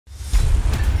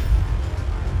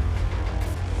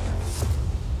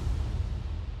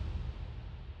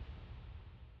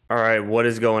right, what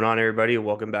is going on, everybody?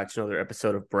 Welcome back to another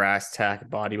episode of Brass Tack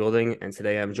Bodybuilding, and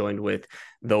today I'm joined with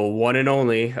the one and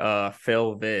only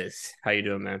Phil Viz. How you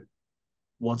doing, man?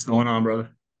 What's going on, brother?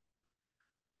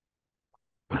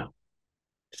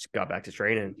 Just got back to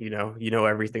training. You know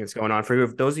everything that's going on. For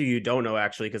those of you who don't know,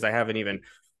 actually, because I haven't even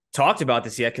talked about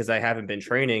this yet, because I haven't been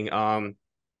training. I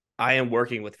am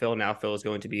working with Phil now. Phil is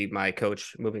going to be my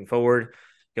coach moving forward,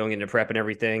 going into prep and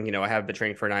everything. I haven't been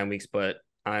training for 9 weeks, but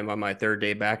I'm on my third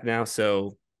day back now,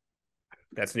 so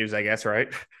that's news, I guess,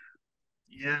 right?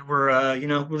 Yeah,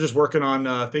 we're just working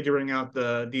on figuring out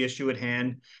the issue at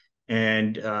hand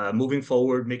and moving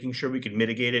forward, making sure we can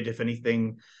mitigate it if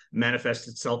anything manifests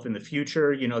itself in the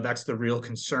future. That's the real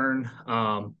concern.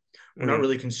 We're not Mhm.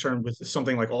 really concerned with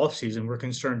something like off season. We're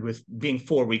concerned with being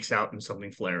 4 weeks out and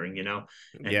something flaring, and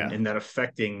Yeah. and that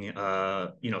affecting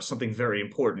something very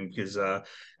important because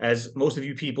as most of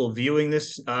you people viewing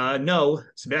this know,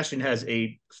 Sebastian has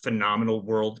a phenomenal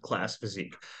world class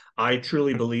physique. I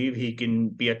truly believe he can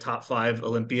be a top five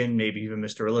Olympian, maybe even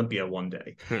Mr. Olympia one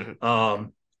day.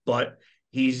 But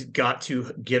he's got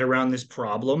to get around this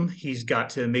problem. He's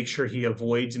got to make sure he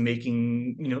avoids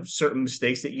making, certain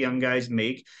mistakes that young guys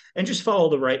make and just follow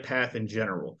the right path in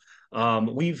general.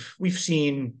 We've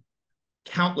seen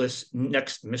countless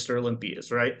next Mr.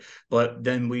 Olympias, right? But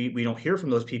then we don't hear from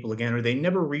those people again, or they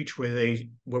never reach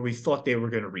where we thought they were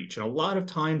going to reach. And a lot of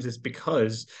times it's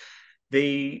because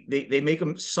they make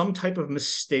them some type of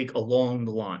mistake along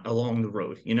the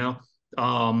road,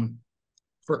 um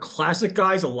for classic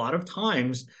guys, a lot of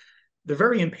times they're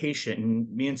very impatient, and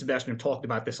me and Sebastian have talked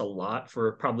about this a lot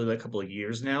for probably like a couple of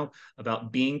years now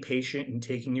about being patient and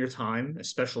taking your time,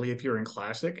 especially if you're in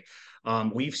classic.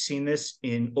 We've seen this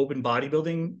in open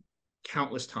bodybuilding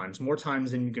countless times, more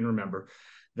times than you can remember,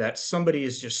 that somebody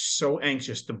is just so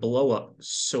anxious to blow up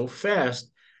so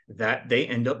fast that they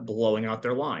end up blowing out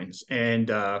their lines. And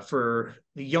for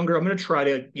the younger, I'm going to try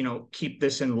to keep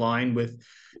this in line with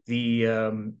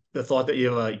the thought that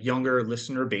you have a younger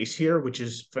listener base here, which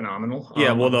is phenomenal.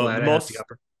 Yeah, well, I'm the glad I have the most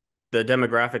upper. the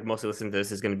demographic mostly listening to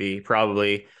this is going to be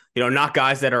probably, not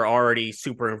guys that are already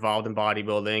super involved in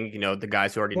bodybuilding, the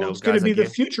guys who already Well, know it's going to guys be like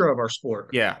the you. future of our sport.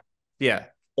 Yeah. Yeah.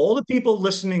 All the people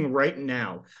listening right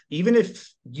now, even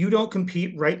if you don't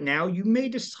compete right now, you may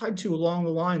decide to along the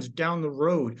lines down the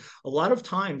road. A lot of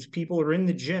times people are in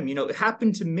the gym. It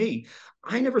happened to me.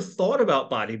 I never thought about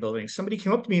bodybuilding. Somebody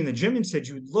came up to me in the gym and said,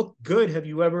 "You look good. Have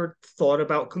you ever thought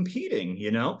about competing?"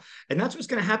 And that's what's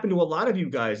going to happen to a lot of you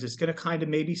guys. It's going to kind of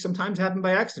maybe sometimes happen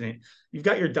by accident. You've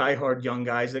got your diehard young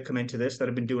guys that come into this that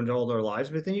have been doing it all their lives,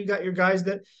 but then you've got your guys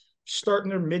that start in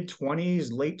their mid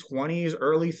 20s, late 20s,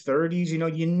 early 30s.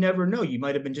 You never know. You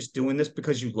might have been just doing this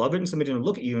because you love it, and somebody gonna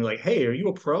look at you and like, "Hey, are you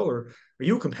a pro or are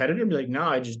you a competitor?" And be like, "No,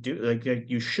 I just do." Like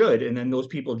you should. And then those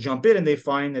people jump in and they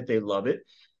find that they love it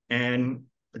and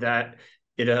that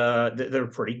they're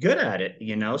pretty good at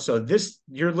it. So this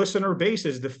your listener base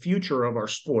is the future of our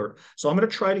sport. So I'm going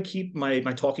to try to keep my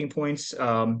talking points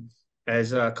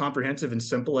as comprehensive and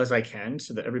simple as I can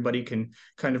so that everybody can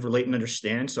kind of relate and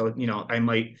understand. So I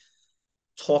might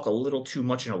talk a little too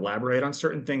much and elaborate on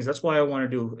certain things. That's why I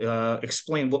wanted to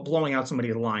explain what blowing out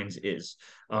somebody's lines is.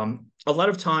 A lot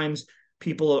of times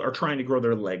people are trying to grow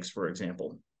their legs, for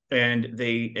example, and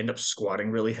they end up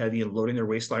squatting really heavy and loading their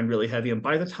waistline really heavy. And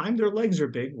by the time their legs are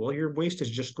big, well, your waist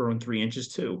has just grown 3 inches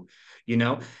too, you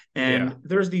know? Yeah. And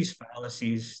there's these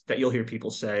fallacies that you'll hear people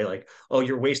say, like, "Oh,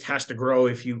 your waist has to grow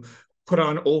if you put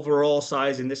on overall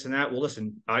size and this and that." Well,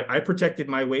 listen, I protected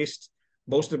my waist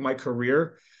most of my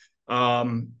career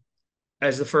um,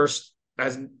 as the first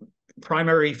as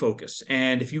primary focus.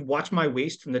 And if you watch my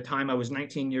waist from the time I was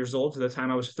 19 years old to the time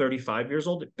I was 35 years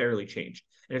old, it barely changed.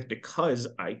 And it's because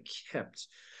I kept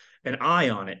an eye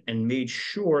on it and made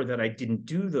sure that I didn't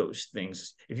do those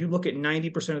things. If you look at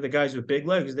 90% of the guys with big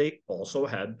legs, they also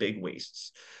have big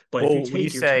waists. But if you Well, when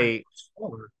take your time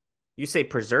forward, you say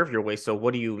preserve your waist, so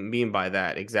what do you mean by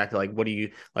that exactly? Like, what do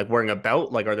you like wearing a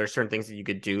belt? Like, are there certain things that you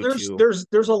could do there's to? there's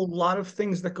there's a lot of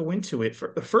things that go into it.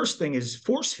 For the first thing is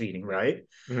force feeding, right?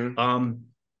 Mhm. Um,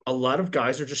 a lot of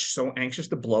guys are just so anxious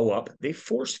to blow up. They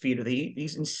force feed or they eat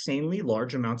these insanely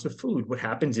large amounts of food. What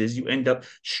happens is you end up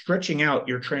stretching out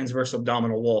your transverse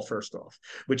abdominal wall first off,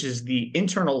 which is the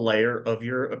internal layer of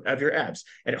your abs,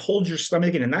 and it holds your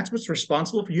stomach in. And that's what's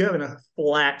responsible for you having a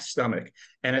flat stomach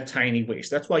and a tiny waist.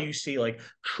 That's why you see like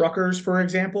truckers, for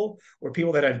example, or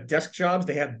people that have desk jobs,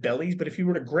 they have bellies. But if you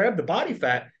were to grab the body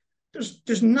fat,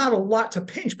 there's not a lot to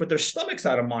pinch, but their stomach's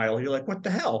out a mile. You're like, what the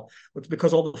hell? It's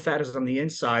because all the fat is on the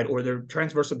inside, or their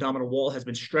transverse abdominal wall has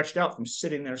been stretched out from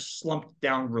sitting there slumped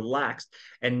down, relaxed,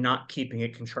 and not keeping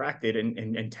it contracted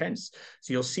and tense.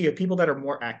 So you'll see people that are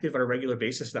more active on a regular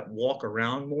basis, that walk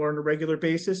around more on a regular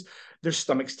basis, their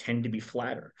stomachs tend to be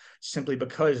flatter, simply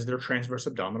because their transverse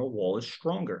abdominal wall is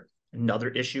stronger. Another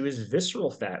issue is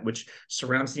visceral fat, which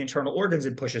surrounds the internal organs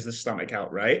and pushes the stomach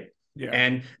out, right? Yeah.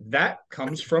 And that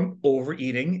comes from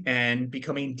overeating and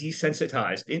becoming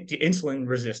desensitized to insulin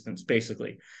resistance,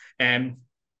 basically. And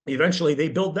eventually they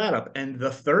build that up. And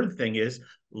the third thing is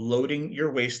loading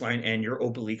your waistline and your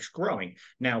obliques growing.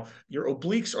 Now, your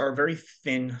obliques are a very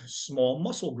thin, small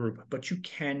muscle group, but you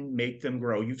can make them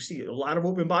grow. You see a lot of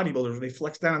open bodybuilders, they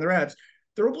flex down on their abs,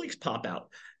 their obliques pop out.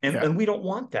 And we don't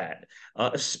want that,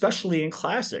 especially in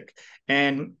classic.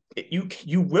 And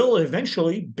you will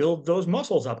eventually build those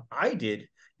muscles up. I did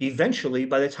eventually.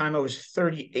 By the time I was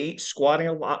 38, squatting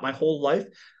a lot my whole life,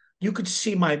 you could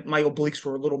see my obliques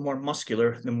were a little more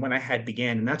muscular than when I had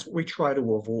began. And that's what we try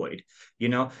to avoid, you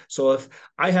know? So if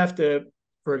I have to,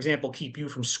 for example, keep you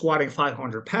from squatting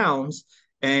 500 pounds,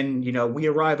 and you know we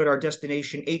arrive at our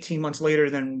destination 18 months later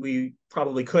than we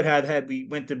probably could have had we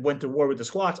went to war with the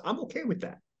squats, I'm okay with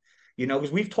that, you know,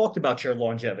 because we've talked about your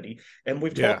longevity, and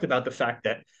we've talked about the fact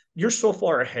that you're so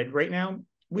far ahead right now.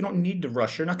 We don't need to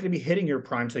rush. You're not going to be hitting your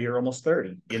prime till you're almost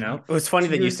 30, you know? It was funny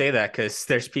So that you you're, say that, because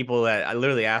there's people that I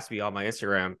literally asked me on my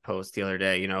Instagram post the other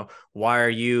day, you know, why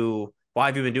have you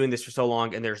been doing this for so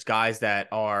long? And there's guys that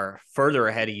are further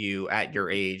ahead of you at your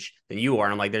age than you are.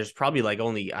 And I'm like, there's probably like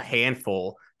only a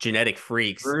handful genetic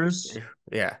freaks.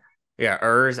 Yeah. Yeah.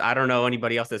 I don't know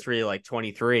anybody else that's really like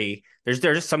 23. There's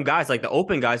just some guys like the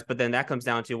open guys, but then that comes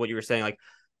down to what you were saying, like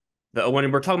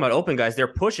when we're talking about open guys, they're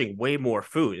pushing way more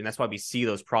food. And that's why we see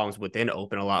those problems within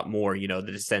open a lot more, you know,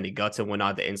 the descending guts and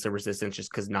whatnot, the insulin resistance, just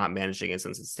because not managing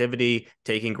insulin sensitivity,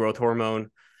 taking growth hormone,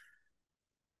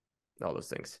 all those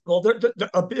things. well,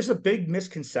 there's a big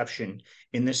misconception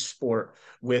in this sport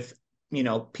with, you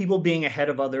know, people being ahead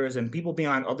of others and people being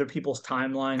on other people's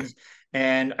timelines.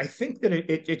 And I think that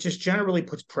it just generally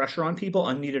puts pressure on people,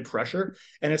 unneeded pressure.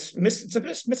 And it's a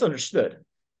misunderstood.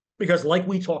 Because like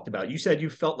we talked about, you said you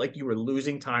felt like you were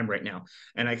losing time right now.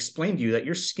 And I explained to you that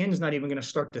your skin's not even going to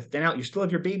start to thin out. You still have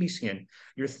your baby skin,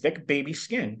 your thick baby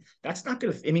skin. That's not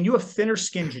going to, I mean, you have thinner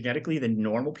skin genetically than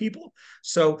normal people.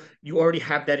 So you already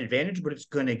have that advantage, but it's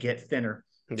going to get thinner.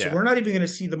 So Yeah. we're not even going to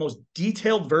see the most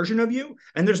detailed version of you.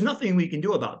 And there's nothing we can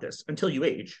do about this until you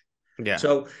age. Yeah.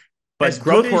 So But as good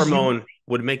growth as you, hormone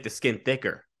would make the skin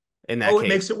thicker in that oh, it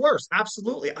makes case. it worse.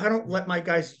 Absolutely. I don't let my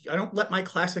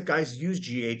classic guys use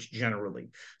GH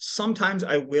generally. Sometimes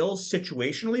I will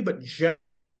situationally, but generally,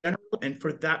 and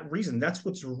for that reason, that's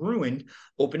what's ruined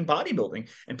open bodybuilding.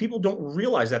 And people don't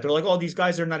realize that. They're like, oh, these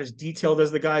guys are not as detailed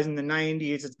as the guys in the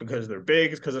 90s. It's because they're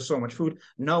big, it's because there's so much food.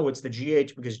 No, it's the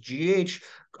GH, because GH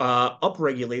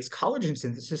upregulates collagen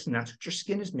synthesis, and that's what your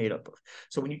skin is made up of.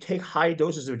 So when you take high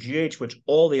doses of GH, which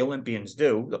all the Olympians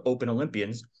do, the open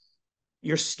Olympians,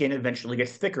 your skin eventually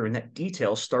gets thicker and that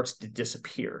detail starts to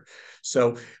disappear.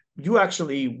 So you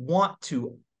actually want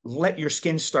to let your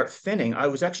skin start thinning. I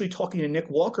was actually talking to Nick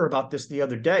Walker about this the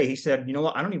other day. He said, you know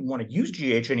what, I don't even want to use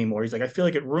GH anymore. He's like, I feel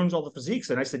like it ruins all the physiques.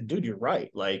 And I said, dude, you're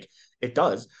right. Like, it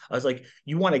does. I was like,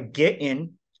 you want to get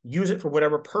in, use it for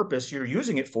whatever purpose you're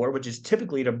using it for, which is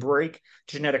typically to break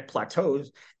genetic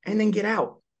plateaus, and then get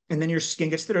out. And then your skin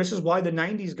gets thinner. This is why the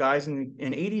 90s guys and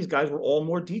 80s guys were all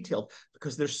more detailed,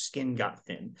 because their skin got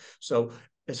thin. So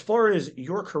as far as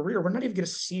your career, we're not even going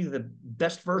to see the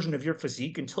best version of your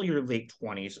physique until your late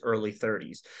 20s, early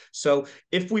 30s. So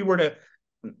if we were to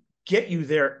get you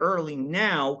there early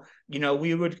now, you know,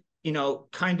 we would, you know,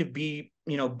 kind of be,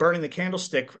 you know, burning the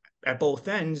candlestick at both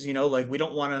ends, you know, like we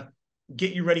don't want to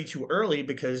get you ready too early,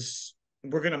 because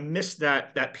we're going to miss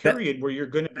that That period where you're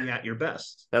going to be at your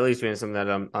best. that leads me to something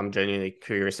that I'm genuinely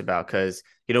curious about, because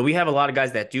you know we have a lot of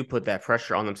guys that do put that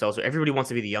pressure on themselves. So everybody wants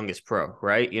to be the youngest pro,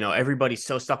 right? You know, everybody's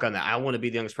so stuck on that. I want to be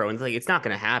the youngest pro, and it's not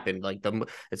going to happen. Like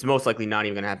it's most likely not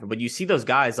even going to happen. But you see those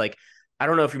guys, like I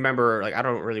don't know if you remember, like I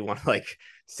don't really want to like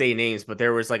say names, but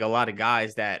there was like a lot of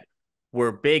guys that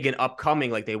were big and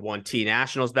upcoming, like they won T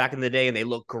Nationals back in the day and they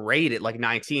look great at like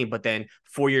 19, but then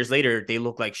 4 years later they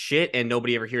look like shit and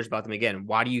nobody ever hears about them again.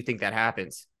 Why do you think that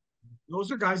happens? Those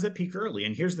are guys that peak early.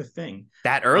 And here's the thing.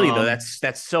 That early though,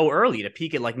 that's so early to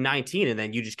peak at like 19 and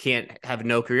then you just can't have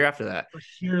no career after that.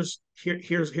 Here's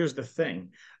the thing.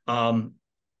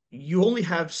 you only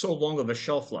have so long of a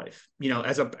shelf life.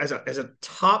 As a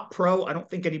top pro, I don't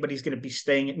think anybody's going to be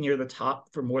staying near the top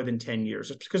for more than 10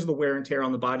 years. It's because of the wear and tear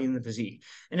on the body and the physique.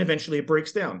 And eventually it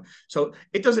breaks down. So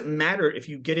it doesn't matter if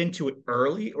you get into it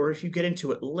early or if you get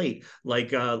into it late.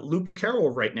 Like Luke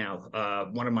Carroll right now,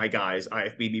 one of my guys,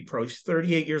 IFBB pro, he's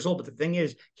 38 years old. But the thing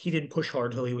is, he didn't push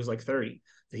hard until he was like 30.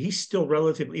 He's still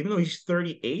relatively, even though he's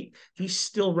 38, he's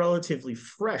still relatively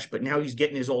fresh, but now he's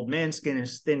getting his old man skin,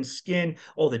 his thin skin,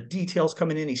 all the details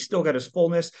coming in. He's still got his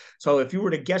fullness. So if you were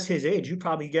to guess his age, you'd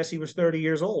probably guess he was 30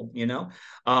 years old, you know?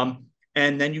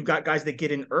 And then you've got guys that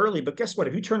get in early, but guess what?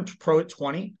 If you turn pro at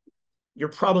 20, you're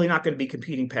probably not going to be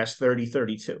competing past 30,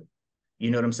 32.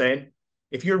 You know what I'm saying?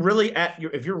 If you're really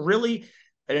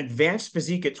an advanced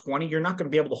physique at 20, you're not going to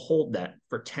be able to hold that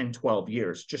for 10, 12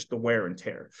 years, just the wear and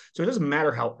tear. So it doesn't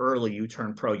matter how early you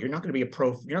turn pro. You're not going to be a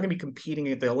pro. You're not going to be competing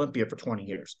at the Olympia for 20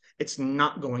 years. It's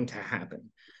not going to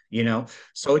happen, you know?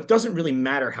 So it doesn't really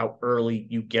matter how early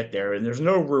you get there. And there's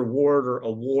no reward or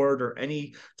award or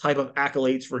any type of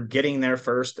accolades for getting there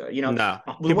first. No, The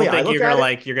people way I think look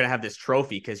at it, you're gonna have this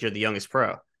trophy because you're the youngest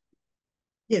pro.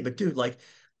 yeah, but dude, like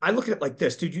I look at it like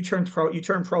this, dude. You turn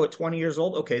pro at 20 years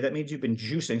old. Okay, that means you've been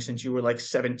juicing since you were like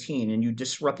 17 and you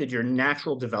disrupted your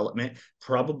natural development.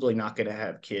 Probably not going to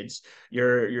have kids.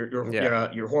 Yeah,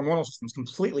 Your hormonal system's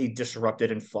completely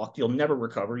disrupted and fucked. You'll never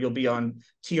recover. You'll be on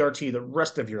TRT the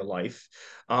rest of your life.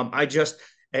 I just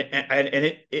and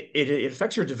it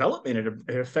affects your development.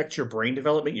 It affects your brain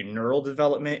development, your neural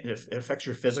development. It affects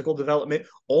your physical development.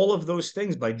 All of those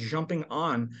things by jumping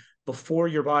on before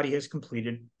your body has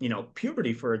completed,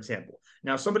 puberty, for example.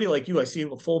 Now, somebody like you, I see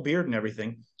with full beard and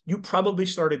everything, you probably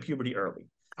started puberty early,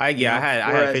 I had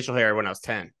whereas facial hair when I was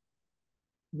 10.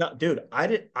 no, dude, I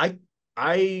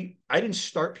didn't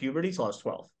start puberty till I was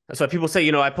 12. That's why people say,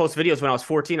 I post videos when I was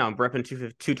 14 on repping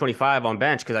 225 on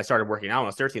bench because I started working out when I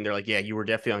was 13. They're like, yeah, you were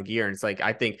definitely on gear. And it's like,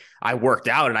 I think I worked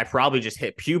out and I probably just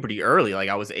hit puberty early. Like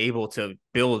I was able to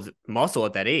build muscle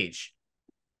at that age.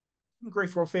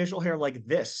 Great for facial hair like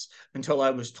this until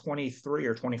I was 23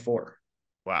 or 24.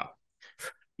 Wow.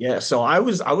 Yeah, so I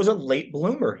was a late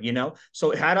bloomer,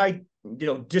 So had I,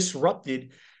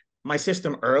 disrupted my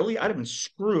system early, I'd have been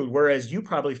screwed. Whereas you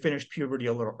probably finished puberty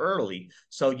a little early.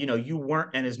 So, you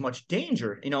weren't in as much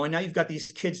danger, and now you've got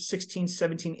these kids 16,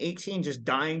 17, 18 just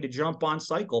dying to jump on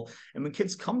cycle. And when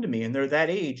kids come to me and they're that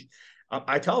age,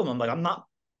 I tell them, I'm like, I'm not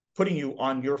putting you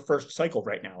on your first cycle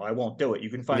right now. I won't do it. You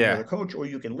can find Yeah. another coach or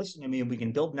you can listen to me and we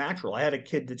can build natural. I had a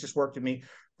kid that just worked with me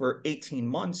for 18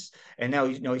 months and now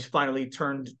he's finally he's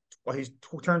turned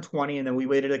 20 and then we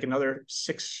waited like another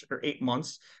 6 or 8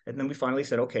 months and then we finally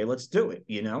said, okay, let's do it,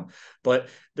 but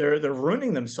they're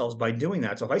ruining themselves by doing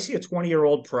that. So if I see a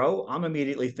 20-year-old pro, I'm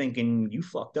immediately thinking you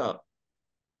fucked up.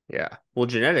 Yeah. Well,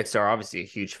 genetics are obviously a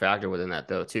huge factor within that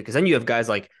though, too. Cause then you have guys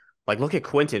like look at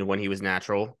Quentin when he was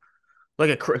natural. Like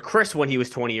a Chris when he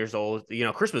was 20 years old,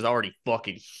 Chris was already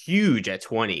fucking huge at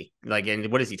 20. Like,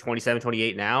 and what is he, 27,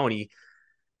 28 now? And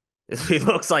he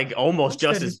looks like almost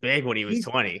just as big when he was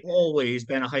 20.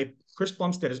 Chris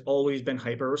Bumstead has always been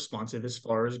hyper responsive as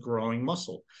far as growing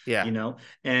muscle, Yeah.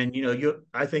 and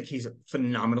I think he's a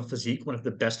phenomenal physique, one of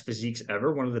the best physiques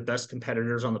ever, one of the best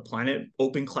competitors on the planet,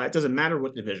 open class, doesn't matter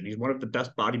what division. He's one of the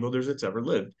best bodybuilders that's ever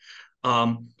lived.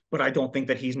 But I don't think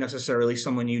that he's necessarily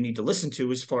someone you need to listen to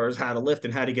as far as how to lift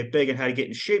and how to get big and how to get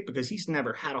in shape, because he's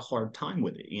never had a hard time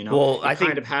with it. Well, It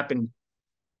kind of happened.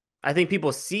 I think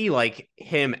people see like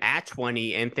him at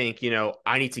 20 and think,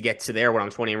 I need to get to there when I'm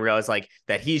 20 and realize like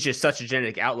that he's just such a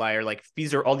genetic outlier. Like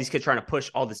these are all these kids trying to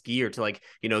push all this gear to like,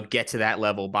 get to that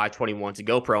level by 21 to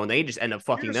go pro and they just end up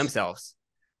fucking themselves.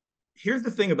 Here's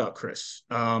the thing about Chris.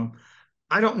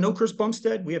 I don't know Chris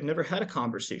Bumstead. We have never had a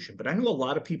conversation, but I know a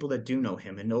lot of people that do know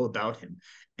him and know about him.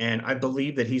 And I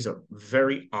believe that he's a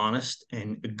very honest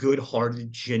and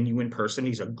good-hearted, genuine person.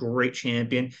 He's a great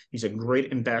champion. He's a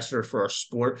great ambassador for our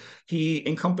sport. He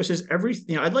encompasses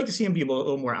everything. I'd like to see him be a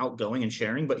little more outgoing and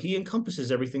sharing, but he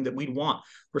encompasses everything that we'd want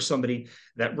for somebody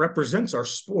that represents our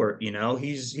sport.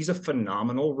 He's a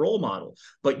phenomenal role model.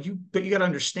 But you got to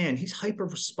understand, he's hyper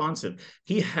responsive.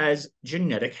 He has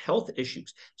genetic health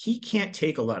issues. He can't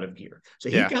take a lot of gear. So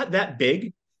he got that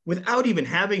big without even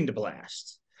having to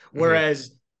blast.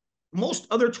 Whereas most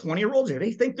other 20-year-olds, if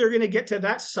they think they're going to get to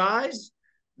that size,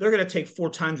 they're going to take 4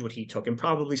 times what he took and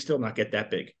probably still not get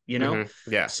that big,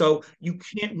 Yeah. So you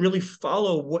can't really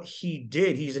follow what he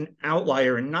did. He's an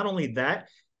outlier. And not only that,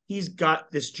 he's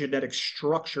got this genetic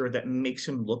structure that makes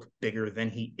him look bigger than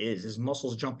he is. His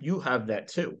muscles jump. You have that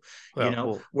too,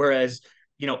 whereas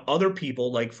other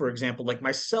people, like, for example, like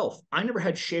myself, I never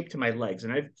had shape to my legs.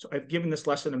 And I've given this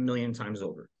lesson a million times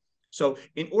over. So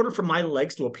in order for my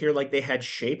legs to appear like they had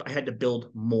shape, I had to build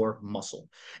more muscle.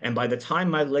 And by the time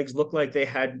my legs looked like they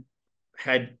had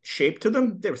shape to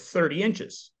them, they were 30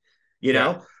 inches. You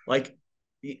Yeah. know,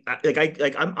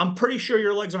 I'm pretty sure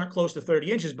your legs aren't close to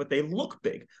 30 inches, but they look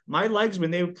big. My legs,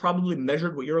 when they probably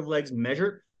measured what your legs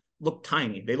measured, look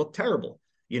tiny. They look terrible.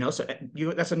 So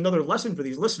that's another lesson for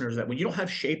these listeners, that when you don't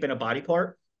have shape in a body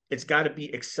part, it's got to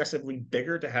be excessively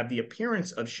bigger to have the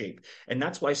appearance of shape. And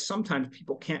that's why sometimes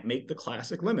people can't make the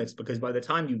classic limits, because by the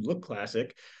time you look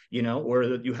classic, or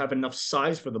that you have enough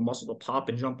size for the muscle to pop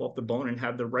and jump off the bone and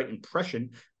have the right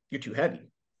impression, you're too heavy.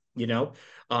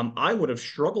 I would have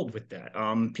struggled with that.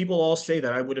 People all say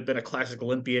that I would have been a classic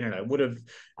Olympian and I would have been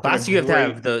a Class, you have to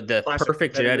have great the classic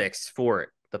perfect competitor. genetics for it,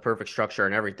 the perfect structure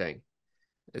and everything.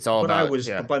 It's all But about,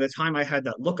 yeah. but by the time I had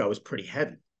that look, I was pretty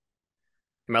heavy.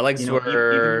 My legs Even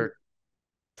were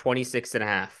 26 and a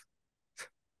half.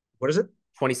 what is it?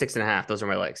 26 and a half. Those are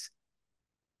my legs.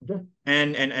 Yeah.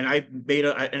 And I made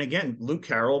and again, Luke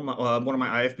Carroll, one of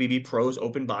my IFBB pros,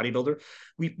 open bodybuilder,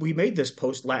 we made this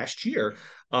post last year.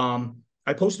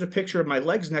 I posted a picture of my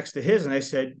legs next to his, and I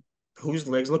said, whose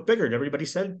legs look bigger? And everybody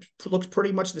said looks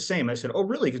pretty much the same. I said, oh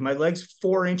really? Because my legs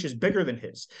 4 inches bigger than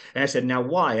his. And I said, now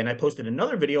why? And I posted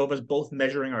another video of us both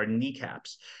measuring our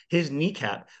kneecaps. His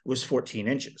kneecap was 14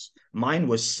 inches. Mine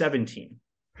was 17.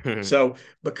 So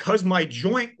because my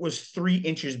joint was 3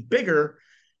 inches bigger,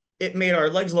 it made our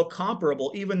legs look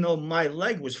comparable, even though my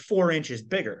leg was 4 inches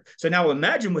bigger. So now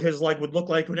imagine what his leg would look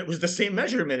like when it was the same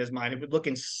measurement as mine. It would look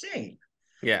insane,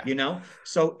 Yeah.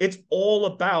 So it's all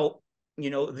about,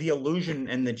 the illusion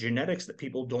and the genetics that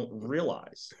people don't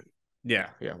realize. Yeah.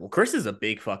 Yeah. Well, Chris is a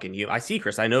big fucking you. I see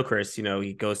Chris. I know Chris,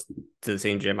 he goes to the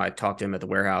same gym. I talked to him at the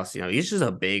warehouse. He's just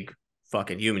a big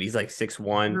fucking human. He's like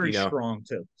 6'1", Very strong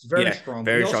too. It's very Yeah, strong.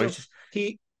 But very strong.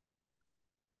 he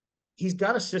he's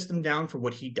got a system down for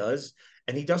what he does,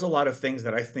 and he does a lot of things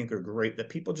that I think are great that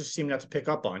people just seem not to pick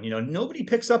up on. Nobody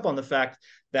picks up on the fact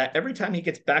that every time he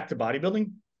gets back to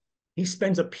bodybuilding, he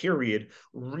spends a period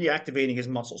reactivating his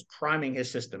muscles, priming his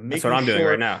system, That's what making I'm doing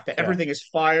right sure now. that Yeah. everything is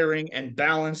firing and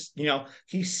balanced.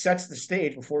 He sets the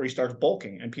stage before he starts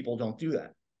bulking, and people don't do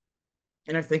that.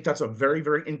 And I think that's a very,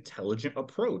 very intelligent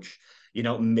approach.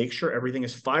 Make sure everything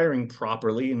is firing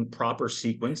properly in proper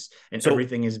sequence and So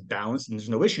everything is balanced and there's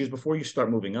no issues before you start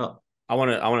moving up. I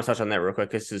want to touch on that real quick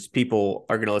because people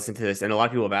are going to listen to this, and a lot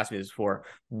of people have asked me this before.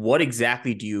 What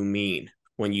exactly do you mean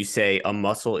when you say a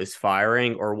muscle is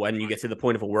firing, or when you get to the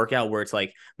point of a workout where it's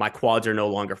like my quads are no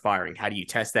longer firing? How do you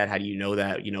test that? How do you know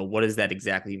that? What does that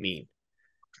exactly mean?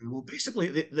 Well, basically,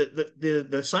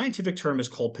 the scientific term is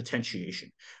called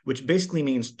potentiation, which basically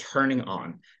means turning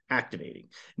on, activating.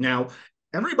 Now,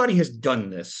 everybody has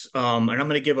done this, and I'm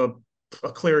going to give a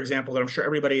clear example that I'm sure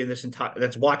everybody in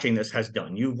that's watching this has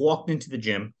done. You've walked into the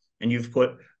gym and you've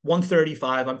put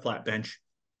 135 on flat bench,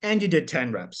 and you did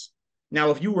 10 reps. Now,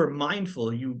 if you were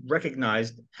mindful, you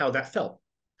recognized how that felt.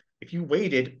 If you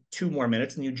waited 2 more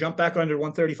minutes and you jump back under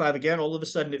 135 again, all of a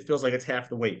sudden it feels like it's half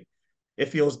the weight. It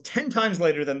feels 10 times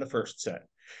lighter than the first set.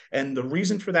 And the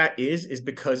reason for that is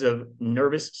because of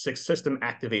nervous system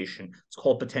activation. It's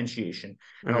called potentiation.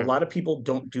 And a Mm-hmm. lot of people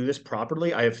don't do this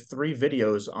properly. I have 3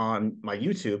 videos on my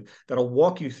YouTube that'll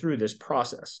walk you through this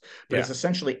process. But Yeah. it's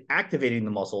essentially activating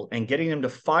the muscle and getting them to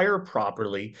fire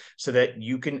properly so that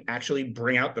you can actually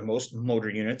bring out the most motor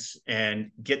units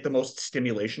and get the most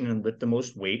stimulation and lift the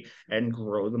most weight and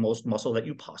grow the most muscle that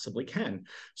you possibly can.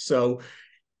 So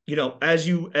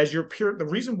the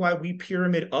reason why we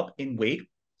pyramid up in weight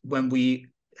when we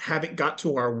haven't got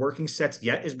to our working sets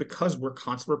yet is because we're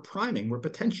priming, we're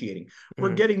potentiating, we're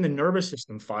Mm-hmm. getting the nervous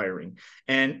system firing.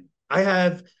 And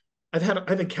I've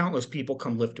had countless people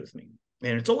come lift with me,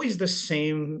 and it's always the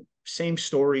same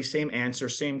story, same answer,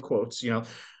 same quotes.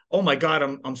 Oh my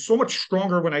God, I'm so much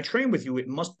stronger when I train with you. It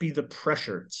must be the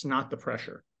pressure. It's not the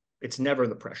pressure. It's never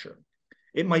the pressure.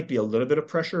 It might be a little bit of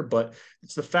pressure, but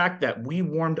it's the fact that we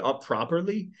warmed up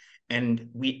properly and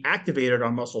we activated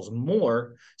our muscles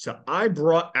more. So I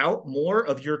brought out more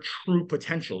of your true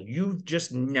potential. You've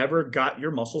just never got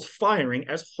your muscles firing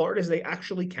as hard as they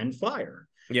actually can fire.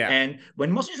 Yeah. And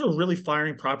when muscles are really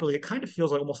firing properly, it kind of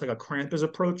feels like almost like a cramp is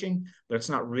approaching, but it's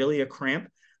not really a cramp.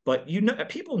 But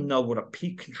people know what a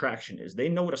peak contraction is. They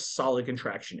know what a solid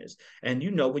contraction is. And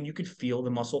when you could feel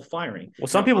the muscle firing. Well,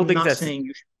 some Now, people I'm think not that's saying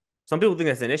you some people think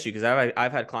that's an issue because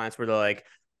I've had clients where they're like,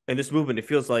 in this movement, it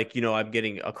feels like, I'm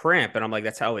getting a cramp. And I'm like,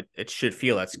 that's how it should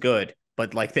feel. That's good.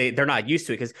 But like they're not used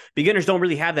to it because beginners don't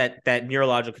really have that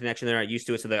neurological connection. They're not used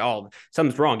to it. So they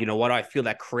something's wrong. Why do I feel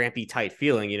that crampy tight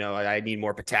feeling? I need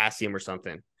more potassium or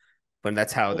something. But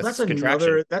that's how Well, this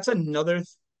contraction. that's another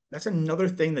that's another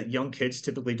thing that young kids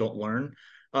typically don't learn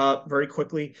very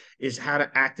quickly, is how to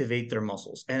activate their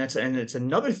muscles. And it's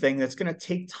another thing that's going to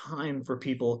take time for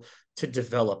people to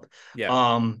develop.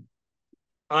 Yeah.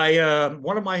 I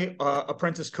one of my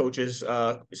apprentice coaches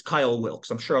is Kyle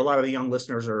Wilkes. I'm sure a lot of the young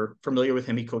listeners are familiar with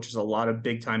him. He coaches a lot of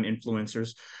big time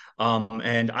influencers,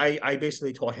 and I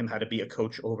basically taught him how to be a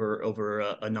coach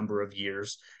over a number of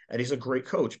years. And he's a great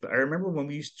coach. But I remember when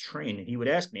we used to train, and he would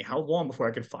ask me, "How long before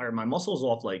I could fire my muscles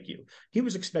off like you?" He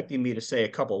was expecting me to say a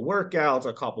couple of workouts,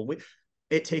 a couple of weeks.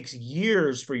 It takes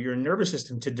years for your nervous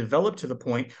system to develop to the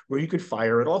point where you could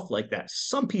fire it off like that.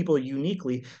 Some people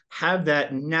uniquely have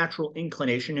that natural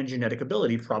inclination and genetic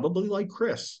ability, probably like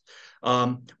Chris.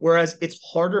 Whereas it's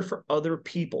harder for other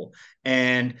people.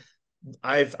 And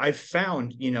I've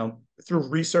found, through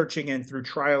researching and through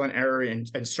trial and error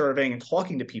and surveying and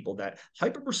talking to people, that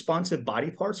hyper responsive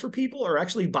body parts for people are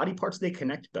actually body parts they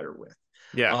connect better with.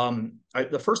 Yeah.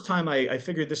 The first time I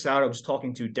figured this out, I was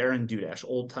talking to Darren Dudash,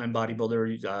 old time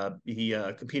bodybuilder. He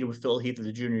competed with Phil Heath at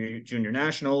the junior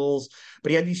nationals,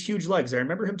 but he had these huge legs. I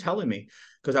remember him telling me,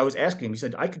 because I was asking him, he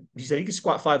said he could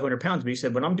squat 500 pounds, but he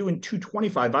said, when I'm doing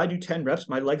 225, I do 10 reps,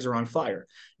 my legs are on fire.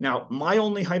 Now, my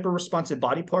only hyper responsive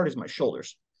body part is my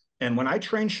shoulders. And when I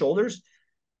train shoulders,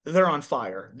 they're on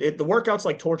fire. The workout's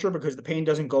like torture because the pain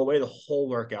doesn't go away the whole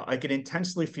workout. I can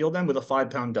intensely feel them with a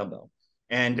 5-pound dumbbell.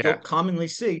 And you'll Yeah. commonly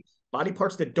see body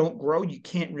parts that don't grow, you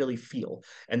can't really feel.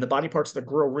 And the body parts that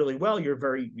grow really well, you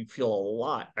feel a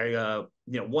lot.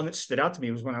 One that stood out to me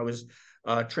was when I was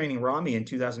training Rami in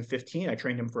 2015. I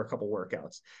trained him for a couple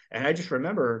workouts. And I just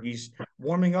remember he's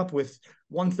warming up with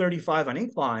 135 on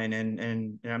incline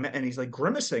and he's like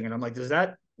grimacing. And I'm like, does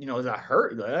that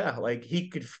hurt? Yeah, like he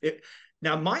could fit.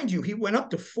 Now, mind you, he went up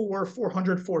to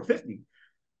 400, 450.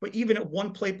 But even at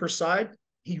one plate per side,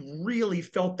 he really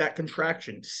felt that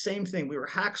contraction. Same thing. We were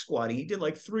hack squatting. He did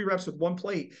like 3 reps with one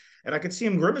plate, and I could see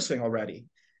him grimacing already.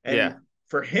 Yeah. And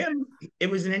for him, it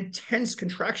was an intense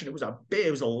contraction. It was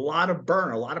a lot of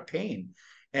burn, a lot of pain.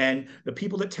 And the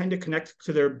people that tend to connect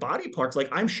to their body parts, like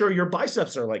I'm sure your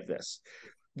biceps are like this.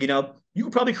 You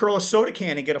could probably curl a soda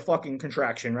can and get a fucking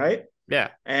contraction, right? Yeah.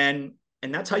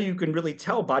 And that's how you can really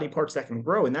tell body parts that can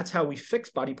grow. And that's how we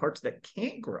fix body parts that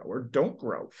can't grow or don't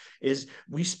grow, is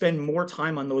we spend more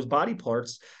time on those body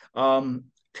parts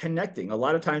connecting. A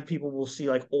lot of times people will see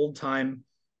like old time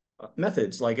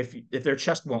methods, like if their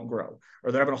chest won't grow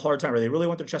or they're having a hard time or they really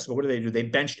want their chest to go, what do? They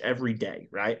benched every day,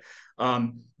 right?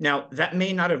 Now that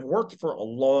may not have worked for a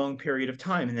long period of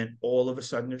time, and then all of a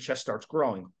sudden their chest starts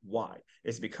growing. Why?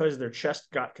 It's because their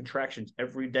chest got contractions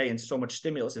every day and so much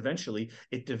stimulus. Eventually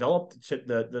it developed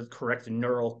the correct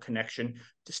neural connection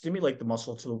to stimulate the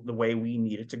muscle to the way we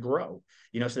need it to grow.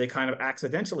 So they kind of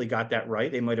accidentally got that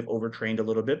right. They might have overtrained a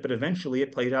little bit, but eventually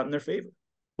it played out in their favor.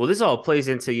 Well, this all plays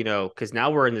into, because now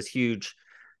we're in this huge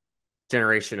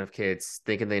generation of kids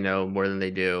thinking they know more than they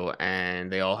do,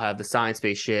 and they all have the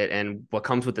science-based shit. And what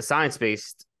comes with the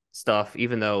science-based stuff,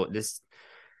 even though it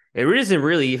isn't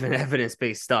really even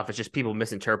evidence-based stuff, it's just people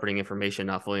misinterpreting information,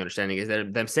 not fully understanding, is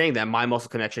that them saying that my muscle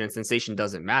connection and sensation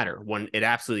doesn't matter when it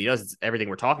absolutely does. It's everything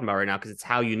we're talking about right now, because it's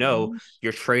how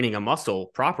you're training a muscle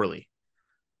properly.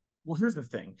 Well, here's the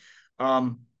thing.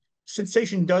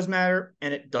 Sensation does matter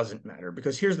and it doesn't matter,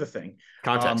 because here's the thing.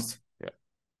 Context. Yeah.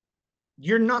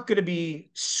 You're not going to be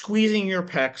squeezing your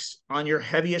pecs on your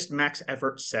heaviest max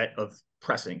effort set of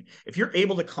pressing. If you're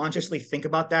able to consciously think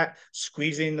about that,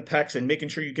 squeezing the pecs and making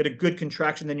sure you get a good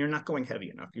contraction, then you're not going heavy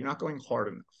enough. You're not going hard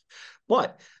enough.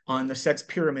 But on the sets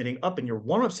pyramiding up in your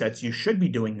warm-up sets, you should be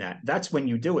doing that. That's when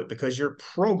you do it, because you're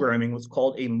programming what's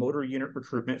called a motor unit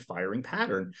recruitment firing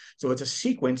pattern. So it's a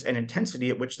sequence and intensity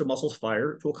at which the muscles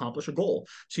fire to accomplish a goal.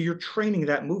 So you're training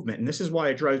that movement. And this is why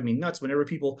it drives me nuts whenever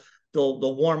people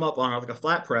they'll warm up on like a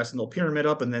flat press and they'll pyramid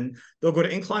up and then they'll go to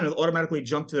incline and they'll automatically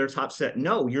jump to their top set.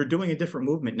 No, you're doing a different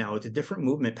movement now. It's a different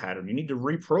movement pattern. You need to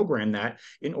reprogram that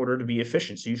in order to be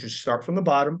efficient. So you should start from the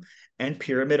bottom and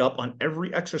pyramid up on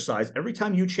every exercise. Every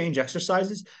time you change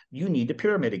exercises, you need to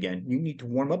pyramid again. You need to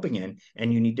warm up again,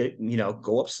 and you need to,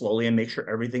 go up slowly and make sure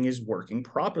everything is working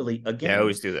properly again. Yeah, I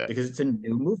always do that because it's a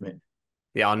new movement.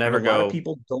 Yeah, I'll never and go. A lot of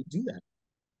people don't do that.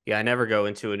 Yeah, I never go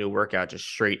into a new workout just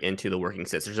straight into the working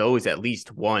sets. There's always at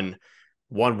least one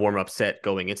warm-up set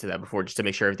going into that before, just to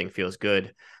make sure everything feels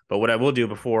good. But what I will do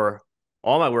before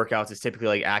all my workouts is typically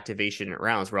like activation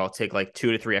rounds, where I'll take like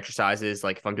 2 to 3 exercises.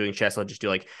 Like if I'm doing chest, I'll just do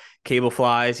like cable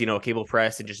flies, cable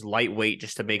press, and just lightweight,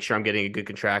 just to make sure I'm getting a good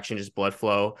contraction, just blood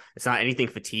flow. It's not anything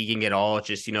fatiguing at all. It's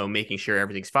just, making sure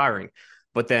everything's firing.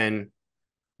 But then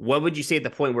what would you say at the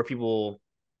point where people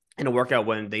in a workout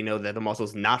when they know that the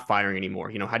muscle's not firing anymore?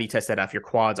 You know, how do you test that out if your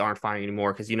quads aren't firing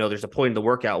anymore? Because, you know, there's a point in the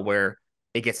workout where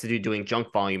it gets to do doing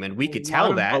junk volume, and we A could lot tell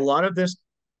of a that. lot of this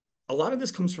a lot of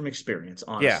this comes from experience,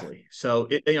 Yeah. honestly. So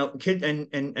kid,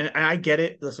 and I get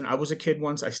it. Listen, I was a kid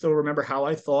once. I still remember how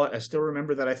I thought. I still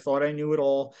remember that I thought I knew it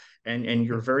all, and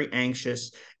you're very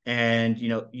anxious, and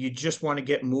you just want to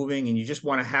get moving, and you just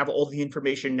want to have all the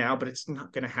information now, but it's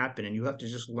not going to happen, and you have to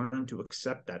just learn to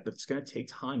accept that. But it's going to take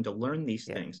time to learn these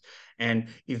Yeah. things, and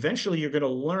eventually you're going to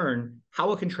learn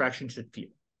how a contraction should feel,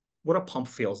 what a pump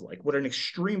feels like, what an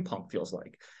extreme pump feels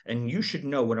like. And you should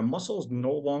know when a muscle is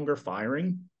no longer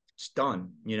firing, it's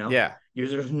done. Yeah.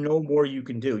 There's no more you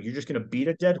can do. You're just going to beat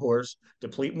a dead horse,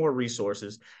 deplete more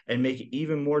resources, and make it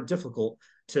even more difficult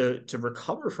to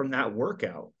recover from that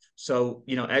workout. So,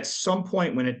 at some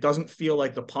point when it doesn't feel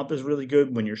like the pump is really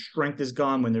good, when your strength is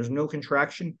gone, when there's no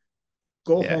contraction,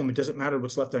 go Yeah. home. It doesn't matter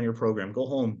what's left on your program. Go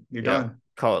home. You're Yeah. done.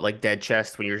 Call it like dead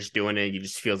chest when you're just doing it. You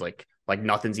just feels like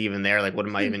nothing's even there. Like, what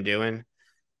am I even doing?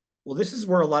 Well, this is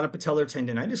where a lot of patellar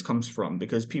tendonitis comes from,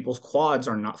 because people's quads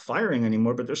are not firing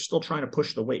anymore, but they're still trying to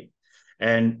push the weight.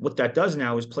 And what that does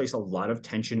now is place a lot of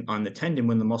tension on the tendon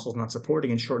when the muscle's not supporting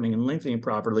and shortening and lengthening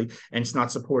properly, and it's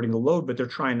not supporting the load, but they're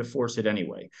trying to force it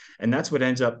anyway. And that's what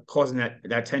ends up causing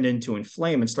that tendon to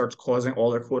inflame and starts causing all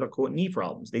their quote unquote knee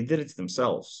problems. They did it to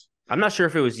themselves. I'm not sure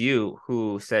if it was you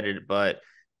who said it, but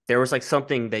there was like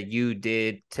something that you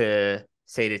did to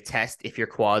say to test if your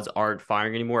quads aren't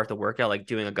firing anymore after workout, like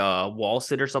doing like a wall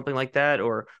sit or something like that.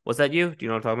 Or was that you? Do you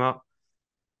know what I'm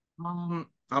talking about?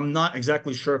 I'm not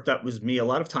exactly sure if that was me. A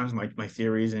lot of times my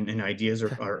theories and ideas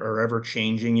are ever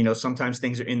changing. Sometimes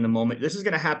things are in the moment. This is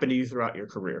going to happen to you throughout your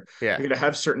career. Yeah. You're going to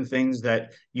have certain things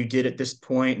that you did at this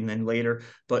point and then later.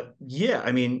 But yeah,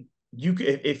 I mean,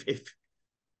 if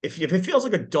it feels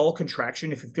like a dull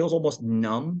contraction, if it feels almost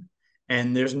numb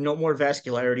and there's no more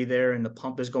vascularity there and the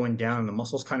pump is going down and the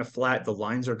muscle's kind of flat, the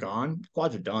lines are gone,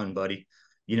 quads are done, buddy.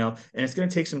 And it's going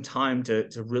to take some time to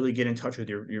really get in touch with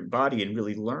your body and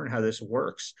really learn how this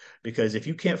works. Because if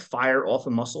you can't fire off a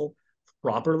muscle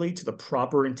properly to the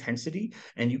proper intensity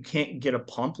and you can't get a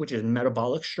pump, which is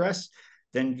metabolic stress,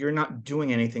 then you're not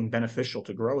doing anything beneficial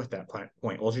to grow at that point.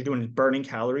 All you're doing is burning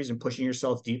calories and pushing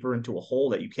yourself deeper into a hole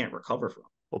that you can't recover from.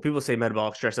 Well, people say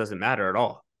metabolic stress doesn't matter at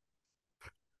all.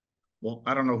 Well,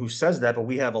 I don't know who says that, but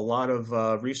we have a lot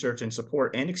of research and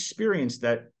support and experience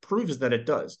that proves that it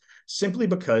does, simply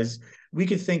because we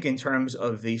could think in terms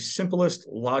of the simplest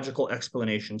logical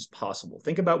explanations possible.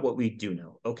 Think about what we do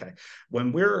know. Okay,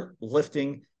 when we're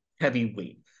lifting heavy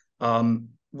weight,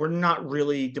 we're not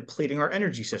really depleting our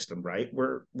energy system, right?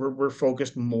 We're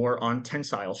focused more on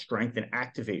tensile strength and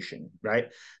activation, right?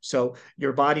 So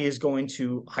your body is going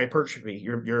to hypertrophy.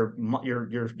 Your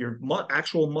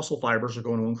actual muscle fibers are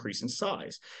going to increase in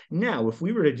size. Now, if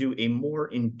we were to do a more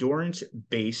endurance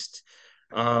based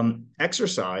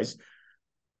exercise,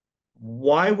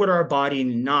 why would our body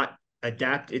not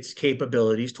adapt its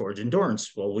capabilities towards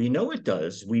endurance? Well, we know it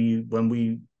does. When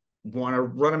we want to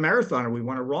run a marathon or we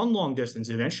want to run long distance,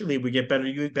 eventually we get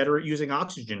better at using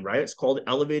oxygen, right? It's called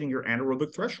elevating your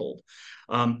anaerobic threshold.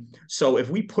 So if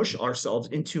we push ourselves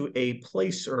into a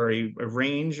place or a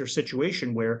range or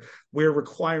situation where we're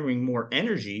requiring more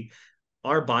energy,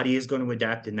 our body is going to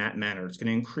adapt in that manner. It's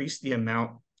going to increase the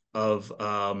amount of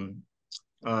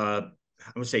I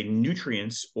would say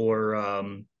nutrients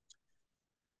or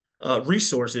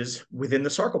resources within the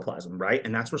sarcoplasm, right?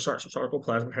 And that's where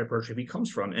sarcoplasmic hypertrophy comes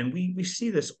from. And we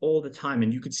see this all the time.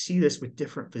 And you could see this with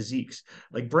different physiques.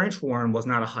 Like Branch Warren was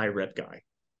not a high rep guy.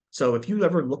 So if you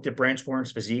ever looked at Branch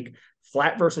Warren's physique,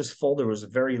 flat versus full, there was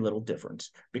very little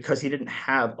difference because he didn't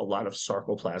have a lot of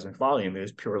sarcoplasmic volume. It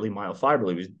was purely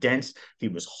myofibril. He was dense, he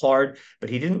was hard,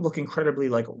 but he didn't look incredibly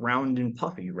like round and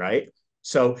puffy, right?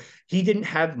 So he didn't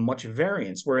have much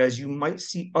variance, whereas you might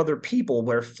see other people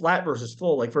where flat versus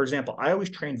full, like for example, I always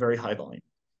train very high volume.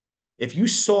 If you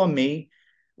saw me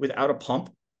without a pump,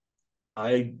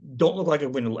 I don't look like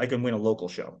I can win a local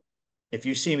show. If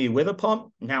you see me with a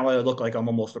pump, now I look like I'm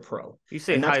almost a pro. You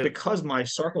say And that's high. because my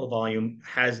sarco volume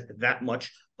has that much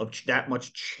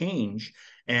change.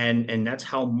 And that's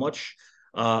how much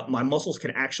my muscles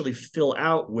can actually fill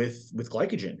out with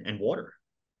glycogen and water.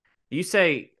 You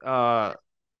say high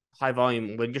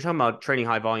volume when you're talking about training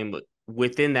high volume.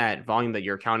 Within that volume that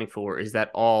you're accounting for, is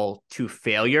that all to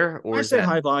failure, When or I is say that?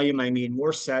 high volume, I mean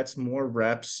more sets, more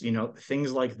reps,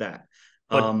 things like that.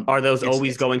 But are those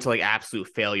always It's going to like absolute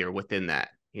failure within that?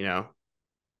 You know.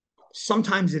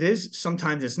 Sometimes it is,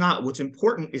 sometimes it's not. What's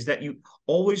important is that you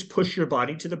always push your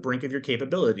body to the brink of your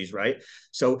capabilities, right?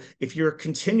 So if you're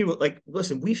continual, like,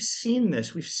 listen, we've seen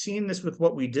this with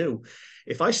what we do.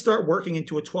 If I start working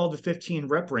into a 12 to 15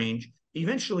 rep range,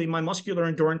 eventually my muscular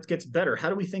endurance gets better. How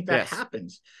do we think that Yes.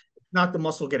 happens? It's not the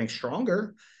muscle getting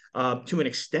stronger. To an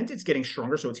extent, it's getting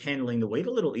stronger, so it's handling the weight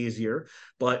a little easier.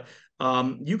 But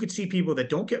you could see people that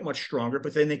don't get much stronger,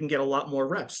 but then they can get a lot more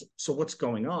reps. So what's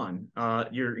going on?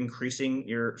 You're increasing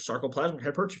your sarcoplasmic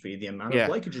hypertrophy, the amount of Yeah.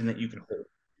 glycogen that you can hold.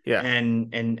 Yeah.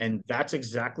 And that's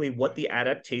exactly what the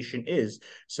adaptation is.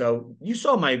 So you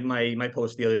saw my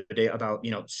post the other day about,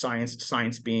 you know,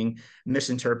 science being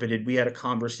misinterpreted. We had a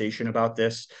conversation about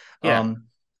this. Yeah.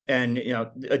 And you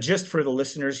know, just for the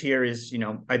listeners here is, you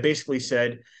know, I basically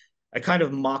said, I kind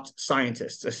of mocked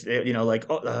scientists. You know, like,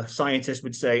 scientists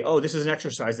would say, "Oh, this is an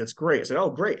exercise that's great." I said, "Oh,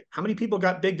 great. How many people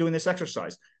got big doing this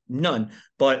exercise? None.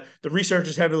 But the research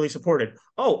is heavily supported.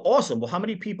 Oh, awesome. Well, how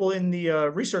many people in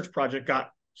the research project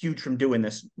got huge from doing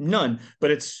this? None.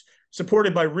 But it's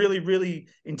supported by really, really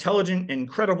intelligent and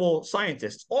credible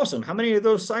scientists. Awesome. How many of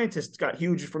those scientists got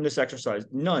huge from this exercise?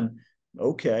 None.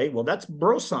 Okay. Well, that's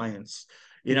bro science.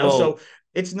 You know, Well, so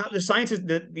it's not the science is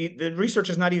the research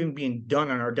is not even being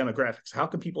done on our demographics. How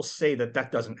can people say that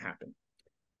that doesn't happen?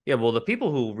 yeah, well, the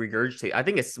people who regurgitate, I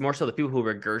think it's more so the people who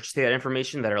regurgitate that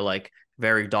information that are like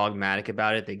very dogmatic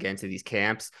about it. They get into these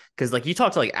camps because, like, you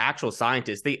talk to like actual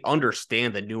scientists, they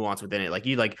understand the nuance within it. Like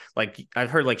you, like I've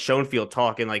heard like Schoenfield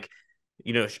talk and like,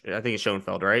 you know, I think it's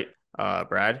Schoenfeld, right?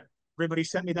 Brad, Everybody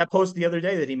sent me that post the other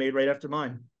day that he made right after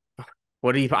mine.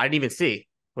 what do you? I didn't even see.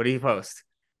 What do you post?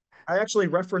 I actually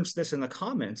referenced this in the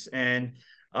comments, and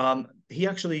he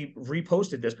actually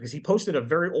reposted this because he posted a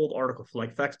very old article from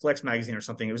like Flex magazine or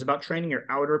something. It was about training your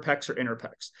outer pecs or inner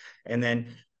pecs, and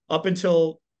then up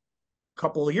until a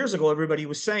couple of years ago, everybody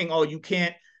was saying, "Oh, you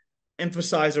can't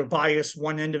emphasize or bias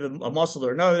one end of a muscle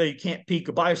or another. You can't peak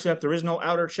a bicep. There is no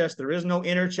outer chest. There is no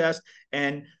inner chest."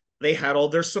 And they had all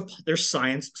their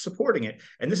science supporting it.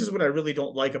 And this is what I really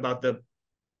don't like about the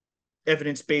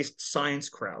evidence-based science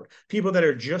crowd. People that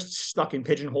are just stuck and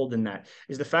pigeonholed in that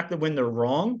is the fact that when they're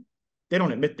wrong, they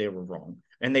don't admit they were wrong.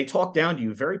 And they talk down to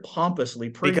you very pompously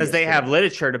Because previous they to have that.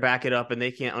 literature to back it up, and they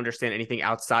can't understand anything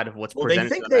outside of what's Well, they presented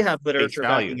to think them they at have face literature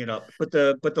value. backing it up, but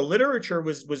the literature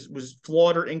was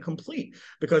flawed or incomplete,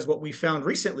 because what we found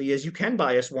recently is you can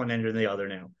bias one end or the other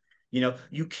now. You know,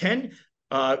 you can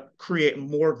create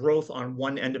more growth on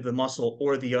one end of the muscle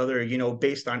or the other, you know,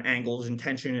 based on angles and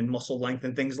tension and muscle length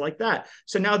and things like that.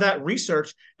 So now that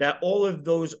research, that all of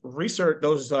those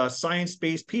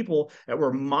science-based people that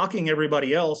were mocking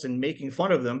everybody else and making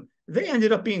fun of them, they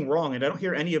ended up being wrong. And I don't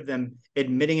hear any of them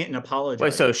admitting it and Wait, so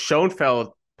apologizing.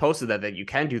 Schoenfeld posted that you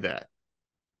can do that.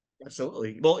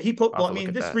 Absolutely. Well, I'll have well, I to look mean,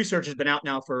 at this that. research has been out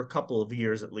now for a couple of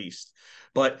years at least.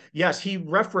 But yes, he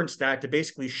referenced that to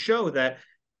basically show that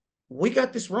we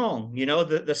got this wrong. You know,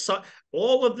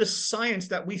 all of the science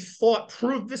that we thought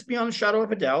proved this beyond a shadow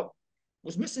of a doubt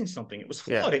was missing something. It was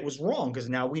Yeah. flawed. It was wrong, because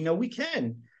now we know we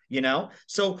can. You know,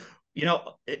 so you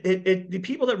know, the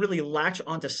people that really latch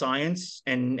onto science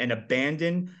and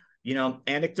abandon, you know,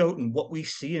 anecdote and what we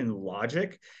see in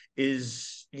logic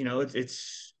is, you know,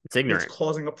 It's it's ignorant.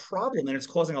 causing a problem, and it's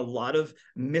causing a lot of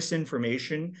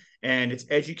misinformation, and it's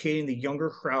educating the younger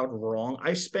crowd wrong.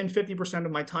 I spend 50%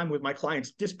 of my time with my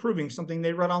clients disproving something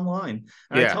they read online.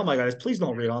 And I Yeah. tell my guys, please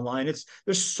don't read online.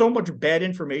 There's so much bad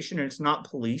information and it's not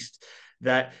policed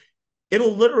that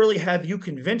it'll literally have you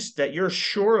convinced that you're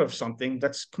sure of something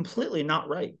that's completely not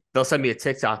right. They'll send me a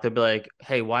TikTok. They'll be like,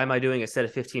 "Hey, why am I doing a set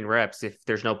of 15 reps if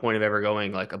there's no point of ever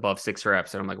going like above 6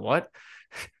 reps?" And I'm like, "What?"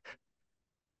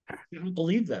 I don't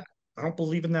believe that. I don't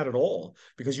believe in that at all,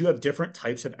 because you have different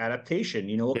types of adaptation,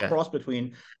 you know, a Yeah. cross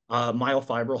between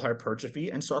myofibril hypertrophy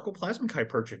and sarcoplasmic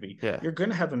hypertrophy. Yeah. You're going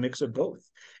to have a mix of both.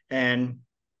 And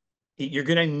you're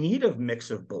going to need a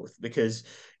mix of both, because,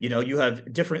 you know, you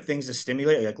have different things to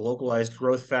stimulate, like localized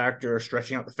growth factor,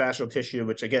 stretching out the fascial tissue,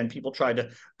 which again, people try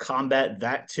to combat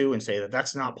that too and say that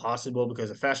that's not possible because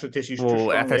the fascial tissue is too Well,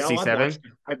 strong. Well,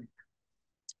 FSC7.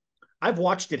 I've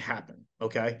watched it happen.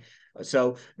 Okay.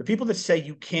 So the people that say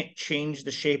you can't change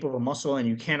the shape of a muscle and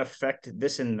you can't affect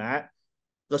this and that,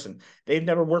 listen, they've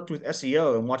never worked with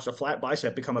SEO and watched a flat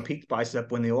bicep become a peaked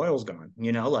bicep when the oil's gone.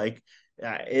 You know, like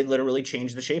it literally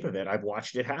changed the shape of it. I've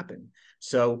watched it happen.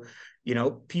 So, you know,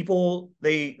 people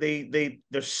they're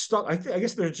stuck. I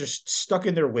guess they're just stuck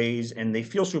in their ways, and they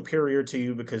feel superior to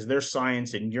you because they're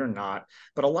science and you're not.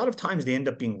 But a lot of times they end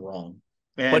up being wrong.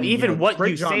 But And you even know, what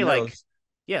Great you John say, like, Meadows.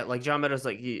 yeah, like John Meadows,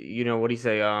 like, you know, what do you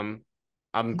say?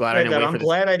 I'm He glad I said didn't that wait I'm for this.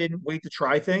 glad I didn't wait to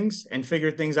try things and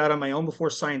figure things out on my own before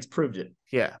science proved it.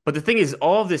 Yeah. But the thing is,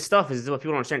 all of this stuff is what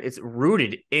people don't understand. It's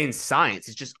rooted in science.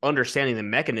 It's just understanding the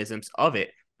mechanisms of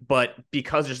it. But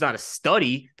because there's not a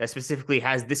study that specifically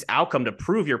has this outcome to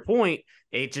prove your point,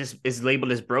 it just is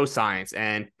labeled as bro science.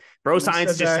 And bro And I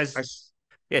science said just that has,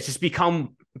 yeah, it's just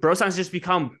become, bro science just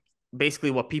become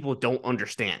basically what people don't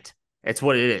understand. It's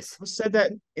what it is. I said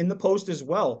that in the post as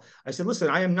well. I said, listen,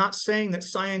 I am not saying that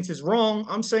science is wrong.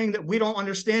 I'm saying that we don't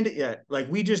understand it yet. Like,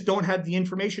 we just don't have the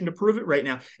information to prove it right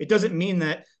now. It doesn't mean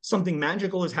that something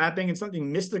magical is happening and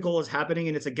something mystical is happening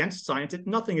and it's against science.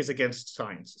 Nothing is against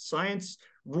science. Science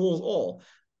rules all.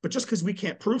 But just because we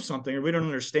can't prove something or we don't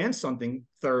understand something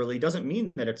thoroughly doesn't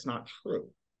mean that it's not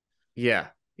true. Yeah,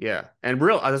 yeah. And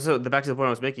real, so the back to the point I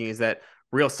was making is that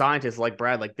real scientists like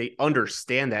Brad, like they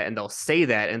understand that and they'll say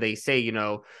that and they say,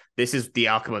 this is the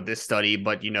outcome of this study,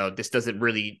 but this doesn't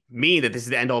really mean that this is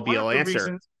the end all be One of all the answer.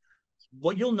 reasons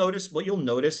what you'll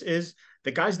notice is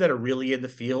the guys that are really in the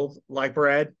field, like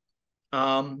Brad,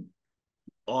 um,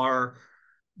 are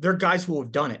they're guys who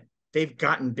have done it. They've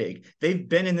gotten big. They've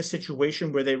been in the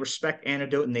situation where they respect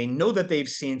antidote and they know that they've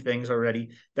seen things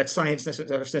already that science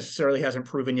necessarily hasn't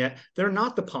proven yet. They're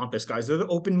not the pompous guys. They're the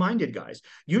open-minded guys.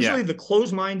 Yeah, Usually the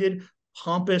closed-minded,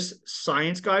 pompous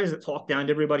science guys that talk down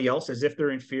to everybody else as if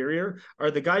they're inferior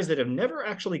are the guys that have never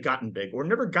actually gotten big or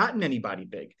never gotten anybody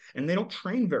big, and they don't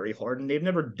train very hard and they've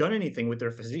never done anything with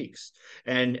their physiques,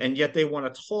 and yet they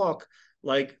want to talk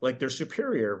like they're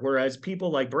superior. Whereas people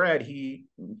like Brad,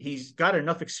 he's got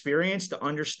enough experience to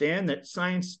understand that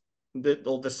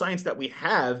the science that we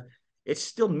have, it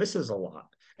still misses a lot,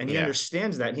 and he yeah.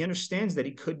 understands that. And he understands that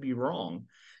he could be wrong.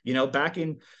 Back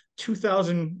in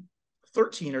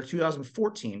 2013 or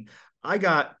 2014, I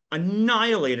got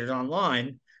annihilated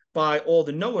online by all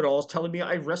the know-it-alls telling me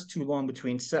I rest too long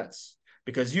between sets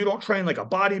because you don't train like a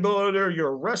bodybuilder,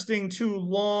 you're resting too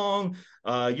long,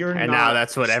 you're And now not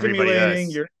that's what everybody stimulating,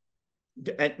 does. you're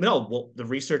no, well, the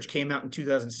research came out in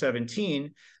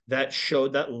 2017 that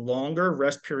showed that longer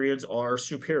rest periods are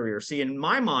superior. See, in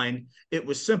my mind, it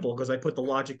was simple because I put the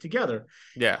logic together.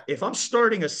 Yeah, If I'm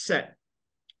starting a set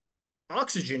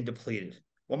oxygen depleted,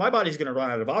 well, my body's going to run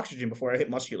out of oxygen before I hit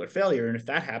muscular failure. And if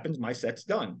that happens, my set's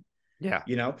done. yeah,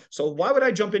 So why would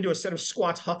I jump into a set of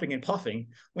squats huffing and puffing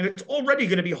when it's already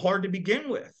going to be hard to begin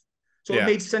with? So it yeah,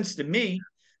 made sense to me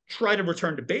try to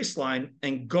return to baseline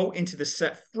and go into the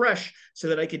set fresh so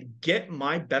that I could get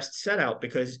my best set out,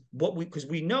 because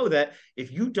we know that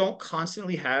if you don't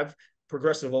constantly have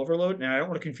progressive overload, and I don't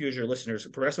want to confuse your listeners,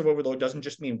 progressive overload doesn't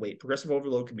just mean weight. Progressive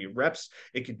overload can be reps.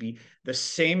 It could be the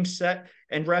same set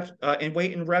and reps and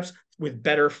weight and reps with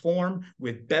better form,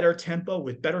 with better tempo,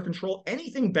 with better control.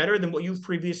 Anything better than what you've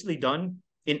previously done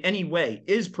in any way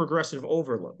is progressive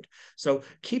overload. So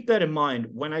keep that in mind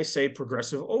when I say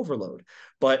progressive overload.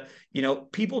 But,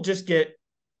 people just get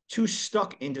too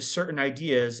stuck into certain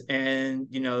ideas, and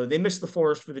they miss the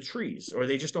forest for the trees, or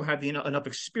they just don't have enough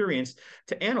experience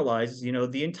to analyze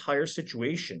the entire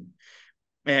situation.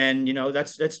 And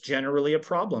that's generally a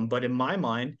problem. But in my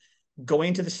mind,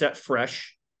 going to the set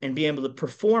fresh and being able to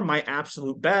perform my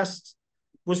absolute best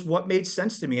was what made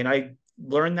sense to me. And I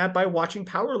learned that by watching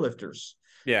powerlifters,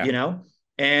 yeah. you know,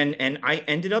 and I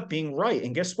ended up being right.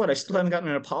 And guess what? I still haven't gotten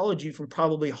an apology from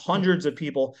probably hundreds of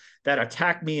people that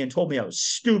attacked me and told me I was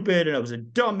stupid and I was a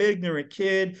dumb, ignorant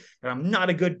kid and I'm not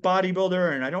a good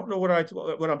bodybuilder and I don't know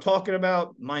what I'm talking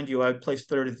about. Mind you, I placed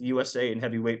third at the USA in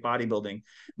heavyweight bodybuilding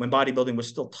when bodybuilding was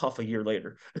still tough a year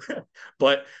later.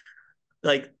 But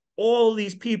like, all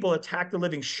these people attacked the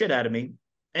living shit out of me,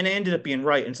 and I ended up being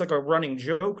right. And it's like a running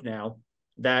joke now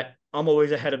that I'm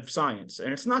always ahead of science.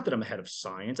 And it's not that I'm ahead of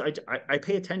science. I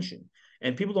pay attention.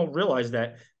 And people don't realize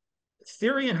that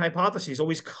theory and hypotheses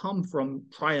always come from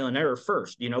trial and error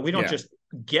first. We don't Yeah. just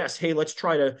guess, hey, let's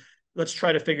try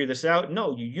to figure this out.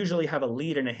 No, you usually have a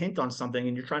lead and a hint on something,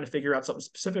 and you're trying to figure out something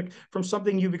specific from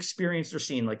something you've experienced or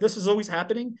seen. Like, this is always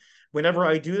happening whenever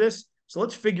I do this. So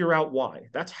let's figure out why.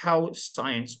 That's how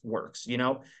science works.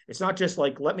 It's not just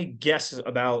like, let me guess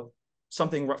about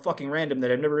something fucking random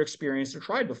that I've never experienced or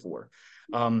tried before.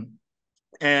 And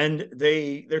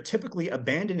they're typically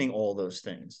abandoning all those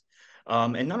things.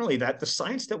 And not only that, the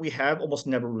science that we have almost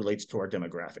never relates to our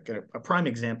demographic. A prime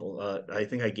example, I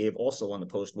think I gave also on the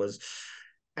post, was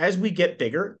as we get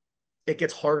bigger, it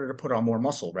gets harder to put on more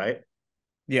muscle, right?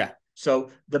 Yeah.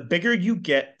 So the bigger you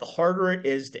get, the harder it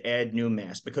is to add new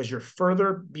mass because you're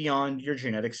further beyond your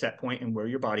genetic set point and where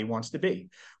your body wants to be.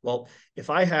 Well, if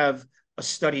I have a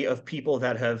study of people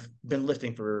that have been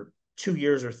lifting for 2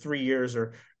 years or 3 years,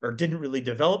 or didn't really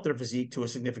develop their physique to a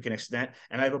significant extent,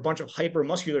 and I have a bunch of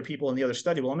hypermuscular people in the other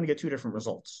study, well, I'm going to get two different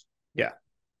results. Yeah.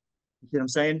 You know what I'm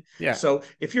saying? Yeah. So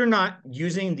if you're not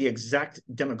using the exact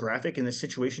demographic in the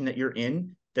situation that you're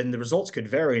in, then the results could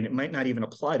vary, and it might not even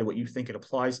apply to what you think it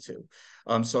applies to.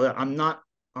 So I'm not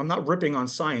ripping on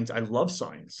science. I love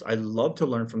science. I love to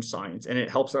learn from science, and it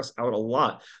helps us out a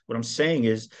lot. What I'm saying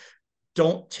is,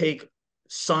 don't take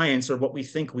science or what we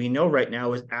think we know right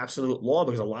now as absolute law,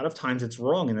 because a lot of times it's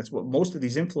wrong. And that's what most of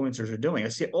these influencers are doing. I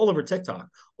see it all over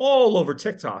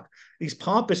TikTok, these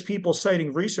pompous people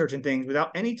citing research and things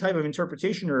without any type of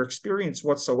interpretation or experience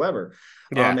whatsoever.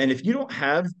 Yeah. And if you don't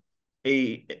have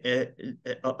a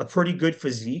pretty good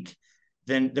physique,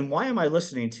 then why am I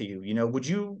listening to you? You know, would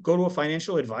you go to a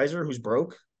financial advisor who's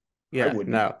broke? I Yeah.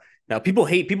 wouldn't. No, people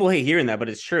hate hearing that, but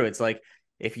it's true. It's like,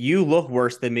 if you look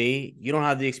worse than me, you don't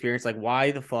have the experience. Like, why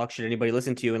the fuck should anybody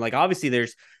listen to you? And like, obviously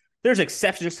there's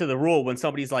exceptions to the rule when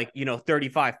somebody's like,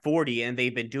 35, 40, and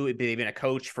they've been a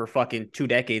coach for fucking 2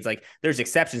 decades. Like, there's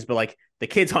exceptions, but like the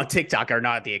kids on TikTok are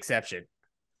not the exception.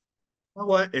 You know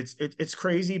what? It's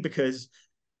crazy because,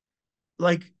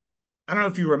 like, I don't know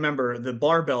if you remember the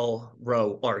barbell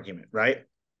row argument, right?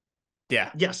 Yeah.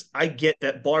 Yes, I get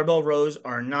that barbell rows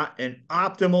are not an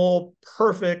optimal,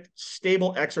 perfect,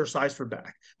 stable exercise for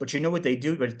back. But you know what they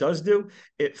do? What it does do?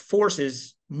 It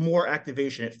forces more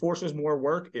activation. It forces more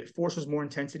work. It forces more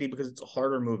intensity because it's a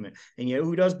harder movement. And you know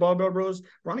who does barbell rows?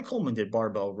 Ronnie Coleman did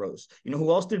barbell rows. You know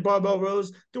who else did barbell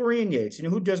rows? Dorian Yates. You know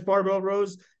who does barbell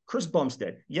rows? Chris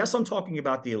Bumstead. Yes, I'm talking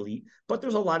about the elite, but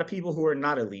there's a lot of people who are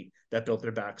not elite that built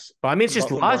their backs. But I mean, it's just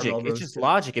from logic. barbell It's rows just too.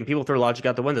 logic, and people throw logic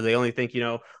out the window. They only think,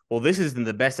 well, this isn't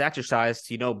the best exercise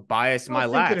to, bias I my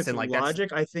don't think that lats, it's and like that's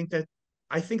logic. I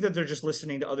think that they're just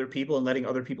listening to other people and letting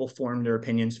other people form their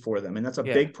opinions for them, and that's a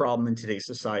yeah, big problem in today's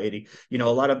society. A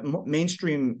lot of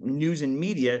mainstream news and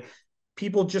media,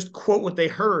 people just quote what they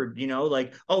heard.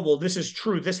 Like, oh well, this is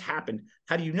true. This happened.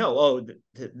 How do you know? Oh,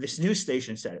 this news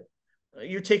station said it.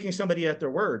 You're taking somebody at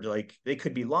their word. Like, they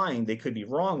could be lying, they could be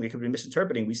wrong, they could be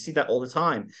misinterpreting. We see that all the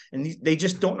time, and they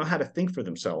just don't know how to think for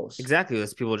themselves. exactly.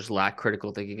 Those people just lack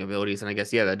critical thinking abilities, and I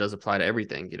guess that does apply to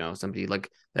everything. Somebody like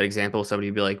that example, somebody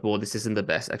would be like, well, this isn't the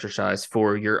best exercise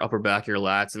for your upper back, your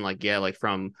lats, and like, yeah, like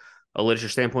from a literature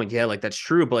standpoint, yeah, like that's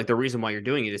true, but like the reason why you're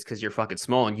doing it is because you're fucking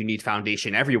small and you need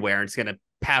foundation everywhere, and it's gonna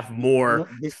have more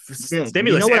You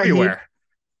stimulus know what I hate? everywhere.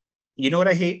 You know what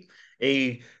I hate?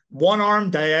 A one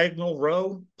arm diagonal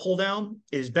row pull down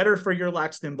is better for your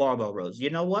lats than barbell rows. You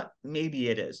know what? Maybe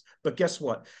it is. But guess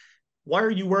what? Why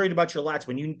are you worried about your lats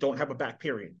when you don't have a back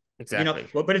period? Exactly.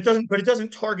 But it doesn't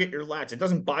target your lats. It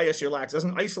doesn't bias your lats. It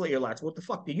doesn't isolate your lats. What the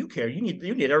fuck do you care? You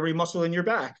need every muscle in your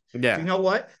back. So Yeah. you know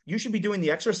what? You should be doing the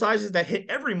exercises that hit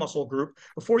every muscle group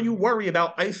before you worry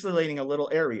about isolating a little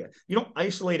area. You don't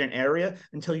isolate an area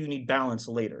until you need balance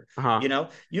later. Uh-huh. You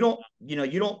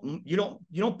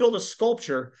don't build a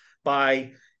sculpture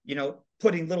by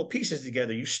putting little pieces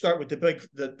together. You start with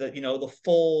the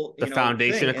full The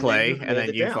foundation thing, of and then you clay, and build then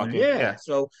it you down. fucking Yeah. yeah.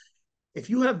 So if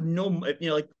you have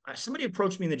like somebody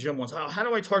approached me in the gym once, oh, how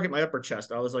do I target my upper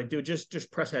chest? I was like, dude,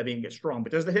 just press heavy and get strong.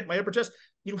 But does it hit my upper chest?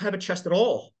 You don't have a chest at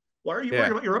all. Why are you worried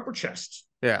Yeah. about your upper chest?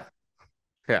 Yeah.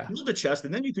 Yeah. Build a chest,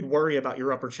 and then you could worry about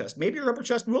your upper chest. Maybe your upper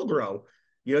chest will grow.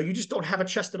 You just don't have a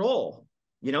chest at all.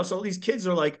 So these kids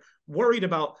are like worried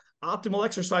about optimal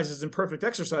exercises and perfect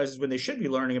exercises when they should be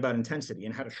learning about intensity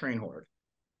and how to train hard.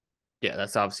 Yeah,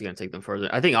 that's obviously going to take them further.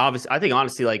 I think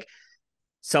honestly, like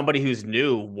somebody who's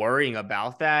new worrying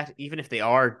about that, even if they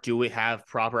have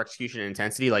proper execution and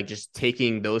intensity, like just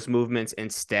taking those movements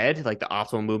instead, like the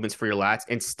optimal movements for your lats,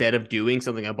 instead of doing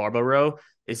something a barbell row,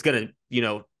 is going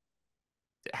to,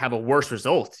 have a worse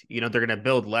result. They're going to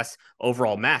build less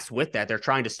overall mass with that. They're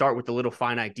trying to start with the little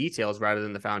finite details rather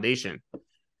than the foundation.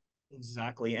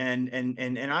 Exactly. And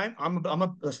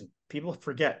listen, people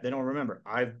forget, they don't remember.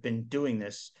 I've been doing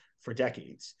this for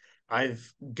decades.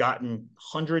 I've gotten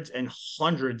hundreds and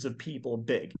hundreds of people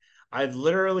big. I've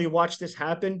literally watched this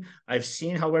happen. I've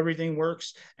seen how everything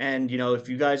works. And, if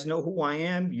you guys know who I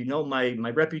am,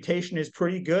 my reputation is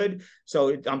pretty good.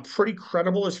 So I'm pretty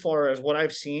credible as far as what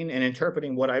I've seen and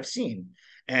interpreting what I've seen.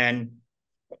 And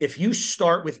if you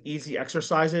start with easy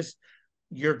exercises,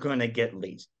 you're going to get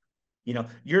lazy.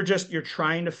 You're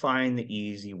trying to find the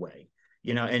easy way,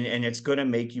 and it's going to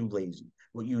make you lazy.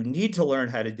 What you need to learn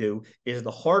how to do is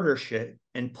the harder shit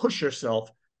and push yourself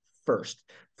first.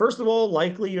 First of all,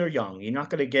 likely you're young. You're not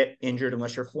going to get injured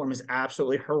unless your form is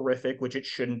absolutely horrific, which it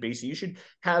shouldn't be. So you should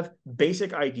have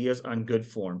basic ideas on good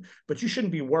form, but you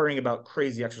shouldn't be worrying about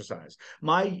crazy exercise.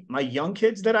 My young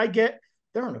kids that I get,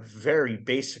 they're on a very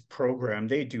basic program.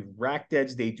 They do rack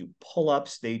deads, they do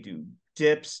pull-ups, they do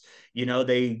dips,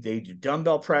 they do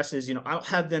dumbbell presses. I don't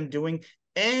have them doing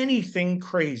anything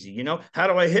crazy. How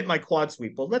do I hit my quad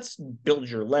sweep? Well, let's build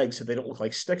your legs so they don't look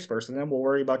like sticks first, and then we'll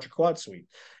worry about your quad sweep.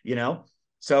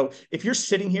 So if you're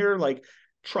sitting here like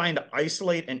trying to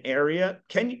isolate an area,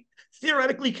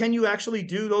 theoretically, can you actually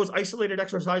do those isolated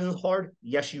exercises hard?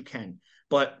 Yes, you can.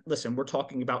 But listen, we're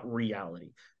talking about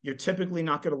reality. You're typically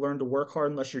not going to learn to work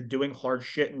hard unless you're doing hard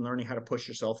shit and learning how to push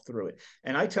yourself through it.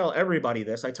 And I tell everybody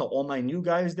this, I tell all my new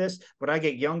guys this, but I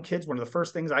get young kids, one of the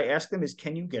first things I ask them is,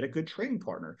 can you get a good training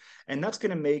partner? And that's going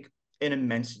to make an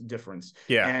immense difference.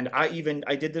 Yeah. And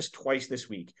I did this twice this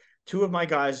week. Two of my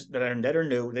guys that are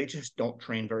new, they just don't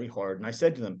train very hard. And I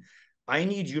said to them, I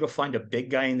need you to find a big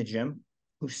guy in the gym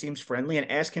who seems friendly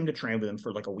and ask him to train with him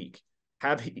for like a week.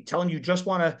 Tell him you just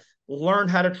want to learn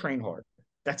how to train hard.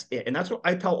 That's it. And that's what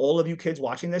I tell all of you kids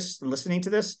watching this, listening to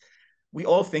this. We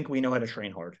all think we know how to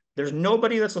train hard. There's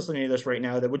nobody that's listening to this right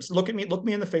now that would look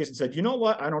me in the face and said, you know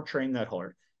what? I don't train that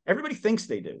hard. Everybody thinks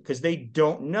they do because they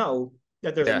don't know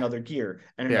that there's another gear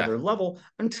and another level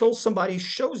until somebody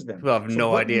shows them. Well, I have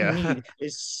no idea. What you need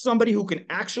is somebody who can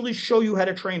actually show you how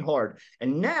to train hard.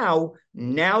 And now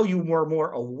you are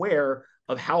more aware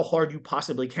of how hard you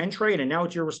possibly can train. And now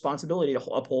it's your responsibility to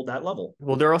uphold that level.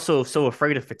 Well, they're also so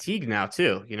afraid of fatigue now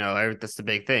too. That's the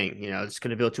big thing. It's going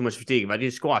to build too much fatigue. If I do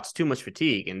squats, too much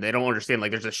fatigue. And they don't understand,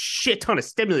 like, there's a shit ton of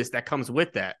stimulus that comes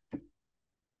with that.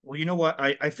 Well, you know what?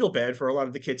 I feel bad for a lot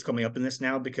of the kids coming up in this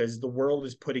now because the world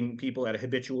is putting people at a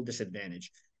habitual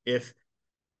disadvantage. If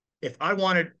I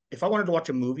wanted to watch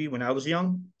a movie when I was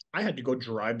young, I had to go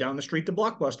drive down the street to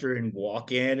Blockbuster and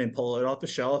walk in and pull it off the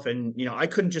shelf. And, I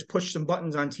couldn't just push some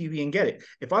buttons on TV and get it.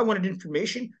 If I wanted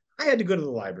information, I had to go to the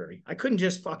library. I couldn't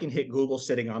just fucking hit Google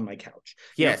sitting on my couch.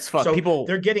 Yes, fuck. So people,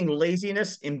 they're getting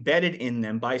laziness embedded in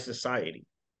them by society.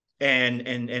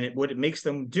 And what it makes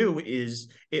them do is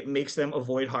it makes them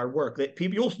avoid hard work. That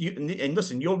people, and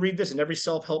listen, you'll read this in every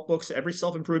self-help books, every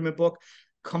self-improvement book.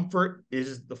 Comfort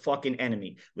is the fucking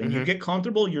enemy. When you get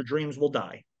comfortable, your dreams will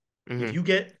die. If you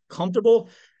get comfortable,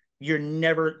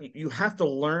 you have to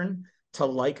learn to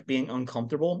like being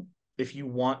uncomfortable if you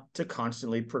want to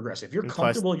constantly progress. If you're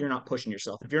comfortable, you're not pushing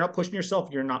yourself. If you're not pushing yourself,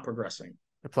 you're not progressing.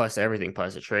 Plus everything,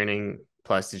 plus the training,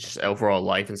 plus just overall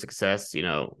life and success,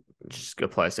 just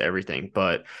applies to everything.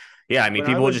 But yeah, I mean,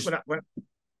 people just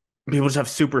have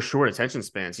super short attention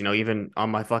spans. Even on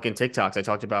my fucking TikToks, I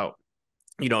talked about,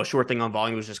 a short thing on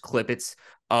volume was just clippets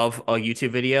of a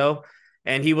YouTube video.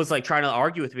 And he was like trying to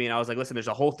argue with me. And I was like, listen, there's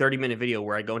a whole 30-minute video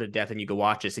where I go into depth and you can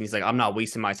watch this. And he's like, I'm not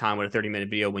wasting my time with a 30-minute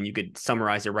video when you could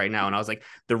summarize it right now. And I was like,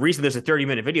 the reason there's a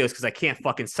 30-minute video is because I can't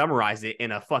fucking summarize it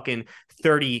in a fucking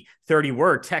 30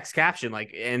 word text caption.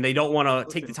 Like, and they don't want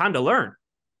to take the time to learn.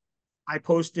 I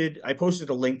posted a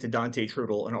link to Dante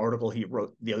Trudel, an article he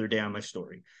wrote the other day on my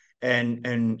story.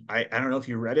 And I don't know if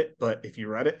you read it, but if you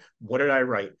read it, what did I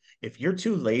write? If you're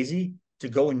too lazy to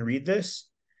go and read this,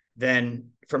 then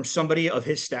from somebody of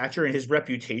his stature and his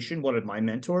reputation, one of my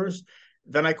mentors,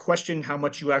 then I question how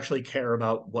much you actually care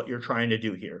about what you're trying to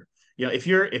do here. If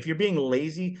you're being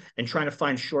lazy and trying to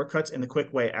find shortcuts and the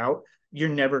quick way out, you're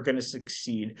never going to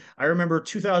succeed. I remember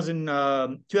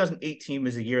 2018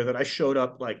 was a year that I showed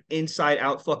up like inside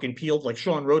out fucking peeled, like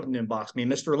Sean Roden inboxed me.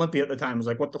 Mr. Olympia at the time was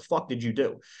like, what the fuck did you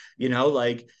do?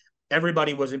 Like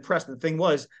everybody was impressed. The thing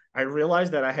was, I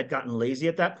realized that I had gotten lazy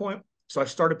at that point. So I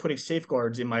started putting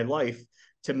safeguards in my life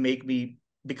to make me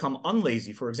become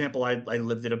unlazy. For example, I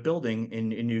lived in a building in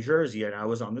New Jersey and I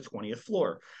was on the 20th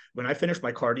floor. When I finished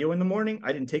my cardio in the morning,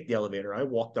 I didn't take the elevator. I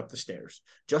walked up the stairs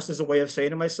just as a way of saying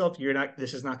to myself,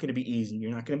 this is not going to be easy.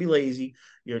 You're not going to be lazy.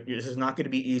 This is not going to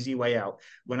be easy way out.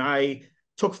 When I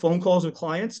took phone calls with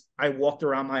clients, I walked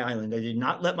around my island. I did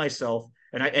not let myself.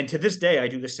 And to this day, I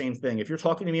do the same thing. If you're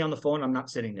talking to me on the phone, I'm not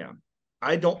sitting down.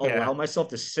 I don't allow myself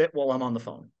to sit while I'm on the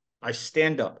phone. I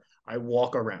stand up, I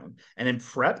walk around. And in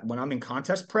prep, when I'm in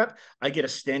contest prep, I get a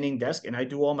standing desk and I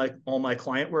do all my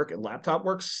client work and laptop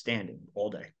work standing all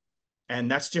day.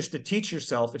 And that's just to teach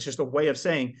yourself. It's just a way of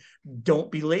saying,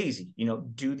 don't be lazy,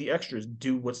 do the extras,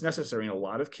 do what's necessary. And a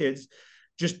lot of kids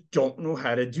just don't know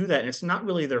how to do that. And it's not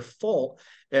really their fault.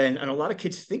 And a lot of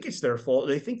kids think it's their fault.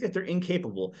 They think that they're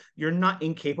incapable. You're not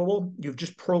incapable. You've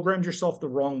just programmed yourself the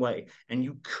wrong way. And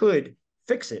you could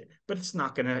fix it, but it's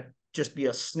not going to just be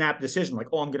a snap decision like,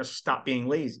 I'm going to stop being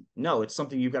lazy. No, it's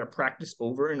something you've got to practice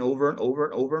over and over and over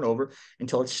and over and over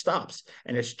until it stops.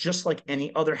 And it's just like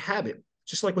any other habit,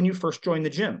 just like when you first join the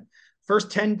gym. First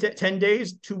 10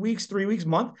 days, 2 weeks, 3 weeks,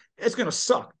 month, it's going to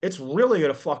suck. It's really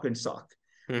going to fucking suck.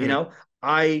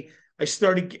 I I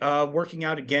started working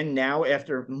out again now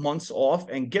after months off,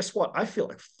 and guess what? I feel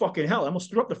like fucking hell. I almost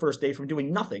threw up the first day from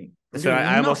doing nothing. From So I doing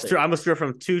almost nothing. threw, I almost threw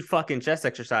from 2 fucking chest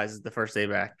exercises the first day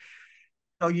back.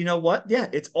 Oh, you know what? Yeah,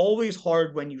 it's always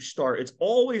hard when you start. It's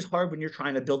always hard when you're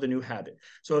trying to build a new habit.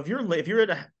 So if you're at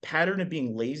a pattern of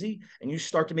being lazy and you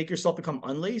start to make yourself become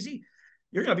unlazy,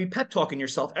 you're gonna be pep talking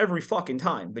yourself every fucking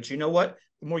time. But you know what?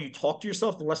 The more you talk to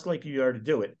yourself, the less likely you are to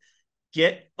do it.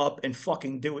 Get up and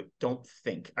fucking do it. Don't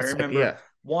think. I It's like, remember yeah,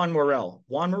 Juan Morel,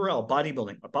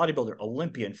 bodybuilding, a bodybuilder,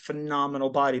 Olympian,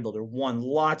 phenomenal bodybuilder, won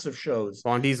lots of shows.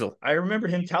 Von Diesel. I remember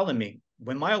him telling me,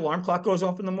 when my alarm clock goes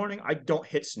off in the morning, I don't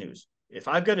hit snooze. If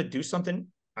I've got to do something,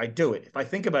 I do it. If I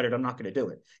think about it, I'm not going to do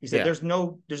it. He said, Yeah.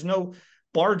 there's no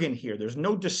bargain here. There's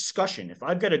no discussion. If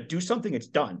I've got to do something, it's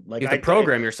done. You Like have to I,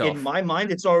 program in yourself. my mind,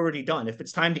 it's already done. If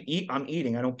it's time to eat, I'm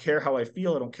eating. I don't care how I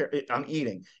feel. I don't care. I'm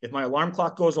eating. If my alarm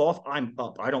clock goes off, I'm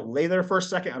up. I don't lay there for a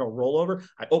second. I don't roll over.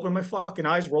 I open my fucking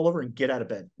eyes, roll over, and get out of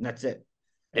bed. And that's it.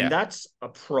 And Yeah. that's a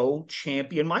pro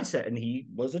champion mindset. And he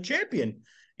was a champion,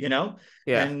 you know?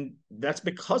 Yeah. And that's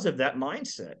because of that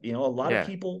mindset. You know, a lot of Yeah.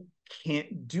 people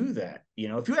can't do that. You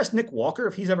know, if you ask Nick Walker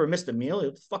if he's ever missed a meal,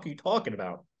 what the fuck are you talking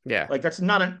about? Yeah. Like, that's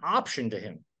not an option to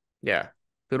him. Yeah.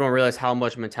 People don't realize how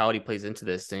much mentality plays into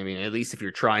this. I mean, at least if you're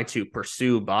trying to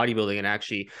pursue bodybuilding and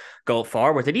actually go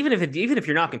far with it, even if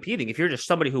you're not competing, if you're just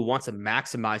somebody who wants to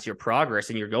maximize your progress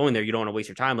and you're going there, you don't want to waste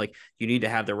your time. Like, you need to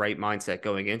have the right mindset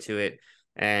going into it.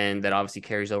 And that obviously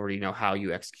carries over to, how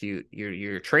you execute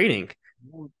your training.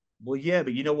 Well, yeah,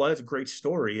 but you know what? It's a great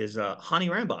story. Is Hani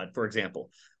Rambod, for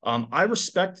example. I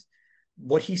respect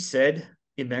what he said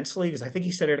immensely because I think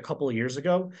he said it a couple of years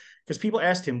ago because people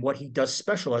asked him what he does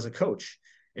special as a coach,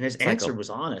 and his answer Psycho. was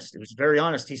honest. It was very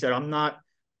honest. He said,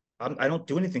 I don't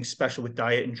do anything special with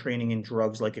diet and training and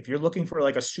drugs. Like if you're looking for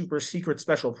like a super secret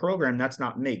special program, that's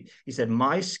not me." He said,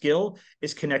 "My skill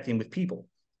is connecting with people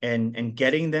and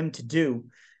getting them to do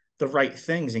the right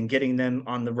things and getting them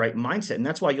on the right mindset." And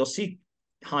that's why you'll see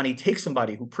Hani take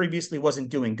somebody who previously wasn't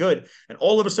doing good, and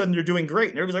all of a sudden they're doing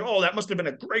great. And everybody's like, "Oh, that must have been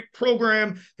a great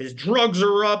program. His drugs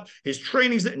are up. His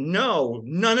training's..." No,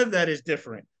 none of that is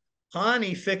different.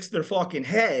 Hani fixed their fucking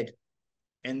head,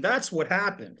 and that's what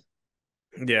happened.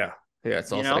 Yeah. Yeah.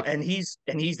 It's You also know, like, and he's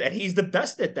the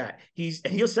best at that. He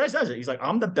says it. He's like,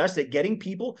 "I'm the best at getting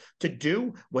people to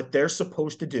do what they're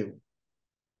supposed to do."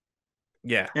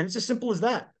 yeah. And it's as simple as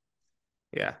that.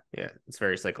 Yeah, yeah, it's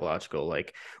very psychological.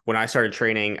 Like when I started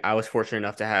training, I was fortunate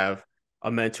enough to have a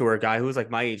mentor, a guy who was like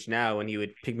my age now, and he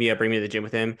would pick me up, bring me to the gym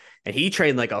with him, and he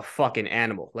trained like a fucking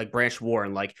animal, like Branch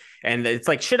Warren, like, and it's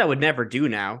like shit I would never do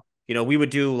now. We would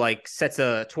do like sets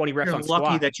of 20 reps You're on lucky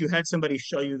squat. that you had somebody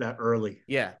show you that early.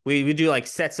 Yeah, we do like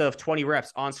sets of 20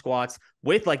 reps on squats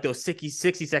with like those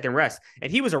 60-second rests. And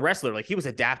he was a wrestler, like he was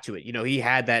adapt to it. He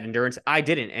had that endurance. I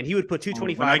didn't, and he would put When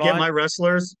I 225 get my on.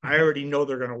 wrestlers, I already know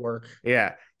they're going to work.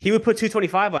 Yeah. He would put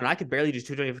 225 on. I could barely do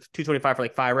 225 for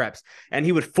like 5 reps. And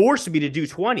he would force me to do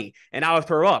 20 and I would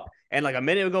throw up. And like a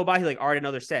minute would go by, he's like, all right,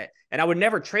 another set. And I would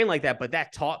never train like that, but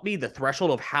that taught me the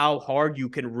threshold of how hard you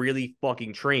can really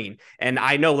fucking train. And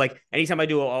I know like anytime I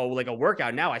do a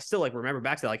workout now, I still like remember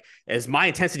back to like, is my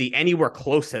intensity anywhere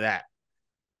close to that?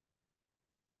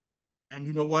 And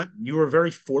you know what? You were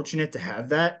very fortunate to have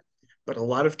that, but a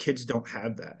lot of kids don't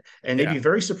have that. And they'd Yeah. be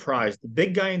very surprised. The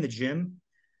big guy in the gym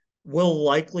will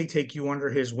likely take you under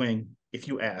his wing if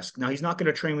you ask. Now, he's not going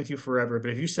to train with you forever, but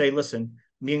if you say, "Listen,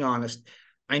 being honest,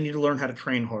 I need to learn how to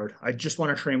train hard. I just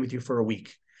want to train with you for a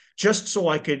week, just so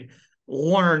I could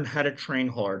learn how to train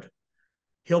hard,"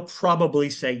 he'll probably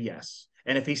say yes.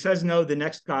 And if he says no, the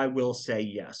next guy will say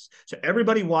yes. So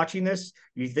everybody watching this,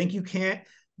 you think you can't,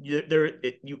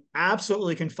 you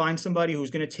absolutely can find somebody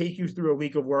who's going to take you through a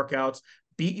week of workouts,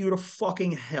 beat you to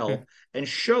fucking hell, and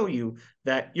show you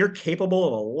that you're capable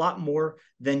of a lot more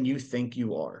than you think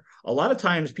you are. A lot of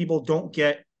times people don't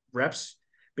get reps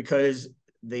because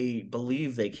they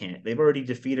believe they can't. They've already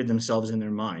defeated themselves in their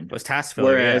mind. It was task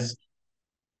failure. Whereas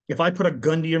if I put a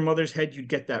gun to your mother's head, you'd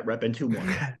get that rep in 2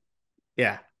 more.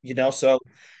 Yeah. So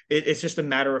it's just a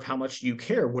matter of how much you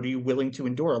care. What are you willing to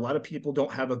endure? A lot of people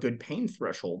don't have a good pain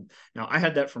threshold. Now, I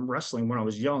had that from wrestling when I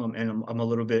was young, and I'm a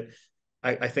little bit,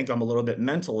 I think I'm a little bit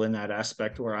mental in that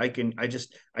aspect where I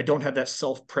don't have that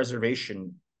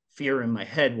self-preservation fear in my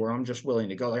head where I'm just willing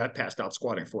to go. Like I passed out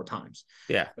squatting 4 times.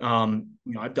 Yeah.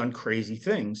 I've done crazy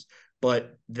things,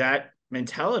 but that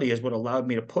mentality is what allowed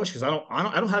me to push because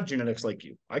I don't have genetics like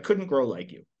you. I couldn't grow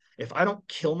like you. If I don't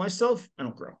kill myself, I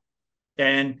don't grow.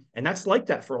 And that's like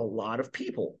that for a lot of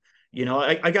people.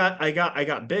 I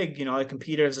got big. I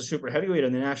competed as a super heavyweight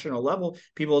on the national level.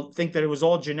 People think that it was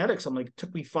all genetics. I'm like, it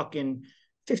took me fucking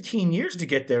 15 years to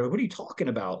get there. What are you talking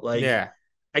about? Like, Yeah.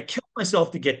 I killed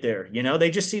myself to get there. They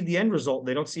just see the end result.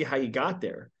 They don't see how you got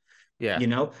there, Yeah.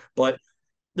 but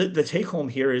the take home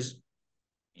here is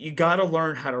you got to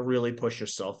learn how to really push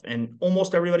yourself. And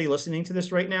almost everybody listening to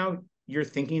this right now, you're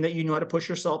thinking that you know how to push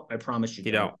yourself. I promise you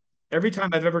You don't. don't. Every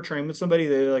time I've ever trained with somebody,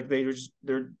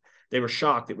 they were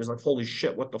shocked. It was like, holy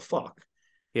shit, what the fuck?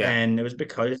 Yeah. And it was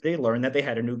because they learned that they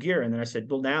had a new gear. And then I said,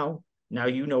 well, now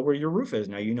you know where your roof is.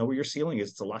 Now you know where your ceiling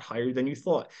is. It's a lot higher than you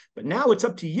thought. But now it's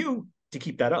up to you to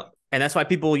keep that up. And that's why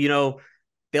people,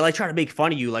 they like try to make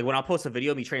fun of you. Like when I'll post a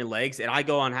video of me training legs and I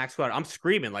go on hack squat, I'm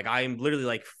screaming. Like I am literally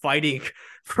like fighting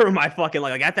for my fucking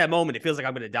like at that moment, it feels like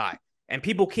I'm gonna die. And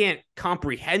people can't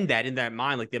comprehend that in that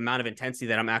mind, like the amount of intensity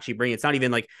that I'm actually bringing. It's not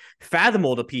even like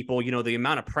fathomable to people, the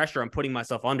amount of pressure I'm putting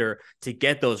myself under to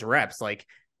get those reps. Like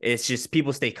it's just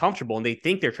people stay comfortable and they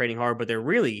think they're training hard, but they're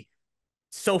really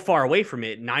so far away from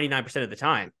it 99% of the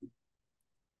time.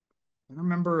 I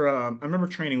remember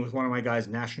training with one of my guys,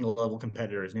 national level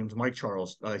competitors. His name was Mike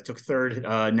Charles. He took third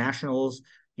nationals.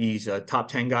 He's a top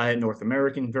 10 guy at North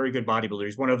American, very good bodybuilder.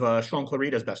 He's one of Sean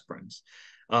Clarita's best friends.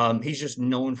 He's just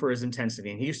known for his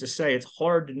intensity. And he used to say it's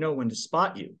hard to know when to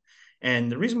spot you. And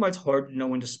the reason why it's hard to know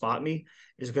when to spot me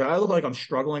is because I look like I'm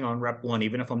struggling on rep 1,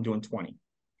 even if I'm doing 20.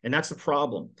 And that's the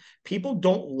problem. People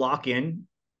don't lock in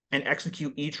and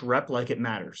execute each rep like it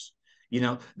matters.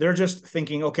 They're just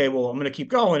thinking, okay, well, I'm going to keep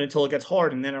going until it gets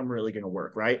hard, and then I'm really going to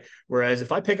work, right? Whereas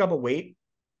if I pick up a weight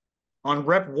on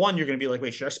rep 1, you're going to be like,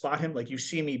 wait, should I spot him? Like you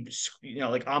see me,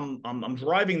 like I'm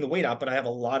driving the weight out, but I have a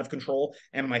lot of control,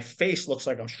 and my face looks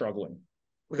like I'm struggling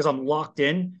because I'm locked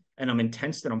in and I'm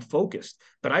intense and I'm focused.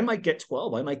 But I might get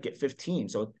 12, I might get 15.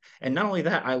 So, and not only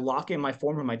that, I lock in my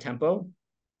form and my tempo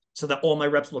so that all my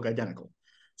reps look identical.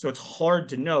 So it's hard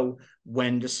to know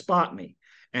when to spot me.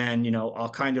 And I'll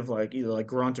kind of like either like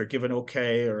grunt or give an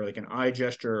okay or like an eye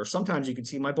gesture, or sometimes you can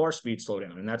see my bar speed slow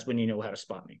down, and that's when you know how to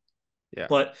spot me. Yeah.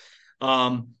 But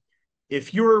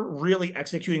if you're really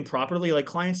executing properly, like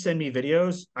clients send me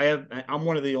videos. I'm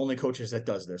one of the only coaches that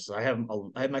does this. I have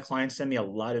my clients send me a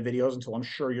lot of videos until I'm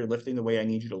sure you're lifting the way I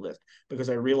need you to lift, because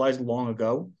I realized long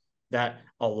ago that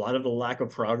a lot of the lack of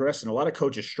progress, and a lot of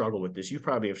coaches struggle with this. You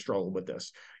probably have struggled with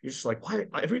this. You're just like, why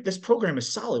this program is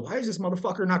solid. Why is this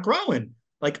motherfucker not growing?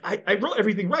 Like I wrote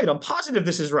everything right. I'm positive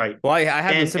this is right. Well, I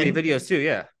have them And send me and videos too.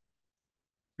 Yeah.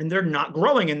 and they're not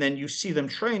growing. And then you see them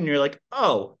train and you're like,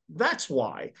 oh, that's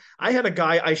why. I had a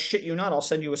guy, I shit you not, I'll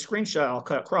send you a screenshot, I'll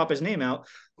crop his name out,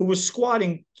 who was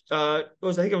squatting, I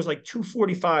think it was like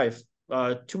 245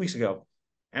 2 weeks ago.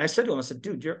 And I said to him, I said,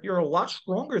 dude, you're a lot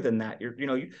stronger than that.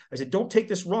 I said, don't take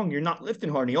this wrong. You're not lifting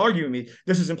hard. And he argued with me.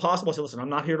 This is impossible. I said, listen, I'm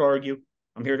not here to argue.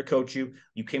 I'm here to coach you.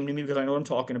 You came to me because I know what I'm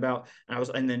talking about.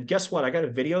 And then guess what? I got a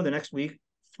video the next week,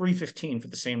 315 for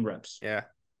the same reps. Yeah.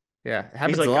 Yeah. It He's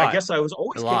happens a like, I lot. guess I was A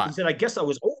always, he lot. said, I guess I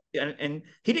was old. And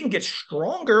he didn't get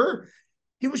stronger.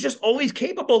 He was just always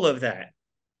capable of that.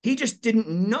 He just didn't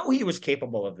know he was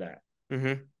capable of that.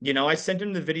 Mm-hmm. I sent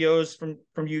him the videos from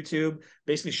YouTube,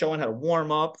 basically showing how to warm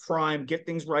up, prime, get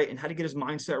things right, and how to get his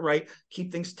mindset right,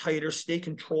 keep things tighter, stay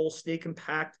control, stay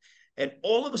compact. And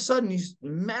all of a sudden, he's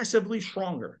massively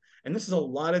stronger. And this is a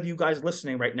lot of you guys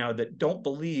listening right now that don't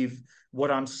believe what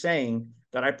I'm saying,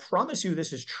 that I promise you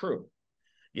this is true.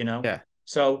 Yeah.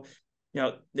 So,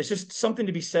 there's just something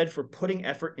to be said for putting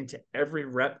effort into every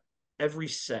rep, every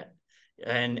set.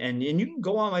 And you can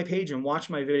go on my page and watch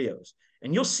my videos,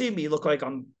 and you'll see me look like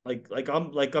I'm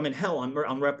I'm in hell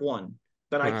on rep 1,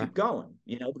 but I Uh-huh. keep going,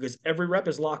 because every rep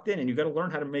is locked in, and you got to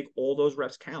learn how to make all those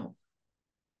reps count.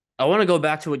 I want to go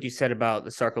back to what you said about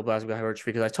the sarcoplasmic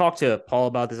hypertrophy, because I talked to Paul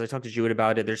about this. I talked to Jewett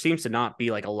about it. There seems to not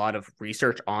be like a lot of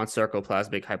research on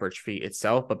sarcoplasmic hypertrophy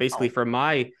itself, but basically from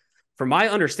my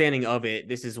understanding of it,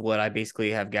 this is what I basically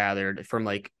have gathered from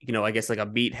like, I guess like a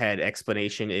meathead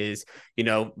explanation is,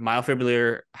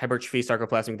 myofibrillar hypertrophy,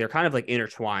 sarcoplasmic, they're kind of like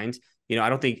intertwined. I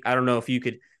don't know if you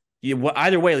could,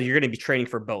 either way, you're going to be training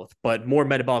for both, but more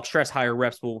metabolic stress, higher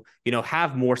reps will,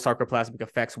 have more sarcoplasmic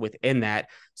effects within that.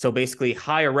 So basically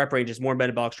higher rep ranges, more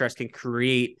metabolic stress can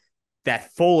create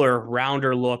that fuller,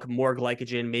 rounder look, more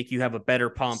glycogen, make you have a better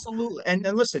pump. Absolutely. And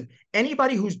listen,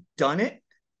 anybody who's done it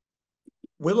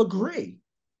will agree.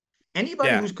 Anybody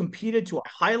Yeah. who's competed to a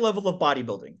high level of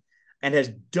bodybuilding and has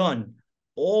done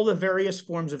all the various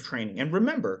forms of training. And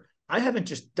remember, I haven't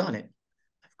just done it.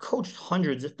 I've coached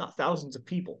hundreds, if not thousands of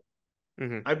people.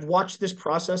 Mm-hmm. I've watched this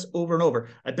process over and over.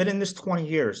 I've been in this 20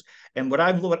 years. And one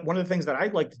of the things that I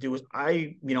like to do is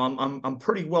I'm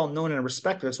pretty well known and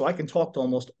respected. So I can talk to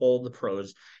almost all the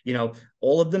pros,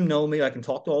 all of them know me. I can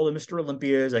talk to all the Mr.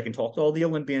 Olympias. I can talk to all the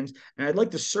Olympians. And I'd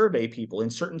like to survey people in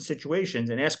certain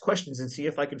situations and ask questions and see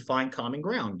if I can find common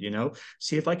ground,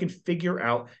 see if I can figure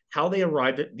out how they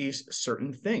arrived at these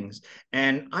certain things.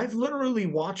 And I've literally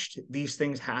watched these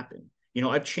things happen.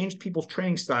 I've changed people's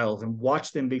training styles and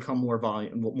watched them become more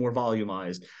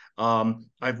volumized.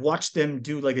 I've watched them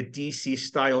do like a DC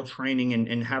style training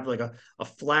and have like a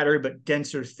flatter but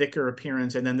denser, thicker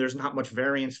appearance. And then there's not much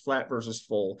variance, flat versus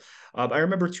full. I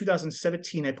remember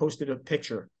 2017, I posted a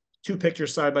picture, 2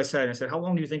 pictures side by side. And I said, how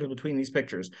long do you think is between these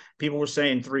pictures? People were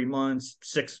saying 3 months,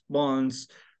 6 months,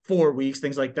 4 weeks,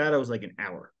 things like that. I was like, an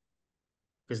hour,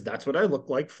 because that's what I look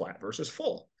like, flat versus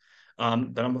full.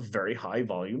 But I'm a very high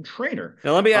volume trainer.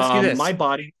 Now, let me ask you this. My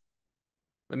body.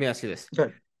 Let me ask you this.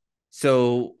 Good.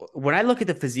 So when I look at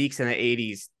the physiques in the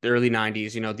 80s, the early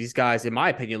 90s, these guys, in my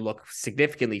opinion, look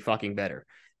significantly fucking better.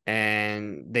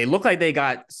 And they look like they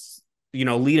got,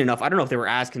 lean enough. I don't know if they were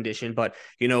as conditioned, but,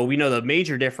 we know the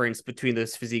major difference between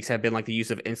those physiques have been like the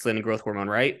use of insulin and growth hormone,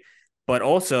 right? But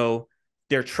also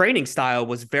their training style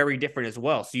was very different as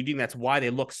well. So you think that's why they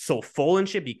look so full and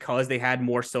shit, because they had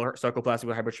more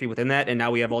sarcoplasmic hypertrophy within that. And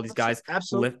now we have all these guys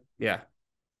Absolutely. Yeah.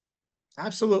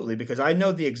 Absolutely, because I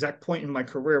know the exact point in my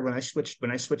career when I switched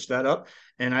that up,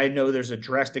 and I know there's a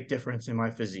drastic difference in my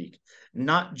physique.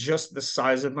 Not just the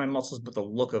size of my muscles, but the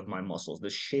look of my muscles, the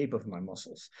shape of my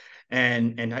muscles.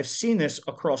 And I've seen this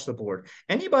across the board.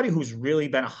 Anybody who's really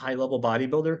been a high-level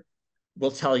bodybuilder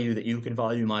will tell you that you can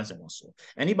volumize a muscle.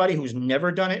 Anybody who's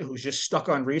never done it, who's just stuck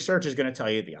on research, is going to tell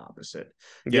you the opposite.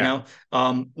 Yeah.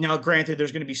 Now, granted,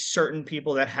 there's going to be certain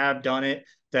people that have done it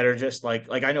that are just like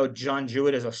I know John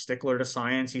Jewett is a stickler to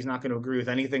science. He's not going to agree with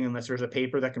anything unless there's a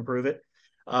paper that can prove it.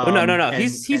 No.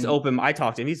 He's open. I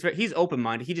talked to him. He's open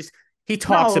minded. He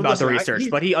talks about the research,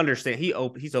 but he understands.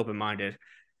 He's open minded.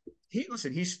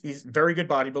 He's very good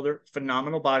bodybuilder,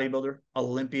 phenomenal bodybuilder,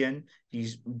 Olympian.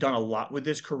 He's done a lot with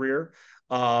his career.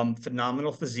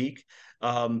 Phenomenal physique.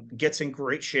 Gets in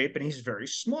great shape, and he's very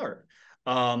smart.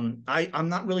 I'm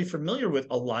not really familiar with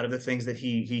a lot of the things that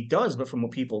he does, but from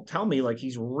what people tell me, like,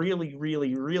 he's really,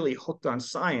 really, really hooked on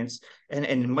science and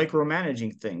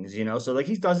micromanaging things, so like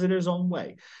he does it his own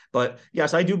way. But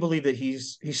yes, I do believe that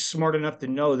he's smart enough to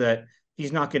know that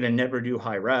he's not going to never do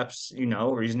high reps,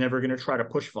 or he's never going to try to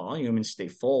push volume and stay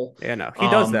full. Yeah, no, he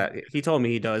does that. He told me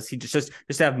he does. He just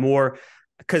have more,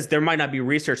 because there might not be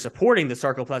research supporting the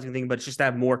sarcoplasmic thing, but just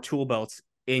have more tool belts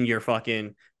in your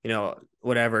fucking,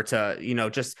 whatever, to,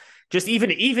 just even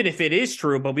if it is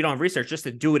true, but we don't have research, just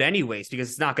to do it anyways, because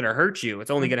it's not going to hurt you. It's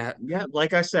only going to. Yeah.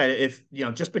 Like I said, if,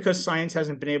 just because science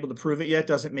hasn't been able to prove it yet,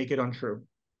 doesn't make it untrue.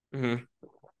 Mm-hmm.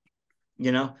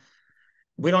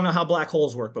 We don't know how black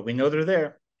holes work, but we know they're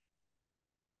there.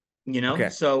 Okay.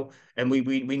 So, and we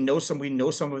know some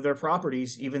of their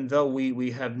properties, even though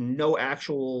we have no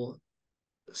actual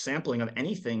sampling of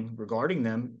anything regarding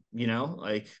them,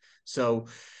 so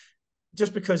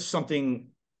just because something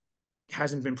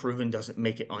hasn't been proven doesn't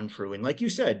make it untrue. And like you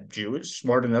said, Jew is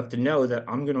smart enough to know that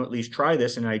I'm going to at least try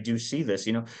this, and I do see this.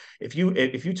 If you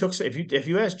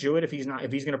ask Jewett if he's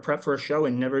going to prep for a show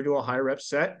and never do a high rep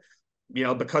set,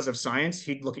 because of science,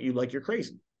 he'd look at you like you're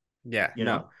crazy. Yeah,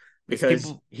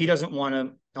 because he doesn't want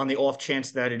to, on the off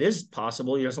chance that it is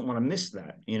possible, he doesn't want to miss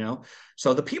that.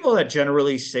 So the people that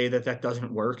generally say that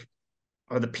doesn't work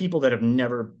are the people that have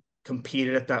never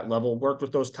competed at that level, worked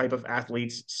with those type of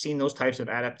athletes, seen those types of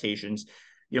adaptations.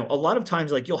 A lot of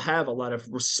times, like, you'll have a lot of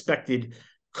respected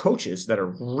coaches that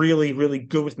are really, really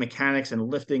good with mechanics and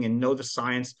lifting and know the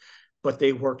science, but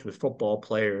they worked with football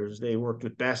players, they worked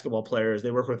with basketball players,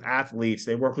 they worked with athletes,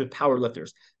 they worked with power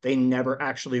lifters. They never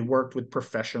actually worked with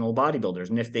professional bodybuilders.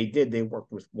 And if they did, they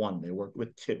worked with one, they worked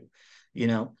with two,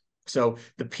 So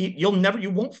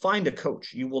you won't find a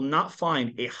coach. You will not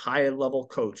find a high level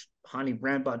coach, Hani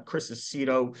Rambod, Chris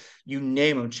Aceto, you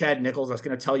name them, Chad Nichols, that's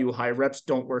going to tell you high reps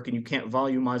don't work and you can't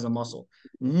volumize a muscle.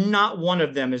 Not one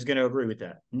of them is going to agree with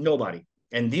that. Nobody.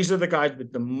 And these are the guys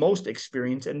with the most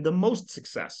experience and the most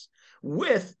success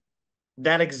with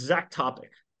that exact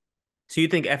topic. So you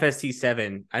think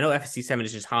FST7, I know FST7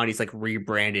 is just Hani's like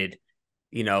rebranded,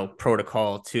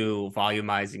 protocol to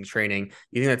volumizing training.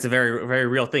 You think that's a very, very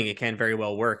real thing? It can very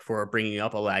well work for bringing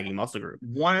up a lagging muscle group.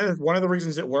 One of the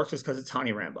reasons it works is because it's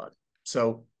Hani Rambod.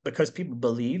 So because people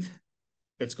believe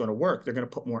it's going to work, they're going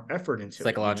to put more effort into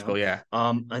psychological, it. Yeah.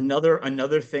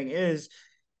 Another thing is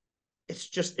it's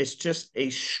just a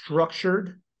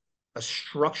structured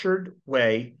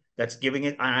way that's giving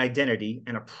it an identity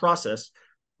and a process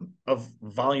of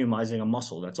volumizing a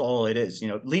muscle. That's all it is.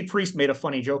 Lee Priest made a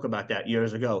funny joke about that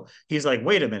years ago. He's like,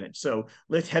 wait a minute. So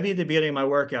lift heavy at the beginning of my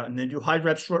workout and then do high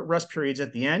reps, short rest periods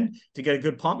at the end to get a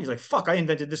good pump. He's like, fuck, I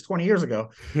invented this 20 years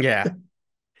ago. Yeah.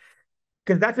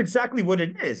 Because that's exactly what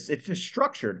it is. It's just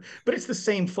structured, but it's the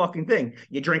same fucking thing.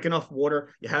 You drink enough water,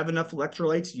 you have enough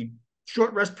electrolytes, you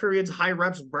short rest periods, high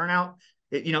reps, burnout.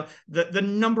 The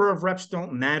number of reps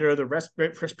don't matter. The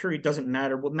rest period doesn't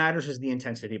matter. What matters is the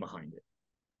intensity behind it.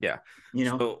 Yeah. You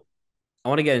know, So I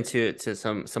want to get into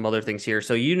some other things here.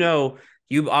 So you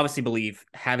obviously believe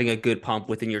having a good pump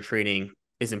within your training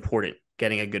is important,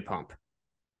 getting a good pump.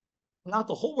 not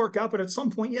the whole workout, but at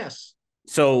some point, yes.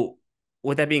 So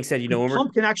with that being said, when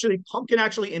pump can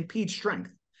actually impede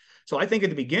strength. So I think at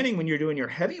the beginning when you're doing your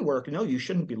heavy work, no, you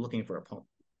shouldn't be looking for a pump.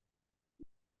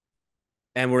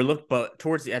 And but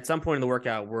at some point in the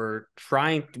workout,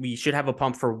 we should have a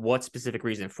pump for what specific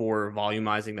reason? For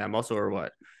volumizing that muscle or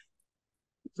what?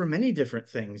 For many different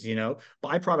things,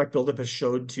 byproduct buildup has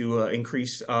showed to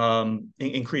increase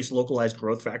localized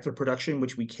growth factor production,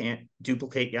 which we can't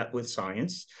duplicate yet with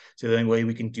science. So the only way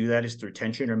we can do that is through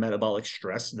tension or metabolic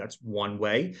stress. That's one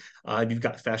way. You've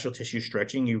got fascial tissue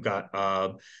stretching. You've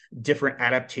got different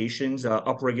adaptations,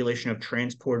 upregulation of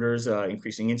transporters,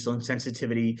 increasing insulin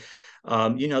sensitivity.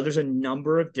 There's a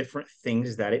number of different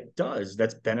things that it does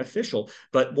that's beneficial.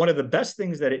 But one of the best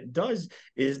things that it does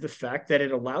is the fact that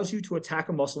it allows you to attack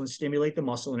a muscle and stimulate the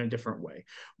muscle in a different way.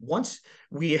 Once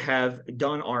we have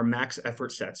done our max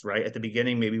effort sets, right, at the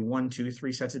beginning, maybe 1, 2,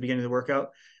 3 sets at the beginning of the workout,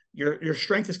 your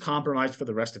strength is compromised for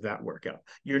the rest of that workout.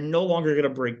 You're no longer going to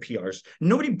break PRs.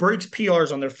 Nobody breaks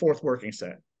PRs on their 4th working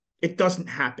set. It doesn't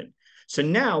happen. So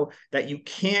now that you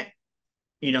can't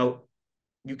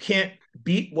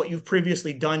beat what you've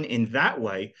previously done in that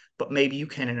way, but maybe you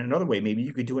can in another way. Maybe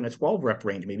you could do it in a 12 rep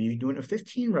range. Maybe you do it in a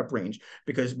 15 rep range,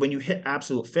 because when you hit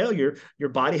absolute failure, your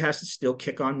body has to still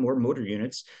kick on more motor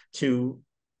units to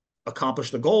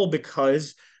accomplish the goal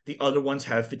because the other ones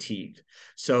have fatigued.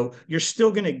 So you're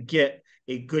still going to get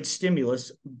a good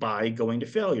stimulus by going to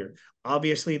failure.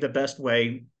 Obviously, the best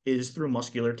way is through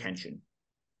muscular tension.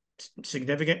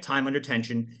 Significant time under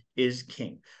tension is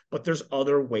king, but there's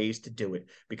other ways to do it,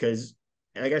 because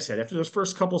like I said, after those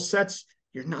first couple sets,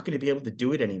 you're not going to be able to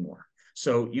do it anymore.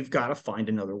 So you've got to find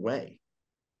another way.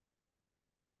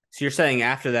 So you're saying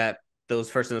after that, those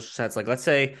first initial sets, like let's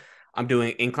say I'm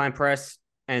doing incline press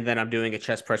and then I'm doing a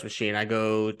chest press machine. I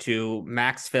go to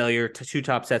max failure to 2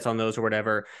 top sets on those or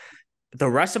whatever. The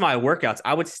rest of my workouts,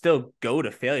 I would still go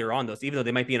to failure on those, even though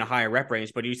they might be in a higher rep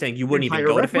range. But you're saying you wouldn't even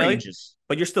go to failure,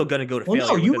 but you're still going to go to failure.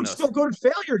 No, you would still go to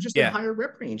failure, just in higher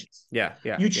rep ranges. Yeah.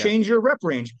 You change your rep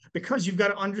range because you've got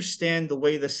to understand the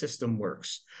way the system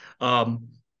works.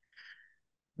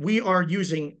 We are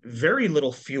using very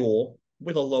little fuel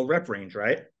with a low rep range,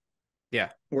 right? Yeah.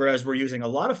 Whereas we're using a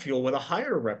lot of fuel with a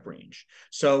higher rep range.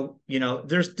 So,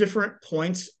 there's different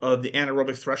points of the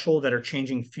anaerobic threshold that are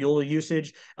changing fuel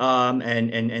usage,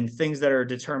 and things that are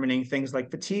determining things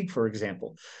like fatigue, for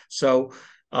example. So,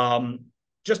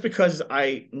 just because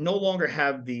I no longer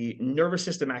have the nervous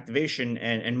system activation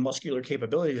and muscular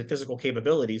capabilities and physical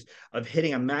capabilities of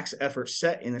hitting a max effort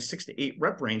set in the 6 to 8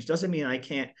 rep range doesn't mean I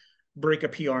can't break a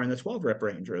PR in the 12 rep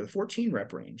range or the 14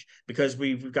 rep range, because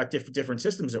we've got different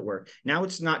systems at work. Now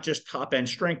it's not just top end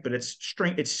strength, but it's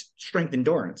strength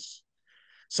endurance.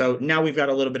 So now we've got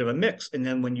a little bit of a mix. And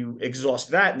then when you exhaust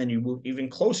that, and then you move even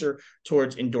closer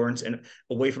towards endurance and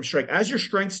away from strength, as your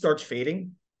strength starts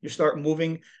fading, you start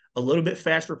moving a little bit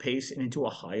faster pace and into a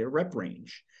higher rep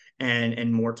range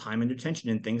and more time under tension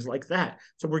and things like that.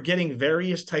 So we're getting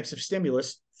various types of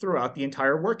stimulus throughout the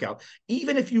entire workout.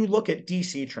 Even if you look at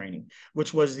DC training,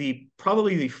 which was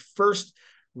probably the first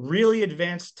really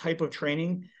advanced type of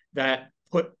training that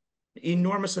put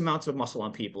enormous amounts of muscle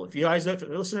on people. If the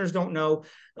listeners don't know,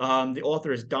 the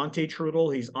author is Dante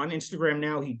Trudel. He's on Instagram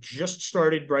now. He just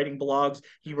started writing blogs.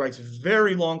 He writes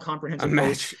very long, comprehensive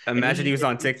posts. Imagine he was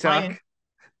on TikTok.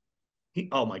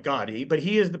 Oh my God. But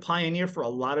he is the pioneer for a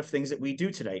lot of things that we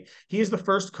do today. He is the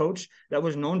first coach that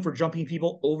was known for jumping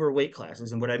people over weight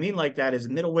classes. And what I mean like that is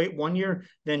middleweight 1 year,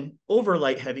 then over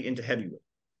light heavy into heavyweight.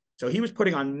 So he was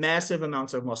putting on massive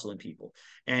amounts of muscle in people.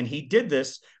 And he did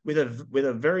this with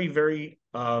a very, very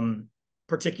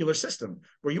particular system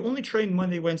where you only train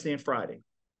Monday, Wednesday, and Friday.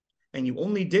 And you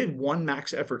only did 1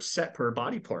 max effort set per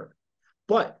body part.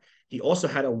 But he also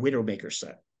had a Widowmaker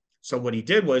set. So what he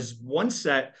did was 1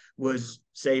 set was,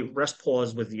 say, rest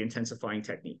pause with the intensifying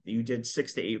technique. You did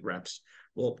 6 to 8 reps.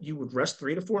 Well, you would rest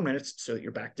 3 to 4 minutes so that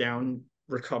you're back down,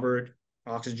 recovered,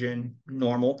 oxygen,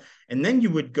 normal. And then you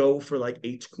would go for like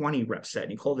a 20 rep set.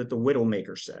 And he called it the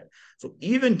Widowmaker set. So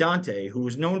even Dante, who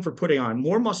was known for putting on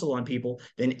more muscle on people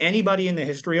than anybody in the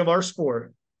history of our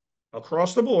sport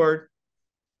across the board,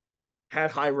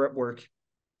 had high rep work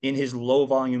in his low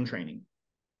volume training.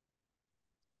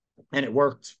 And it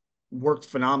worked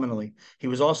phenomenally. He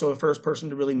was also the first person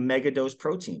to really mega dose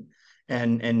protein.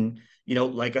 And you know,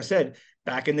 like I said,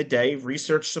 back in the day,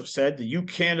 research have said that you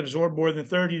can't absorb more than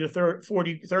 30 to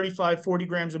 40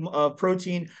 grams of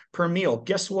protein per meal.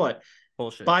 Guess what?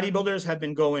 Bullshit. Bodybuilders have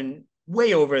been going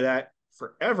way over that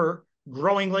forever,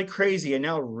 growing like crazy. And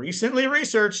now recently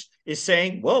research is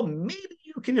saying, well, maybe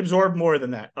you can absorb more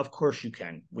than that. Of course you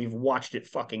can. We've watched it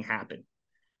fucking happen.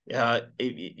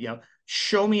 You know,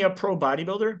 show me a pro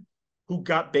bodybuilder who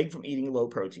got big from eating low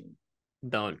protein.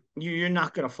 Done. You're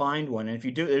not going to find one. And if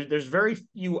you do, there's very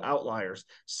few outliers.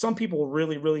 Some people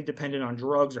really, really dependent on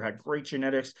drugs or had great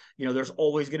genetics. You know, there's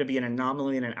always going to be an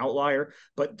anomaly and an outlier.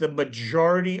 But the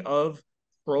majority of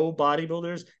pro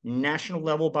bodybuilders, national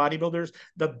level bodybuilders,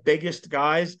 the biggest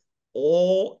guys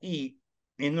all eat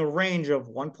in the range of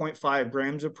 1.5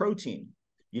 grams of protein.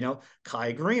 You know,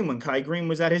 Kai Green, when Kai Green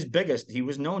was at his biggest, he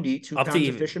was known to eat 2 pounds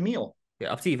of fish a meal.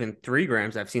 Yeah, up to even 3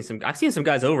 grams. I've seen some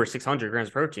guys over 600 grams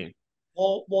of protein.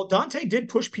 Well, Dante did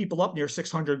push people up near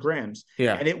 600 grams.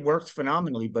 Yeah. And it worked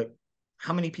phenomenally. But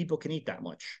how many people can eat that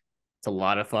much? It's a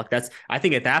lot of fuck. I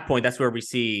think at that point, that's where we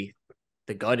see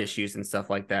the gut issues and stuff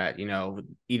like that, you know,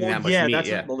 eating that much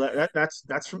meat.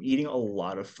 That's from eating a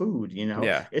lot of food, you know.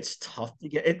 Yeah. It's tough to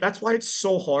get it. That's why it's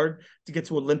so hard to get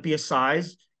to Olympia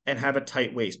size and have a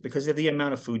tight waist, because of the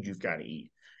amount of food you've got to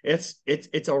eat. It's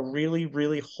a really,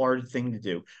 really hard thing to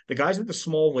do. The guys with the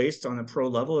small waists on the pro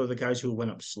level are the guys who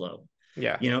went up slow.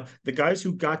 Yeah. You know, the guys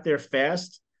who got there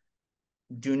fast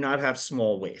do not have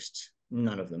small waists.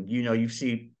 None of them. You know, you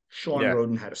see Sean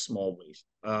Roden had a small waist.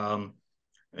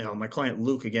 You know, my client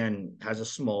Luke again has a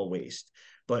small waist,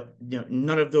 but you know,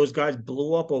 none of those guys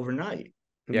blew up overnight.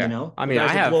 Yeah. You know, I mean, the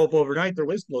guys that blow up overnight, their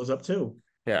waist blows up too.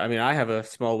 Yeah, I mean, I have a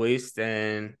small waist,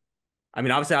 and I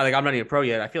mean, obviously, I'm not even a pro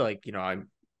yet. I feel like, you know, I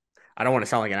don't want to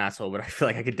sound like an asshole, but I feel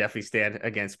like I could definitely stand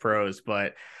against pros.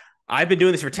 But I've been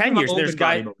doing this for 10 years. There's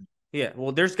guys,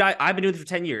 I've been doing this for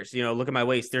 10 years. You know, look at my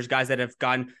waist. There's guys that have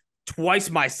gotten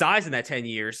twice my size in that 10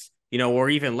 years, you know, or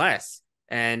even less.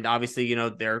 And obviously, you know,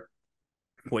 their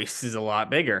waist is a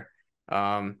lot bigger.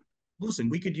 Listen,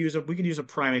 we could use a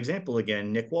prime example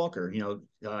again. Nick Walker. You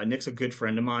know, Nick's a good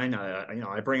friend of mine. You know,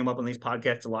 I bring him up on these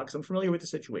podcasts a lot because I'm familiar with the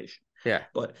situation. Yeah.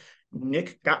 But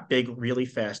Nick got big really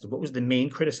fast. What was the main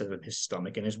criticism? His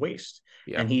stomach and his waist.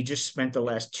 Yeah. And he just spent the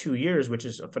last 2 years, which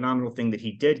is a phenomenal thing that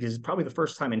he did, because it's probably the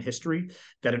first time in history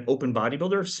that an open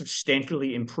bodybuilder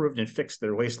substantially improved and fixed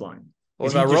their waistline.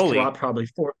 What about Rolly? Dropped probably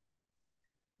 4.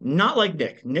 Not like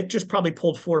Nick. Nick just probably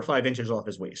pulled 4 or 5 inches off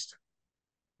his waist.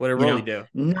 What did Rolly do?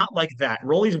 Not like that.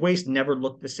 Rolly's waist never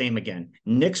looked the same again.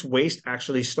 Nick's waist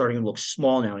actually is starting to look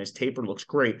small now, and his taper looks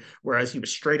great, whereas he was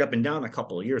straight up and down a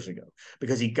couple of years ago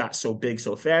because he got so big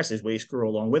so fast. His waist grew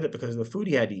along with it because of the food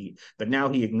he had to eat. But now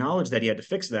he acknowledged that he had to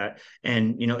fix that.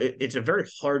 And, you know, it's a very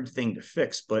hard thing to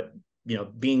fix, but you know,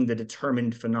 being the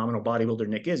determined, phenomenal bodybuilder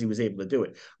Nick is, he was able to do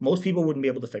it. Most people wouldn't be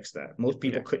able to fix that. Most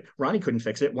people could. Ronnie couldn't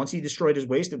fix it. Once he destroyed his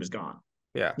waist, it was gone.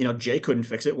 Yeah. You know, Jay couldn't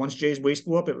fix it. Once Jay's waist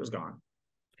blew up, it was gone.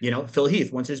 You know, Phil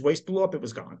Heath, once his waist blew up, it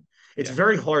was gone. It's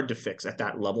very hard to fix at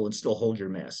that level and still hold your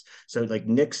mass. So like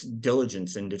Nick's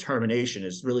diligence and determination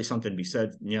is really something to be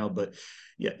said, you know, but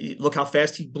yeah, look how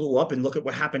fast he blew up and look at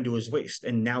what happened to his waist.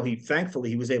 And now thankfully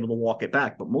he was able to walk it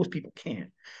back, but most people can't.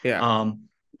 Yeah.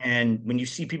 And when you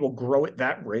see people grow at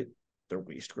that rate, their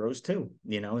waist grows too,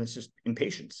 you know, and it's just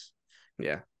impatience.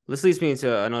 Yeah. This leads me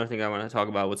into another thing I want to talk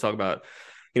about. We'll talk about,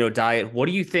 you know, diet. What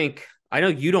do you think? I know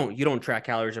you don't track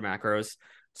calories or macros.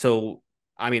 So,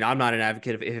 I mean, I'm not an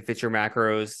advocate if it's your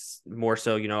macros, more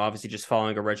so, you know, obviously just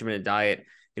following a regimented diet.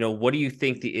 You know, what do you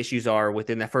think the issues are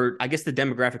within that for, I guess, the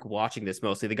demographic watching this,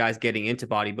 mostly the guys getting into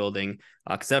bodybuilding?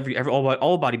 Because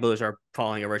all bodybuilders are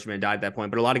following a regimented diet at that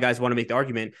point. But a lot of guys want to make the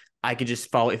argument, I could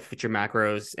just follow if it's your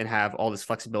macros and have all this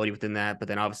flexibility within that. But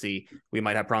then obviously we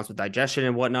might have problems with digestion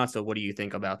and whatnot. So what do you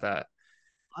think about that?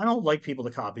 I don't like people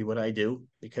to copy what I do,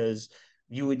 because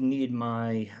you would need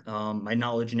my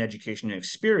knowledge and education and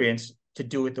experience to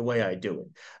do it the way I do it.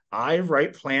 I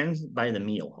write plans by the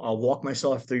meal. I'll walk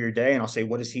myself through your day and I'll say,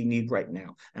 what does he need right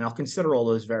now? And I'll consider all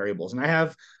those variables. And I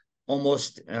have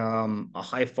almost a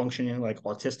high functioning like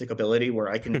autistic ability where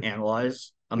I can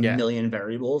analyze a Yeah. million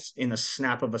variables in a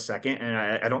snap of a second.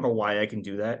 And I don't know why I can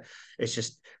do that. It's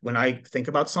just when I think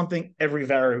about something, every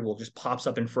variable just pops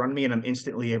up in front of me and I'm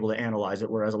instantly able to analyze it.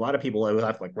 Whereas a lot of people, I would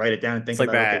have to like write it down and It's think like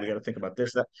about, okay, we that. got to think about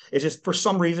this, that. It's just for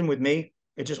some reason with me,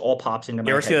 it just all pops into You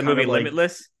my ever see head. the Kind movie of like,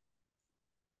 Limitless?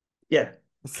 yeah,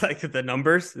 It's like the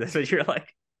numbers. That's what you're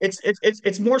like.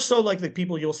 it's more so like the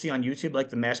people you'll see on YouTube, like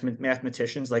the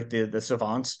mathematicians, like the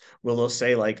savants, will they'll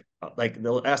say like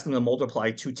they'll ask them to multiply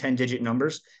two 10-digit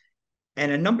numbers,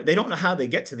 and a number they don't know how they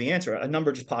get to the answer. A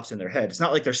number just pops in their head. It's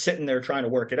not like they're sitting there trying to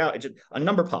work it out. It just a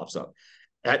number pops up.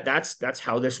 That's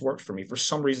how this worked for me. For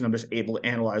some reason, I'm just able to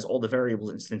analyze all the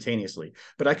variables instantaneously.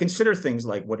 But I consider things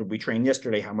like, what did we train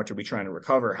yesterday? How much are we trying to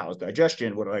recover? How's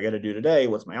digestion? What do I got to do today?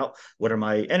 What are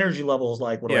my energy levels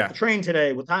like? What do I have Yeah. to train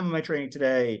today? What time am I training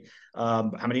today? How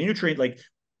many nutrients? Like,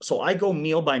 so I go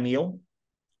meal by meal,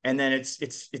 and then it's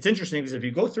interesting because if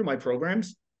you go through my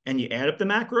programs and you add up the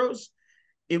macros,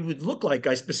 it would look like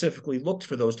I specifically looked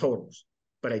for those totals,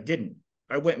 but I didn't.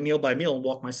 I went meal by meal and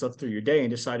walked myself through your day and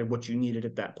decided what you needed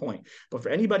at that point. But for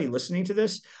anybody listening to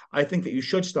this, I think that you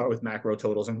should start with macro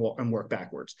totals and work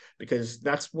backwards, because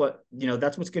that's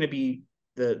that's what's going to be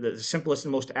the simplest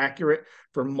and most accurate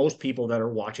for most people that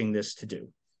are watching this to do.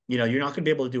 You're not going to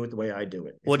be able to do it the way I do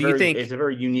it. Well, do you It's think? a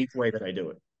very unique way that I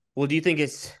do it. Well, do you think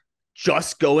it's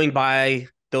just going by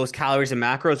those calories and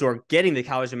macros, or getting the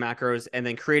calories and macros and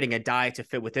then creating a diet to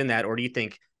fit within that, or do you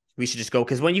think we should just go?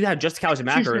 Because when you have just I calories and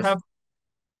think you should macros, have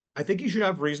I think you should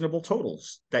have reasonable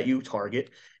totals that you target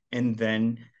and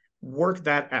then work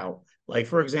that out. Like,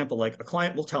 for example, like a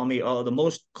client will tell me, oh, the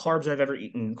most carbs I've ever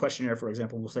eaten, questionnaire, for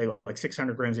example, will say like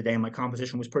 600 grams a day and my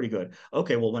composition was pretty good.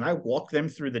 Okay, well, when I walk them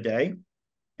through the day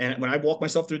and when I walk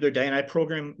myself through their day and I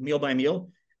program meal by meal,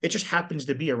 it just happens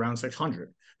to be around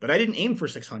 600. But I didn't aim for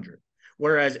 600.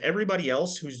 Whereas everybody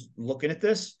else who's looking at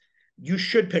this, you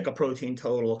should pick a protein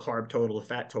total, a carb total, a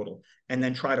fat total, and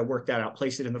then try to work that out,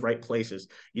 place it in the right places.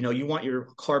 You want your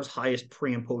carbs highest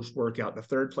pre and post workout. The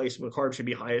third place where carbs should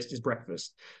be highest is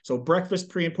breakfast. So breakfast,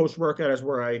 pre and post workout is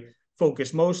where I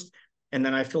focus most. And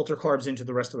then I filter carbs into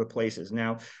the rest of the places.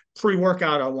 Now, pre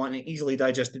workout, I want an easily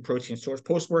digested protein source.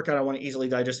 Post workout, I want an easily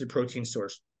digested protein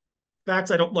source.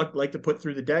 Fats I don't like to put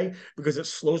through the day because it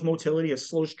slows motility, it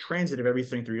slows transit of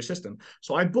everything through your system.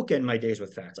 So I bookend my days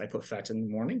with fats. I put fats in the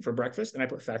morning for breakfast and I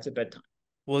put fats at bedtime.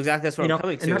 well, exactly that's what I'm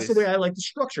coming And to that's the way is I like to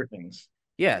structure things.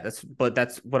 yeah, that's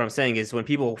what I'm saying is when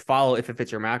people follow if it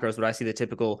fits your macros, what I see the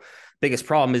typical biggest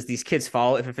problem is these kids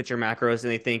follow if it fits your macros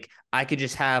and they think I could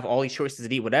just have all these choices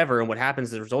to eat whatever. And what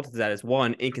happens as a result of that is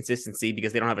one, inconsistency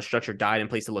because they don't have a structured diet in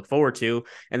place to look forward to.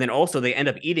 And then also they end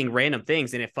up eating random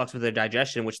things and it fucks with their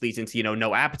digestion, which leads into,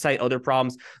 no appetite, other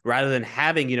problems, rather than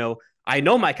having, I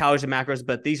know my calories and macros,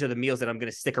 but these are the meals that I'm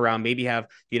going to stick around, maybe have,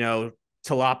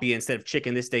 tilapia instead of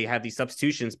chicken this day, have these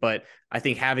substitutions. But I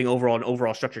think having an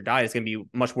overall structured diet is going to be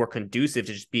much more conducive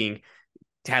to just to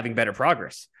having better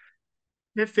progress.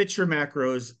 If it fits your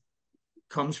macros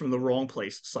comes from the wrong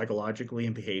place psychologically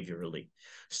and behaviorally.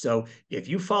 So if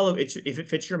you follow it, if it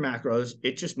fits your macros,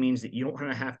 it just means that you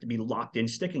don't have to be locked in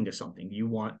sticking to something. You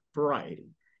want variety.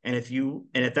 And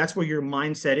if that's where your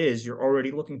mindset is, you're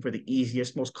already looking for the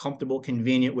easiest, most comfortable,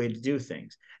 convenient way to do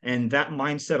things. And that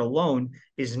mindset alone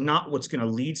is not what's going to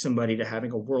lead somebody to having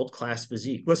a world-class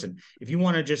physique. Listen, if you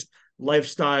want to just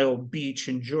lifestyle, beach,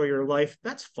 enjoy your life,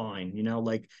 that's fine.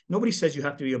 Like nobody says you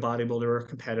have to be a bodybuilder or a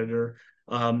competitor.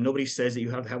 Nobody says that you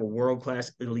have to have a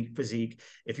world-class elite physique.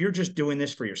 If you're just doing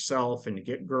this for yourself and to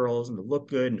get girls and to look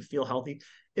good and to feel healthy,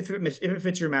 if it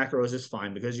fits your macros, it's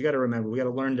fine, because you got to remember, we got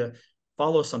to learn to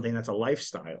follow something that's a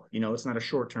lifestyle. It's not a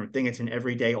short-term thing. It's an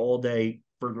everyday, all day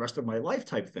for the rest of my life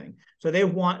type thing. So they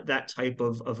want that type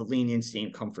of leniency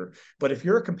and comfort. But if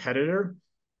you're a competitor,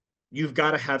 you've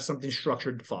got to have something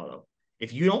structured to follow.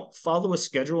 If you don't follow a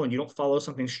schedule and you don't follow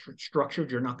something structured,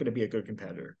 you're not going to be a good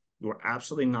competitor. You are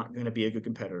absolutely not going to be a good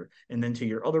competitor. And then to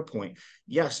your other point,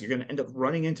 yes, you're going to end up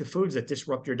running into foods that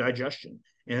disrupt your digestion.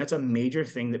 And that's a major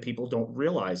thing that people don't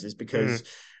realize, is because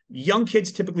young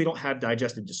kids typically don't have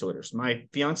digestive disorders. My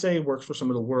fiance works for some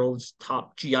of the world's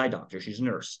top GI doctors. She's a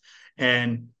nurse.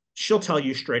 And she'll tell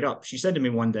you straight up. She said to me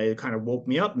one day, it kind of woke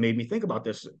me up, made me think about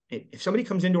this. If somebody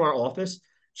comes into our office,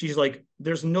 she's like,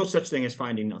 there's no such thing as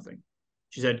finding nothing.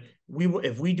 She said,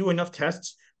 if we do enough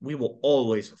tests, we will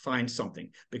always find something,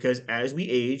 because as we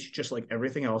age, just like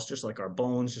everything else, just like our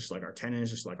bones, just like our tendons,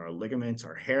 just like our ligaments,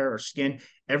 our hair, our skin,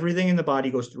 everything in the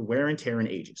body goes through wear and tear and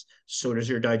ages. So does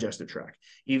your digestive tract.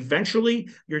 Eventually,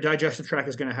 your digestive tract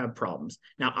is going to have problems.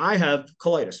 Now, I have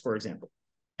colitis, for example.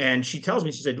 And she tells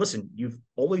me, she said, listen, you've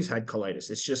always had colitis.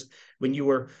 It's just when you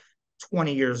were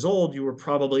 20 years old, you were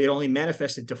probably, it only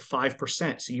manifested to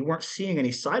 5%. So you weren't seeing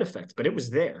any side effects, but it was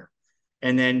there.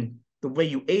 And then the way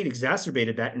you ate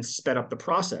exacerbated that and sped up the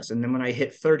process. And then when I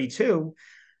hit 32,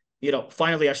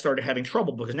 finally I started having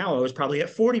trouble because now I was probably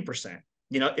at 40%.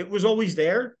 It was always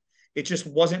there. It just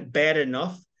wasn't bad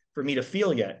enough for me to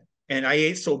feel yet. And I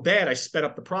ate so bad, I sped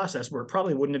up the process where it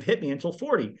probably wouldn't have hit me until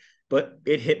 40. But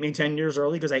it hit me 10 years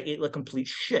early because I ate like complete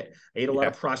shit. I ate a lot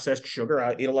of processed sugar.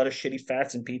 I ate a lot of shitty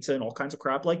fats and pizza and all kinds of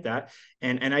crap like that.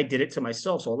 And I did it to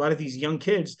myself. So a lot of these young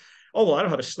kids, oh, well, I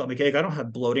don't have a stomach ache. I don't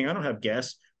have bloating. I don't have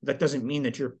gas. That doesn't mean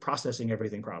that you're processing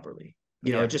everything properly.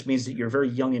 It just means that you're very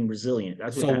young and resilient.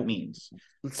 That's what that means.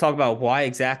 Let's talk about why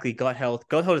exactly gut health.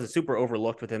 Gut health is super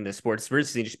overlooked within this sport. It's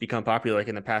recently just become popular like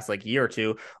in the past year or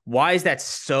two. Why is that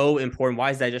so important?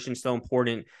 Why is digestion so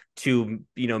important to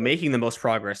making the most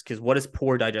progress? Because what is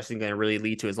poor digestion going to really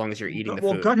lead to as long as you're eating the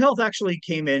food? Gut health actually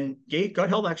came in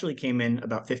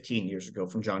about 15 years ago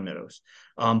from John Meadows.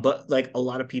 But like a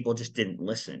lot of people just didn't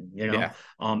listen,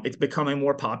 it's becoming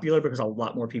more popular because a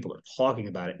lot more people are talking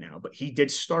about it now, but he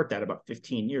did start that about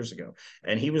 15 years ago.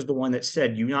 And he was the one that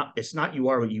said, it's not you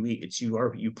are what you eat, it's you are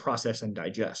what you process and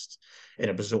digest and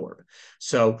absorb.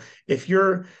 So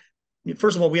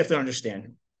first of all, we have to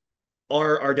understand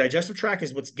our digestive tract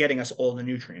is what's getting us all the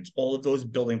nutrients, all of those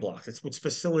building blocks. It's what's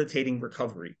facilitating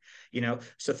recovery,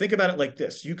 So think about it like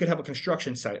this. You could have a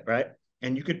construction site, right?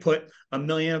 And you could put 1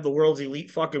 million of the world's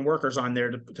elite fucking workers on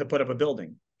there to put up a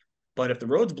building. But if the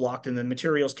road's blocked and the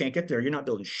materials can't get there, you're not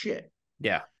building shit.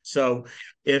 Yeah. So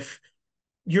if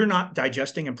you're not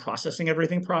digesting and processing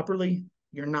everything properly,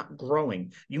 you're not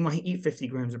growing. You might eat 50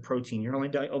 grams of protein. You're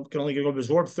can only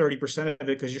absorb 30% of it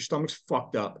because your stomach's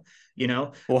fucked up,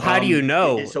 Well, how do you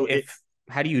know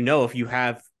if you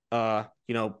have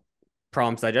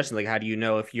problems digesting? Like, how do you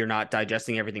know if you're not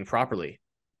digesting everything properly?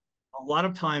 A lot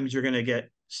of times you're going to get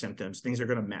symptoms. Things are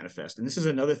going to manifest. And this is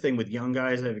another thing with young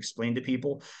guys that I've explained to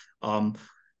people.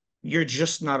 You're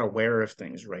just not aware of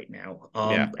things right now.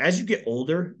 As you get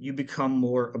older, you become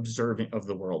more observant of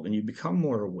the world and you become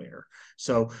more aware.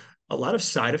 So a lot of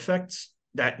side effects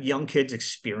that young kids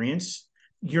experience,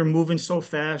 you're moving so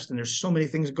fast and there's so many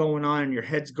things going on and your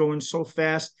head's going so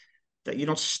fast that you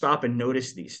don't stop and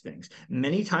notice these things.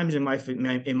 Many times in my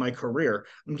career,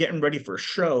 I'm getting ready for a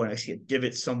show and I see a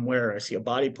divot somewhere. I see a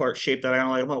body part shape that I don't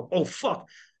like. Oh, fuck.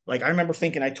 Like I remember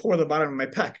thinking I tore the bottom of my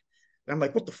pec. And I'm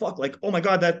like, what the fuck? Like, oh my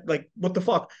God, what the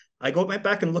fuck? I go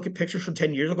back and look at pictures from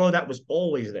 10 years ago. That was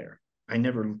always there. I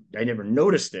never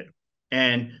noticed it.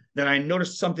 And then I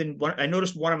noticed something. I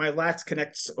noticed one of my lats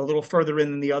connects a little further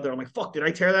in than the other. I'm like, fuck, did I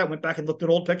tear that? Went back and looked at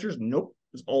old pictures. Nope.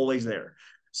 It was always there.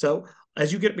 So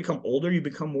as you become older, you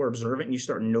become more observant and you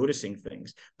start noticing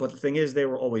things. But the thing is, they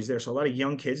were always there. So a lot of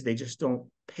young kids, they just don't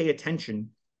pay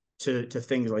attention to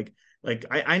things like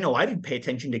I know I didn't pay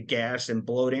attention to gas and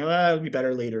bloating. It'll be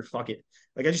better later. Fuck it.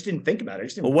 Like I just didn't think about it. I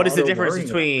just didn't. Well, what is the difference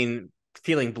between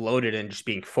feeling bloated and just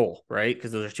being full, right?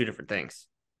 Because those are two different things.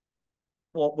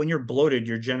 Well, when you're bloated,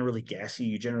 you're generally gassy.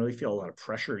 You generally feel a lot of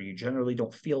pressure. You generally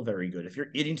don't feel very good. If you're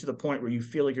eating to the point where you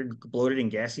feel like you're bloated and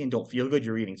gassy and don't feel good,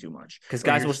 you're eating too much. Because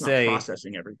guys will say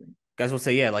processing everything. Guys will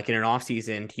say, yeah, like in an off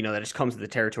season, that just comes with the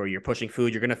territory. You're pushing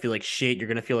food. You're gonna feel like shit. You're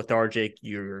gonna feel lethargic.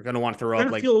 You're gonna want to throw up.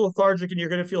 You're gonna feel lethargic and you're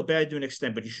gonna feel bad to an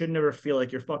extent, but you should never feel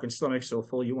like your fucking stomach's so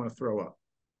full you want to throw up.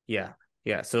 Yeah,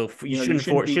 yeah. So you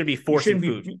shouldn't be forcing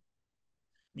food.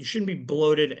 You shouldn't be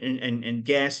bloated and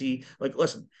gassy. Like,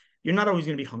 listen. You're not always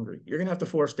going to be hungry. You're going to have to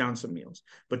force down some meals,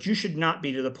 but you should not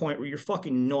be to the point where you're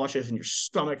fucking nauseous and your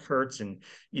stomach hurts and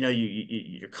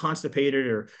you're constipated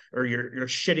or you're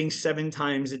shitting 7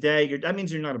 times a day. That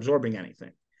means you're not absorbing anything.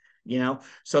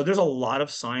 So there's a lot of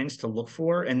signs to look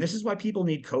for, and this is why people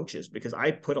need coaches, because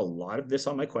I put a lot of this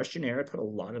on my questionnaire. I put a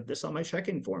lot of this on my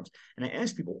check-in forms, and I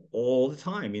ask people all the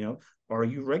time, are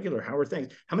you regular? How are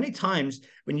things? How many times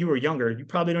when you were younger, you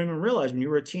probably don't even realize when you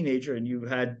were a teenager and you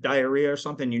had diarrhea or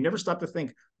something, you never stopped to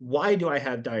think, why do I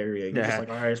have diarrhea? You're just like,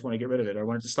 all right, I just want to get rid of it. I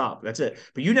want it to stop. That's it.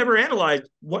 But you never analyzed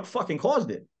what fucking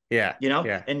caused it. Yeah.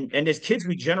 Yeah. And as kids,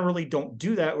 we generally don't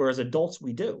do that, whereas adults,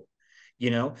 we do,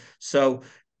 So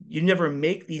you never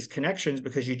make these connections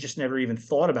because you just never even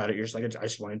thought about it. You're just like, I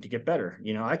just wanted to get better.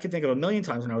 I could think of 1,000,000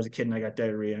 times when I was a kid and I got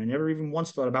diarrhea and I never even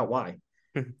once thought about why.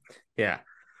 Yeah.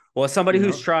 Well, as somebody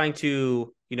who's trying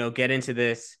to, get into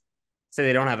this, say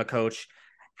they don't have a coach,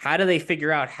 how do they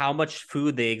figure out how much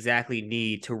food they exactly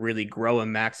need to really grow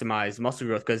and maximize muscle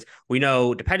growth? Because we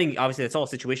know, depending, obviously, that's all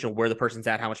situational where the person's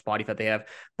at, how much body fat they have.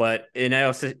 But in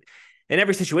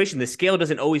every situation, the scale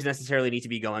doesn't always necessarily need to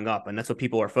be going up. And that's what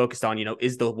people are focused on,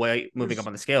 is the weight moving up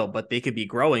on the scale, but they could be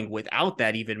growing without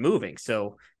that even moving.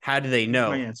 So how do they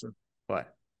know? Here's my answer.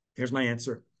 What? Here's my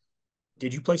answer.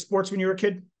 Did you play sports when you were a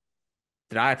kid?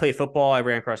 Did I play football? I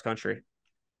ran cross country.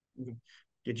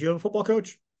 Did you have a football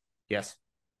coach? Yes.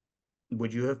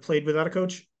 Would you have played without a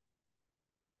coach?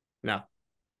 No.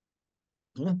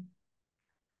 Yeah.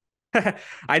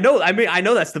 I know. I mean, I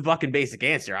know that's the fucking basic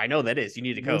answer. I know that is. You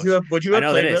need a coach. Would you I have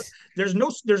know that played with? is.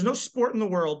 There's no sport in the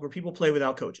world where people play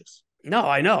without coaches. No,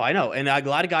 I know. And a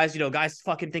lot of guys, guys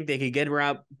fucking think they could get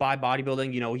around by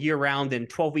bodybuilding, year round and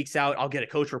 12 weeks out, I'll get a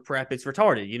coach for prep. It's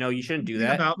retarded. You shouldn't The do thing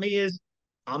that. about me is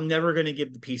I'm never going to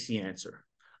give the PC answer.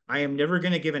 I am never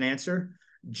going to give an answer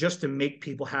just to make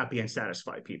people happy and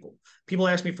satisfy people. People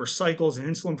ask me for cycles and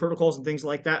insulin protocols and things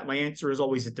like that. My answer is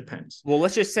always it depends. Well,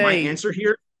 let's just My say, answer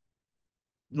here,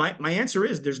 my answer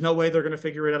is there's no way they're going to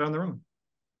figure it out on their own.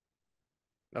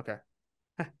 okay.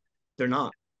 They're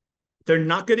not. They're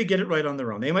not going to get it right on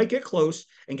their own. They might get close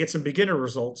and get some beginner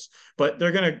results, but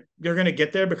they're gonna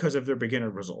get there because of their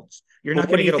beginner results. You're Well, not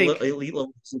what going do to you get think? a elite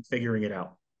level figuring it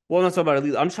out. Well, I'm not talking about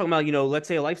elite. I'm just talking about, let's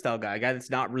say a lifestyle guy, a guy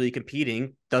that's not really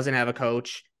competing, doesn't have a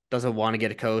coach, doesn't want to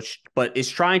get a coach, but is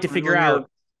trying to figure out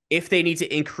if they need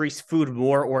to increase food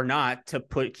more or not to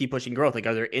keep pushing growth. Like,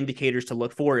 are there indicators to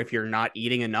look for if you're not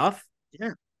eating enough?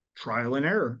 Yeah, trial and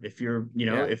error. If you're,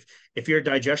 Yeah. if your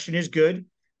digestion is good,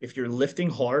 if you're lifting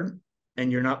hard and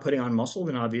you're not putting on muscle,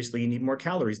 then obviously you need more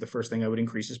calories. The first thing I would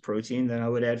increase is protein, then I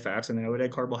would add fats, and then I would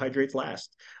add carbohydrates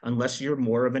last. Unless you're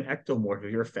more of an ectomorph,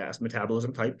 if you're a fast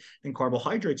metabolism type, then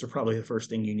carbohydrates are probably the first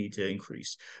thing you need to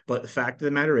increase. But the fact of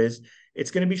the matter is, it's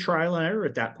going to be trial and error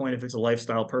at that point. If it's a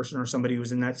lifestyle person or somebody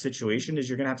who's in that situation, is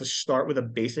you're going to have to start with a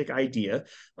basic idea.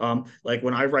 Like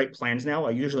when I write plans now,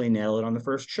 I usually nail it on the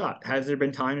first shot. Has there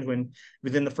been times when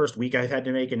within the first week I've had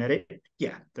to make an edit?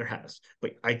 Yeah, there has.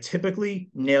 But I typically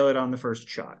nail it on the first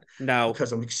shot Now,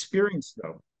 because I'm experienced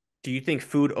though. do you think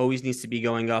food always needs to be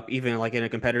going up, even like in a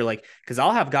competitor? Like, because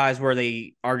I'll have guys where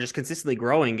they are just consistently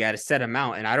growing at a set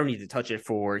amount, and I don't need to touch it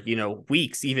for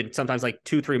weeks, even sometimes like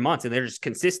 2-3 months, and they're just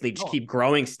consistently just Oh, keep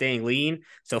growing, staying lean.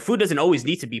 So food doesn't always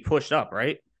need to be pushed up,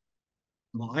 right?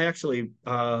 well, I actually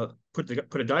put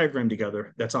a diagram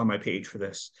together that's on my page for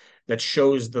this that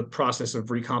shows the process of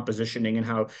recompositioning and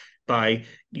how by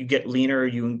you get leaner,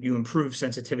 you improve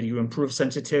sensitivity. You improve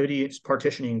sensitivity, it's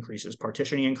partitioning increases.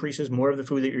 Partitioning increases, more of the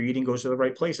food that you're eating goes to the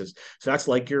right places. So that's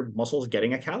like your muscles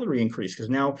getting a calorie increase. Because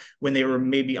now when they were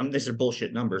maybe, these are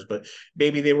bullshit numbers, but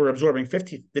maybe they were absorbing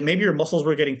 50, then maybe your muscles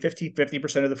were getting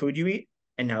 50% of the food you eat,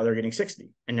 and now they're getting 60,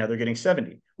 and now they're getting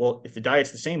 70. Well, if the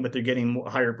diet's the same, but they're getting a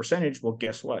higher percentage, well,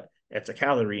 guess what? It's a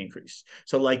calorie increase.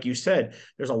 So like you said,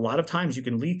 there's a lot of times you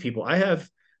can leave people. I have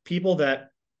people that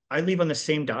I leave on the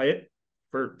same diet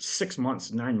for 6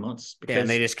 months, 9 months, Yeah, and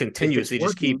they because just if it's continuously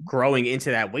just keep working, growing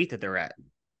into that weight that they're at.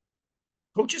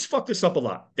 coaches fuck this up a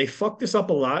lot. They fuck this up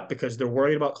a lot because they're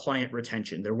worried about client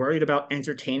retention. They're worried about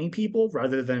entertaining people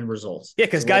rather than results. Yeah,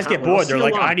 because So guys get what I'll bored. They're see a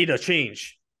like, I lot, need a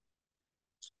change.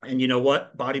 and you know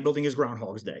what? Bodybuilding is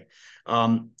Groundhog's Day.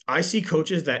 I see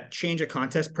coaches that change a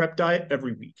contest prep diet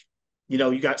every week.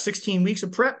 You got 16 weeks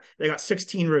of prep, they got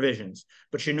 16 revisions.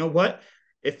 But you know what?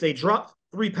 If they dropped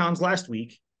 3 pounds last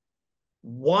week,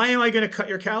 why am I going to cut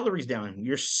your calories down?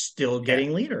 You're still Yeah,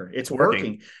 getting leaner. It's it's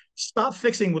working. working. Stop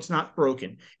fixing what's not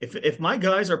broken. If my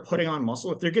guys are putting on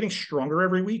muscle, if they're getting stronger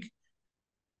every week,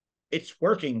 it's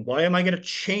working. Why am I going to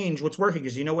change what's working?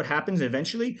 Because you know what happens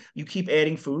eventually? You keep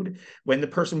adding food when the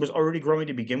person was already growing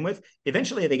to begin with.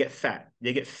 Eventually, they get fat.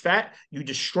 They get fat. You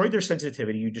destroy their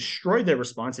sensitivity. You destroy their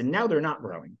response, and now they're not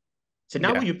growing. So now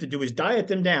Yeah. what you have to do is diet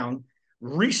them down,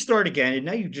 restart again, and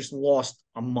now you just lost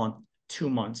a month, 2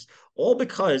 months, all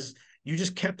because you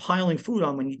just kept piling food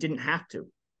on when you didn't have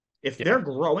to. If Yeah. they're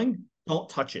growing, don't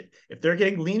touch it. If they're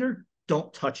getting leaner,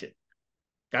 don't touch it.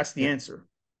 That's the Yeah. answer.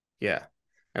 Yeah.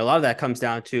 And a lot of that comes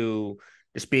down to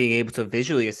just being able to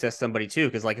visually assess somebody too.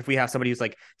 Cause like if we have somebody who's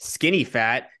like skinny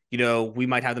fat, we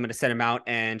might have them at a set amount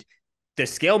and the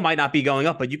scale might not be going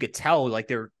up, but you could tell like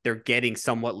they're getting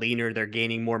somewhat leaner, they're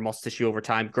gaining more muscle tissue over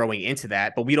time growing into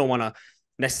that. But we don't want to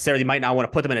necessarily might not want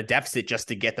to put them in a deficit just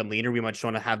to get them leaner. We might just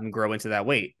want to have them grow into that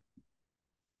weight.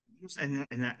 And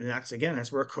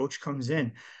that's where a coach comes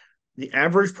in. The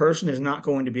average person is not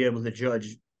going to be able to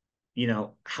judge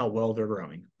how well they're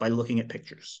growing by looking at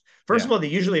pictures. First of Yeah. all, they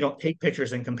usually don't take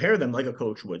pictures and compare them like a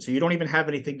coach would. So you don't even have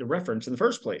anything to reference in the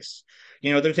first place.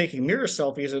 They're taking mirror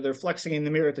selfies or they're flexing in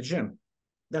the mirror at the gym.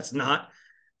 That's not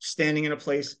standing in a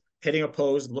place, hitting a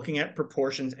pose, looking at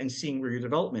proportions and seeing where your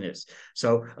development is.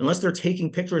 So unless they're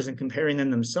taking pictures and comparing them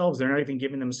themselves, they're not even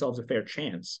giving themselves a fair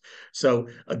chance. So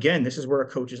again, this is where a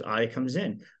coach's eye comes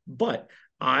in. But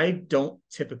I don't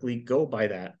typically go by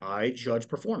that. I judge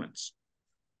performance.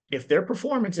 If their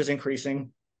performance is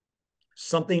increasing,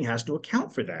 something has to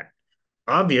account for that.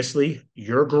 Obviously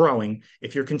you're growing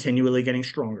if you're continually getting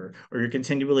stronger, or you're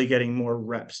continually getting more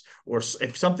reps, or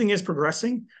if something is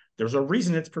progressing, there's a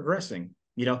reason it's progressing.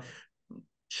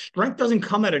 Strength doesn't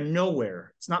come out of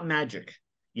nowhere. It's not magic.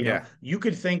 Yeah. You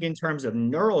could think in terms of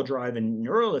neural drive and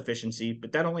neural efficiency,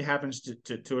 but that only happens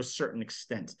to a certain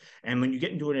extent. And when you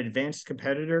get into an advanced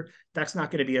competitor, that's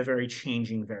not going to be a very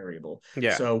changing variable.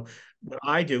 Yeah. So what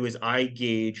I do is I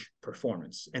gauge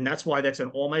performance. And that's why that's in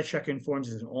all my check-in forms,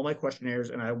 is in all my questionnaires.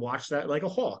 And I watch that like a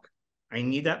hawk. I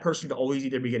need that person to always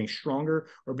either be getting stronger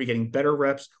or be getting better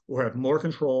reps or have more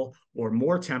control or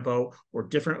more tempo or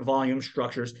different volume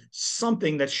structures,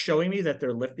 something that's showing me that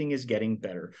their lifting is getting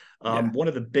better. Yeah. One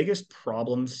of the biggest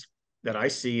problems that I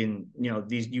see, and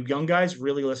these you young guys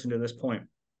really listen to this point.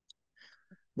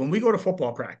 When we go to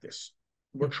football practice,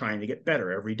 we're trying to get better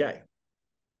every day.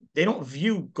 They don't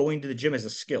view going to the gym as a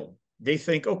skill. They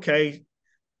think, okay,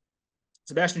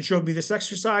 Sebastian showed me this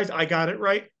exercise. I got it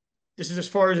right. This is as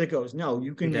far as it goes. No,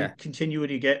 you can continue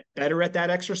to get better at that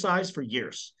exercise for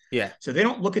years. Yeah. So they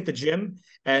don't look at the gym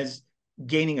as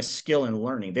gaining a skill and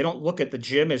learning. They don't look at the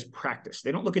gym as practice.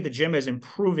 They don't look at the gym as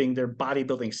improving their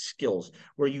bodybuilding skills,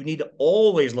 where you need to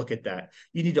always look at that.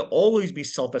 You need to always be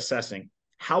self-assessing.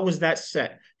 How was that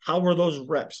set? How were those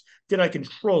reps? Did I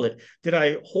control it? Did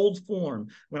I hold form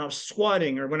when I was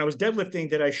squatting or when I was deadlifting?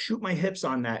 Did I shoot my hips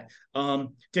on that?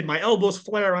 Did my elbows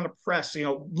flare on a press?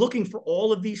 Looking for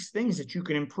all of these things that you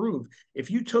can improve.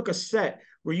 If you took a set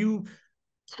where you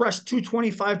pressed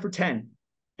 225 for 10,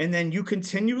 and then you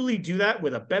continually do that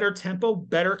with a better tempo,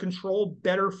 better control,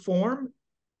 better form,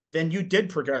 then you did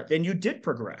progress.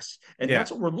 And Yeah.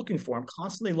 that's what we're looking for. I'm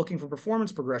constantly looking for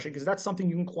performance progression, because that's something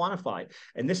you can quantify.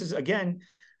 And this is, again,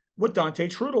 what Dante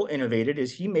Trudel innovated,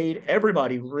 is he made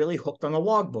everybody really hooked on the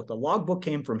logbook. The logbook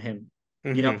came from him.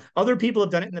 Other people have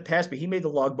done it in the past, but he made the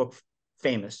logbook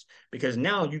famous, because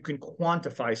now you can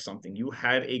quantify something. You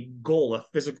have a goal, a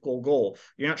physical goal.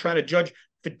 You're not trying to judge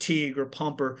fatigue or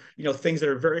pump or things that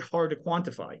are very hard to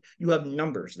quantify. You have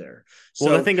numbers there. Well, So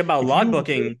if you the thing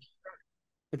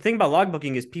about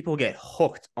logbooking is people get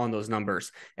hooked on those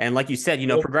numbers. And like you said,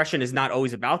 progression is not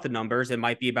always about the numbers. It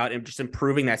might be about just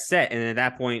improving that set. And at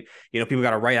that point, people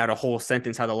got to write out a whole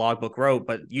sentence how the logbook wrote,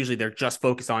 but usually they're just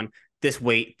focused on this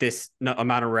weight, this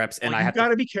amount of reps. And you got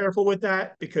to be careful with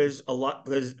that, because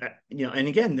and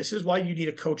again, this is why you need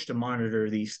a coach to monitor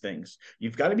these things.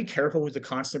 You've got to be careful with the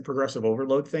constant progressive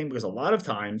overload thing, because a lot of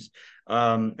times,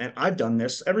 and I've done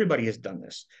this, everybody has done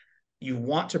this, you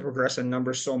want to progress in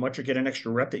numbers so much or get an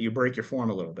extra rep that you break your form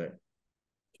a little bit.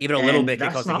 Even a little bit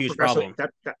can cause a huge problem.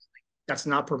 That's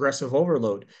not progressive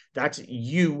overload. That's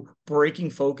you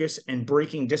breaking focus and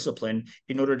breaking discipline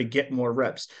in order to get more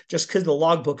reps. Just because the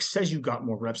logbook says you got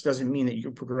more reps doesn't mean that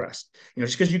you progressed.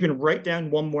 Just because you can write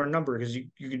down one more number, because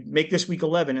you could make this week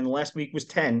 11 and the last week was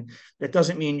 10, that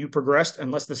doesn't mean you progressed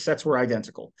unless the sets were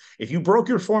identical. If you broke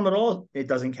your form at all, it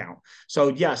doesn't count. So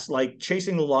yes, like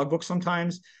chasing the logbook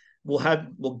sometimes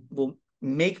will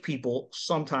make people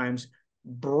sometimes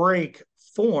break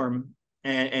form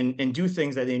and do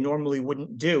things that they normally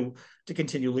wouldn't do to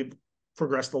continually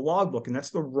progress the logbook. And that's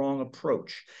the wrong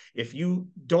approach. If you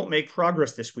don't make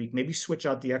progress this week, maybe switch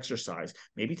out the exercise,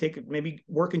 maybe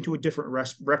work into a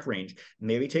different rep range,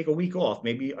 maybe take a week off,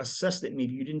 maybe assess that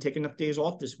maybe you didn't take enough days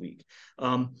off this week.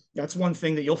 That's one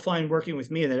thing that you'll find working with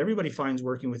me, and that everybody finds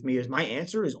working with me, is my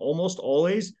answer is almost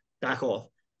always back off,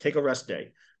 take a rest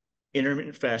day.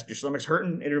 Intermittent fast. Your stomach's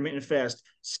hurting, intermittent fast,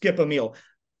 skip a meal.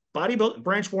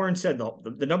 Branch Warren said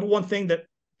the number one thing that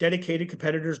dedicated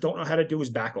competitors don't know how to do is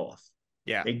back off.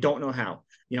 Yeah. They don't know how.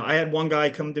 I had one guy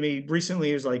come to me recently.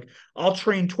 He was like, I'll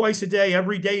train twice a day,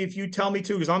 every day, if you tell me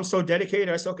to, because I'm so dedicated.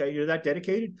 I said, okay, you're that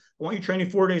dedicated? I want you training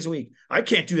 4 days a week. I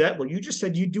can't do that. Well, you just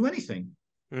said you'd do anything.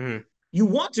 Mm-hmm. You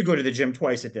want to go to the gym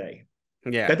twice a day.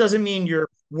 Yeah. That doesn't mean you're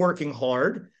working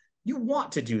hard. You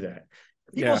want to do that.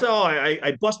 People say, oh,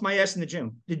 I bust my ass in the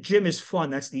gym. The gym is fun.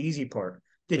 That's the easy part.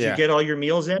 Did you get all your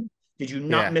meals in? Did you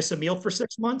not miss a meal for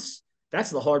 6 months? That's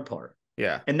the hard part.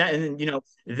 Yeah. And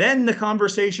then the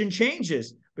conversation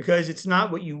changes, because it's not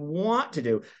what you want to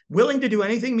do. Willing to do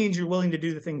anything means you're willing to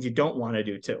do the things you don't want to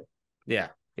do too. Yeah.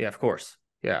 Yeah, of course.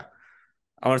 Yeah.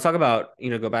 I want to talk about,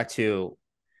 go back to,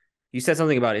 you said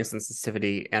something about insulin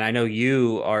sensitivity, and I know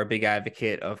you are a big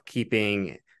advocate of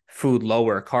keeping food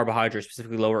lower, carbohydrates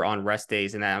specifically lower on rest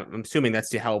days, and I'm assuming that's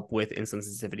to help with insulin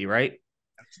sensitivity, right?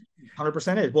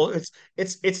 100% is. Well,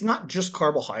 it's not just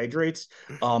carbohydrates.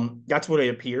 That's what it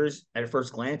appears at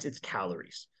first glance. It's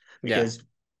calories, because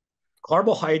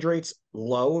Carbohydrates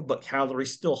low, but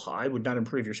calories still high would not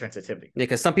improve your sensitivity. Yeah,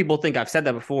 because some people think I've said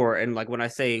that before, and like when I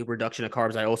say reduction of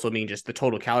carbs, I also mean just the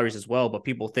total calories as well. But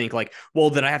people think like, well,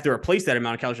 then I have to replace that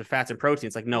amount of calories with fats and protein.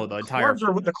 It's like no, the entire The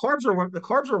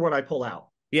carbs are what I pull out.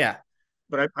 yeah,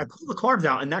 But I pull the carbs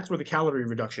out, and that's where the calorie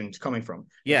reduction is coming from.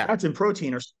 The yeah, fats and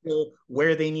protein are still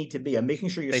where they need to be. I'm making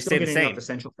sure you're they still stay the getting enough same.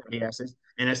 essential fatty acids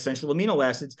and essential amino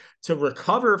acids to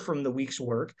recover from the week's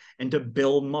work and to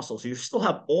build muscle. So you still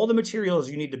have all the materials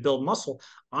you need to build muscle.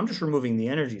 I'm just removing the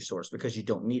energy source because you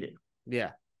don't need it.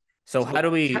 Yeah. So how So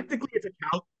do we?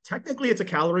 technically it's a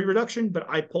calorie reduction, but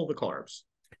I pull the carbs.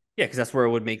 Yeah, because that's where it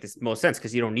would make this most sense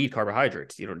because you don't need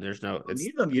carbohydrates. You don't. There's You no. don't It's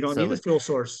need them. You don't need so the fuel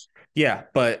source. yeah,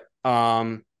 but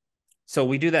so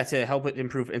we do that to help it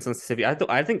improve insulin sensitivity.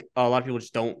 I think a lot of people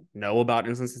just don't know about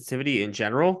insulin sensitivity in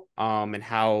general, and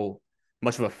how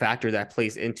much of a factor that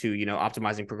plays into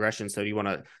optimizing progression. So do you want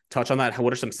to touch on that?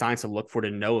 What are some signs to look for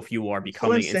to know if you are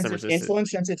becoming insulin resistant?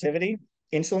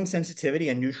 Insulin sensitivity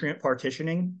and nutrient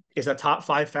partitioning is a top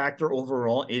 5 factor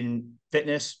overall in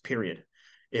fitness, period.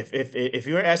 If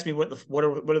you were asking me what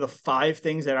are the 5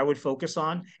 things that I would focus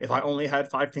on, if I only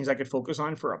had 5 things I could focus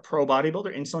on for a pro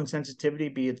bodybuilder, insulin sensitivity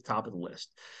be at the top of the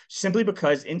list. Simply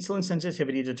because insulin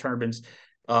sensitivity determines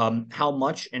how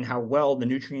much and how well the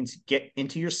nutrients get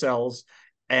into your cells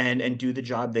and do the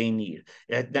job they need.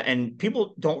 And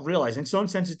people don't realize insulin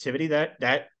sensitivity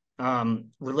that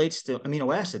relates to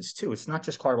amino acids too. It's not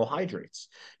just carbohydrates,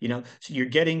 so you're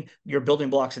getting your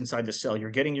building blocks inside the cell, you're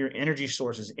getting your energy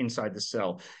sources inside the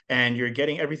cell, and you're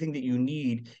getting everything that you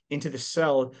need into the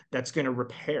cell that's going to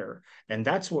repair. And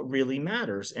that's what really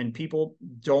matters. And people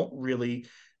don't really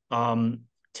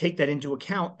take that into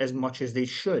account as much as they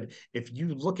should. If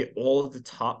you look at all of the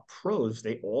top pros,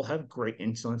 they all have great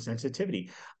insulin sensitivity.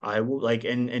 I will like,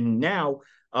 and now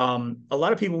a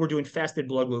lot of people were doing fasted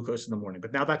blood glucose in the morning,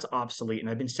 but now that's obsolete. And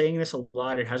I've been saying this a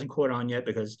lot. It hasn't caught on yet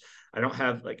because I don't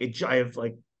have I have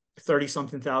like 30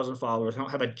 something thousand followers. I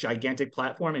don't have a gigantic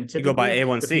platform. And You go by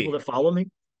typically the people A1C. that follow me,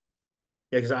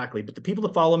 exactly. But the people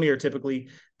that follow me are typically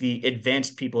the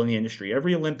advanced people in the industry.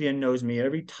 Every Olympian knows me.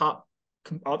 Every top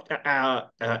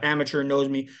amateur knows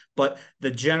me, but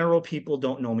the general people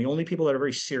don't know me. Only people that are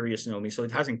very serious know me. So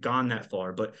it hasn't gone that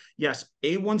far. But yes,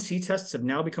 A1C tests have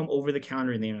now become over the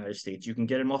counter in the United States. You can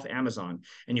get them off Amazon,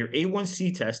 and your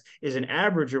A1C test is an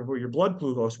average of where your blood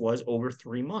glucose was over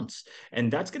 3 months.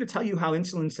 And that's going to tell you how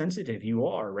insulin sensitive you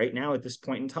are right now at this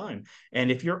point in time.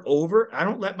 And if you're over, I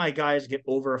don't let my guys get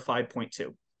over a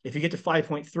 5.2. If you get to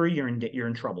 5.3, you're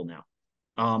in trouble now.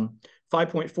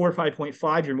 5.4,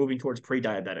 5.5, you're moving towards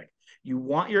pre-diabetic. You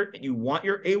want your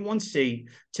A1C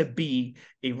to be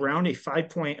around a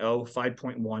 5.0,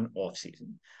 5.1 off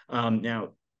season.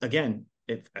 Now, again,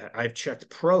 if I've checked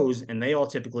pros, and they all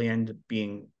typically end up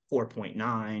being 4.9,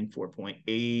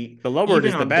 4.8, The lower it even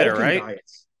is, the on better, bulking right?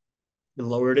 diets. The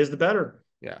lower it is, the better.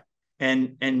 Yeah.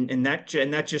 And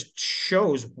that just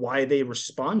shows why they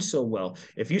respond so well.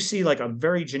 If you see like a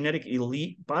very genetic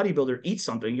elite bodybuilder eat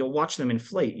something, you'll watch them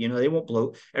inflate. They won't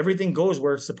bloat. Everything goes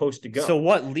where it's supposed to So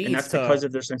go, and that's because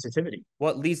of their sensitivity.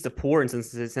 what leads to poor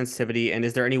sensitivity? And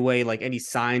is there any way, like any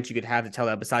signs you could have to tell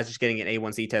that besides just getting an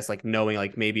A1C test, like knowing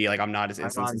like maybe like I'm not as High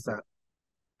insulin body sensitive? fat.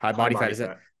 High High body fat body is it?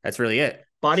 fat. That's really it.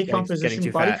 Body Just getting composition.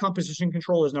 too Body fat. composition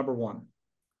control is number one.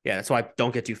 Yeah, that's why I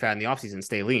don't get too fat in the off season.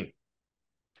 Stay lean.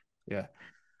 Yeah.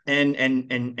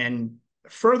 And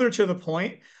further to the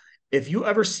point, if you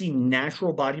ever see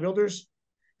natural bodybuilders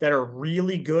that are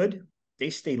really good, they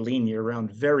stay lean year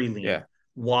round, very lean. Yeah.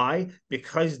 Why?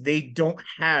 Because they don't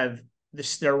have the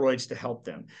steroids to help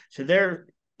them. So their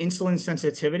insulin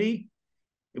sensitivity,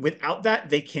 without that,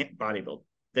 they can't bodybuild.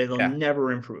 They'll Yeah.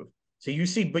 never improve. So you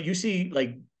see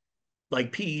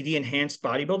like PED enhanced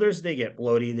bodybuilders, they get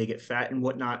bloated, they get fat and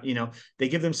whatnot. They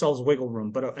give themselves wiggle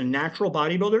room. But a natural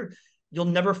bodybuilder, you'll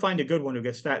never find a good one who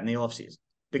gets fat in the off season,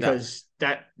 No. because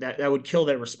that would kill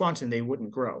their response and they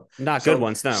wouldn't grow. Not good So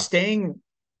ones, no.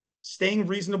 staying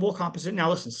reasonable composite. Now,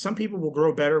 listen, some people will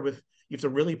grow better with, you have to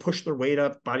really push their weight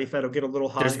up. Body fat will get a little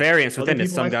high. There's variance Other within it.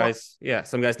 people Some guys, yeah,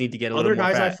 some guys need to get a little Other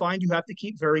more guys I fat. find you have to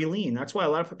keep very lean. That's why a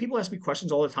lot of people ask me questions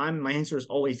all the time, and my answer is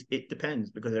always it depends,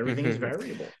 because everything is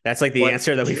variable. That's like the But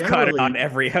answer that we've gotten on generally,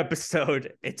 every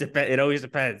episode. It always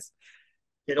depends.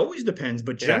 it always depends,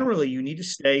 but Yeah. generally you need to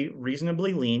stay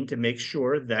reasonably lean to make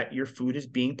sure that your food is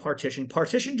being partitioned.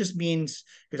 Partition just means,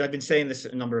 because I've been saying this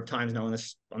a number of times now on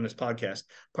this podcast,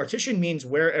 partition means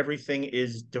where everything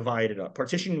is divided up.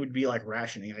 Partition would be like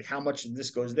rationing, like how much of this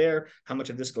goes there, how much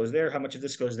of this goes there, how much of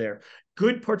this goes there.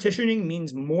 Good partitioning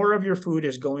means more of your food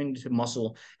is going to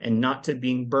muscle and not to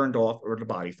being burned off or to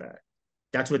body fat.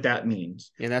 That's what that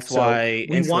means. And that's So why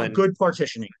we want insulin good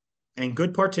partitioning. And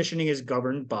good partitioning is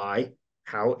governed by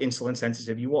how insulin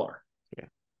sensitive you are. Yeah.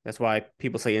 That's why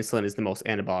people say insulin is the most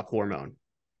anabolic hormone.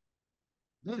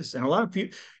 Yes, and a lot of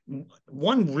people,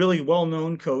 one really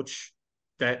well-known coach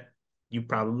that you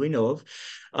probably know of,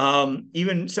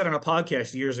 even said on a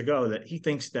podcast years ago that he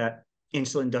thinks that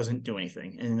insulin doesn't do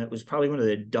anything. And that was probably one of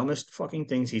the dumbest fucking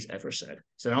things he's ever said.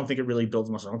 He said, I don't think it really builds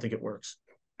muscle. I don't think it works.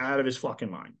 Out of his fucking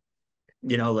mind.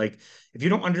 Like if you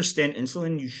don't understand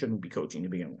insulin, you shouldn't be coaching to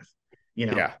begin with.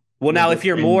 Yeah. Well, now if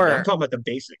you're I'm more, talking about the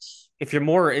basics. if you're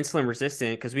more insulin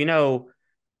resistant, because we know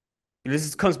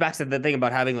comes back to the thing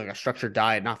about having like a structured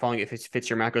diet, not following if it fits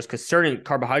your macros, because certain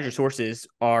carbohydrate sources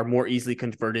are more easily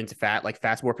converted into fat, like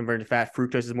fat's more converted to fat,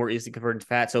 fructose is more easily converted to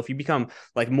fat. So if you become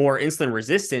like more insulin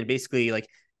resistant, basically like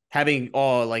having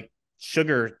all like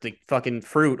sugar, like fucking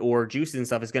fruit or juices and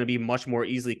stuff is going to be much more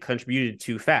easily contributed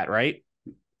to fat, right?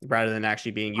 Rather than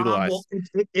actually being utilized.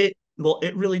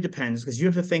 It really depends because you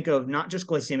have to think of not just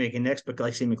glycemic index, but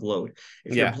glycemic load.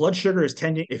 If your Yeah. blood sugar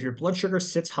if your blood sugar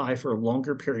sits high for a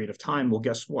longer period of time, well,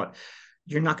 guess what?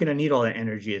 You're not going to need all that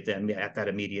energy at that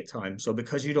immediate time. So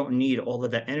because you don't need all of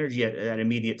that energy at that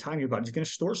immediate time, your body's going to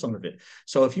store some of it.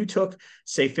 So if you took,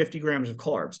 say, 50 grams of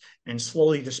carbs and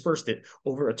slowly dispersed it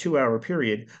over a 2-hour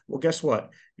period, well, guess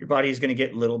what? Your body is going to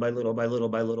get little by little by little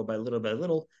by little by little by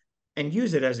little and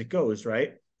use it as it goes,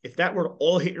 right? If that were to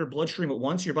all hit your bloodstream at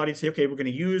once, your body'd say, okay, we're going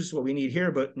to use what we need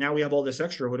here, but now we have all this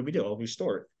extra. What do? Oh, we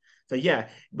store it. So yeah,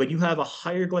 but you have a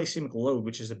higher glycemic load,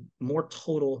 which is a more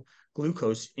total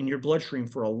glucose in your bloodstream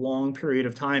for a long period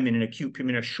of time in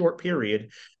a short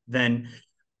period, then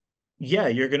yeah,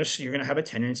 you're gonna have a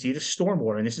tendency to store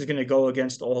more, and this is gonna go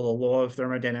against all the law of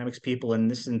thermodynamics people and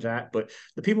this and that. But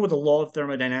the people with the law of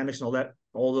thermodynamics and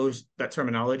that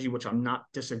terminology, which I'm not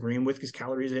disagreeing with, because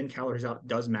calories in, calories out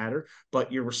does matter,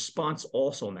 but your response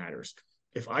also matters.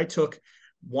 If I took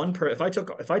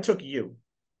you,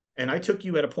 and I took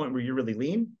you at a point where you're really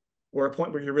lean or a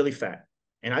point where you're really fat,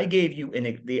 and I gave you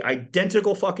the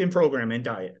identical fucking program and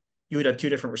diet, you would have two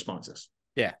different responses.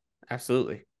 Yeah,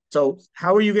 absolutely. So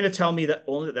how are you going to tell me that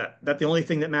the only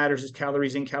thing that matters is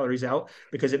calories in, calories out?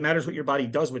 Because it matters what your body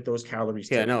does with those calories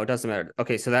Yeah, too. no, it doesn't matter.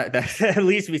 Okay, so that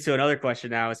leads me to another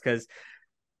question now, is because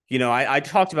I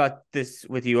talked about this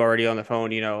with you already on the phone,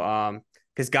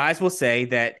 because guys will say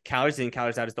that calories in,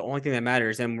 calories out is the only thing that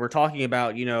matters. And we're talking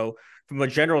about, from a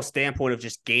general standpoint of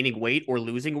just gaining weight or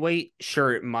losing weight,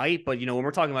 sure, it might. But, when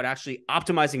we're talking about actually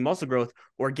optimizing muscle growth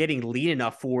or getting lean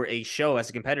enough for a show as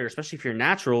a competitor, especially if you're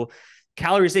natural,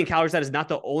 calories in, calories out is not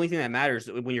the only thing that matters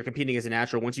when you're competing as a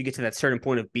natural. Once you get to that certain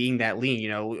point of being that lean,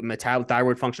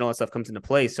 thyroid function, all that stuff comes into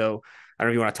play. So I don't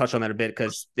know if you want to touch on that a bit,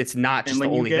 because it's not just the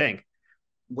only thing.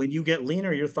 When you get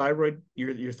leaner, your thyroid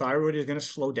is going to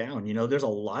slow down. There's a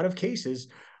lot of cases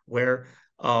where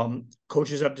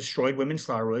coaches have destroyed women's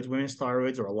thyroids. Women's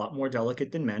thyroids are a lot more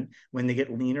delicate than men. When they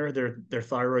get leaner, their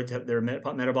thyroids their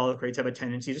metabolic rates have a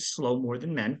tendency to slow more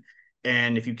than men.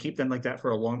 And if you keep them like that for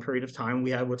a long period of time,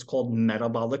 we have what's called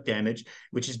metabolic damage,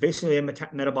 which is basically a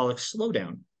metabolic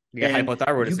slowdown. Yeah,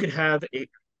 hypothyroidism.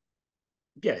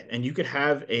 You could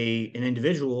have an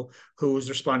individual who is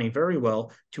responding very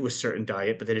well to a certain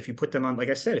diet, but that if you put them on, like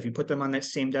I said, if you put them on that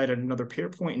same diet at another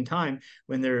point in time,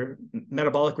 when their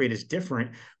metabolic rate is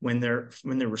different, when their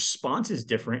response is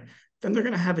different, then they're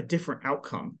going to have a different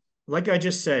outcome. Like I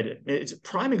just said, it's a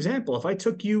prime example. If I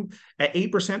took you at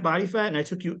 8% body fat and I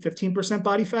took you at 15%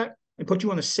 body fat and put you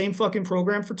on the same fucking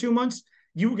program for 2 months,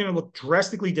 you were going to look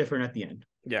drastically different at the end.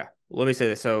 Yeah. Let me say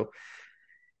this. So,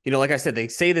 like I said, they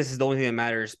say this is the only thing that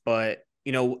matters, but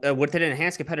with an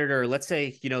enhanced competitor, let's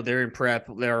say, they're in prep,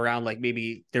 they're around, like,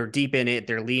 maybe they're deep in it,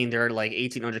 they're lean, they're like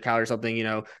 1,800 calories or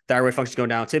something, thyroid function's going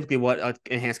down. Typically what an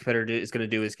enhanced competitor is going to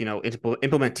do is,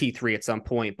 implement T3 at some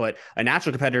point, but a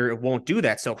natural competitor won't do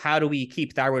that. So how do we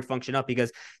keep thyroid function up?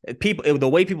 Because the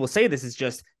way people say this is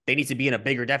just, they need to be in a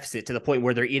bigger deficit to the point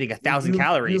where they're eating 1,000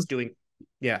 calories doing.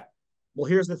 Yeah. Well,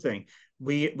 here's the thing.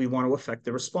 We want to affect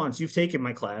the response. You've taken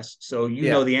my class, so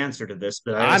you know the answer to this.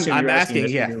 But I'm asking.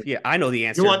 Yeah, I know the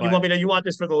answer. You want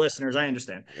this for the listeners. I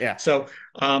understand. Yeah. So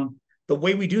the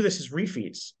way we do this is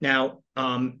refeeds. Now,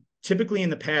 typically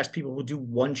in the past, people will do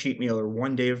one cheat meal or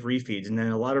one day of refeeds, and then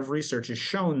a lot of research has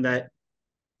shown that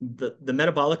the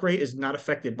metabolic rate is not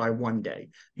affected by one day.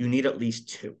 You need at least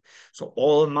 2. So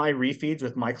all of my refeeds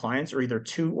with my clients are either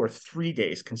 2 or 3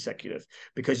 days consecutive,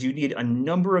 because you need a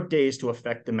number of days to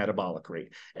affect the metabolic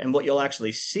rate. And what you'll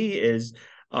actually see is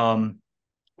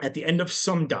at the end of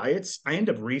some diets, I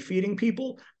end up refeeding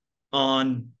people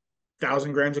on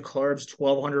 1,000 grams of carbs,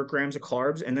 1,200 grams of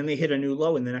carbs, and then they hit a new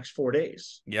low in the next 4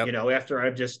 days. Yep. After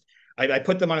I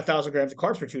put them on 1,000 grams of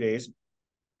carbs for 2 days,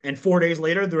 and 4 days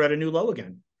later, they're at a new low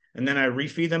again. And then I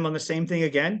refeed them on the same thing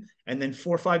again. And then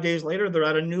 4 or 5 days later, they're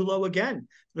at a new low again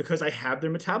because I have their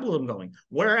metabolism going.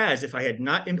 Whereas if I had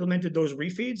not implemented those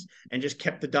refeeds and just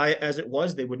kept the diet as it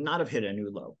was, they would not have hit a new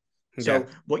low. Yeah. So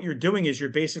what you're doing is you're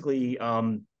basically,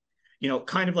 kind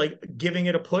of like giving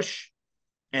it a push.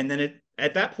 And then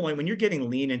at that point, when you're getting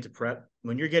lean into prep,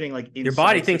 when you're getting like Your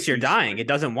body inside thinks you're dying. secretion, It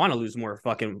doesn't want to lose more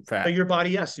fucking so fat. your body,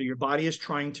 yes. So your body is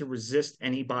trying to resist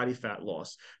any body fat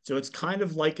loss. So it's kind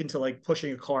of likened to like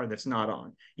pushing a car that's not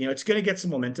on. It's going to get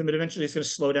some momentum, but eventually it's going to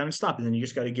slow down and stop, and then you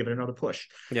just got to give it another push.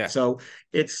 Yeah. So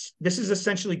this is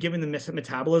essentially giving the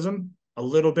metabolism a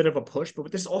little bit of a push,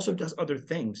 but this also does other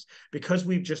things because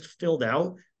we've just filled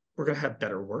out. We're going to have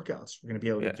better workouts. We're going to be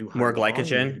able to do more volume. We're going to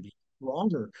glycogen. be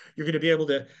stronger. You're going to be able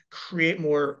to create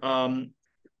more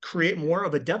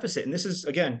of a deficit. And this is,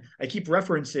 again, I keep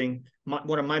referencing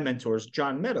one of my mentors,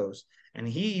 John Meadows. And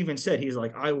he even said, he's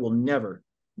like, I will never,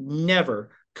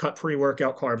 never cut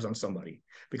pre-workout carbs on somebody.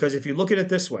 Because if you look at it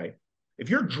this way, if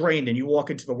you're drained and you walk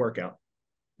into the workout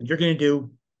and you're going to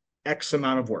do X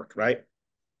amount of work, right?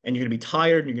 And you're going to be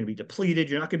tired and you're going to be depleted.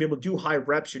 You're not going to be able to do high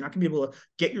reps. You're not going to be able to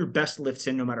get your best lifts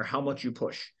in no matter how much you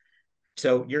push.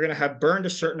 So you're going to have burned a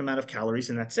certain amount of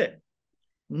calories and that's it.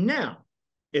 Now,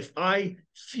 if I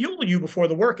fuel you before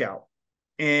the workout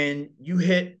and you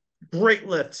hit great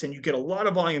lifts and you get a lot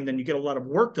of volume, then you get a lot of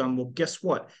work done, well, guess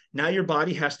what? Now your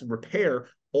body has to repair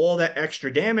all that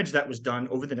extra damage that was done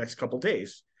over the next couple of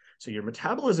days. So your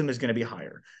metabolism is going to be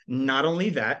higher. Not only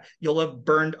that, you'll have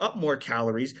burned up more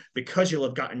calories because you'll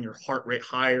have gotten your heart rate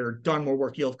higher, done more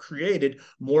work. You'll have created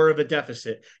more of a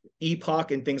deficit,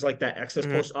 EPOC and things like that, excess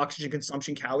post-oxygen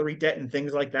consumption, calorie debt and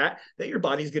things like that your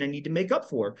body's going to need to make up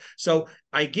for. So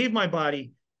I gave my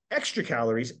body extra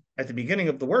calories at the beginning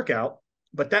of the workout,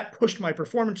 but that pushed my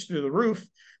performance through the roof.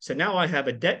 So now I have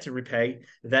a debt to repay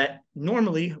that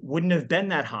normally wouldn't have been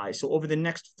that high. So over the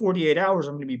next 48 hours,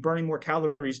 I'm going to be burning more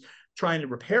calories trying to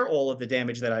repair all of the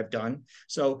damage that I've done.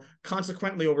 So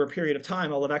consequently, over a period of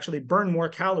time, I'll have actually burned more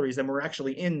calories than were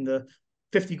actually in the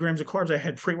 50 grams of carbs I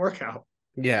had pre-workout.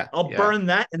 Yeah. I'll burn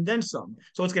that and then some.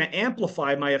 So it's going to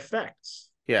amplify my effects.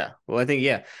 Yeah. Well, I think,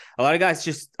 a lot of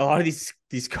guys a lot of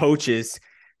these coaches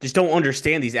just don't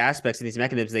understand these aspects and these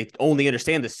mechanisms. They only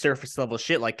understand the surface level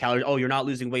shit like calories. Oh, you're not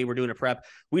losing weight. We're doing a prep.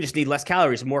 We just need less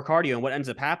calories, more cardio. And what ends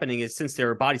up happening is since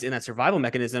their body's in that survival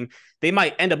mechanism, they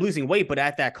might end up losing weight, but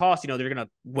at that cost, they're going to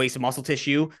waste muscle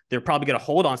tissue. They're probably going to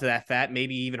hold on to that fat,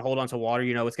 maybe even hold on to water.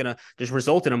 It's going to just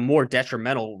result in a more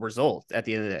detrimental result at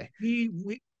the end of the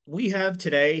day. We have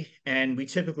today, and we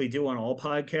typically do on all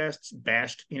podcasts,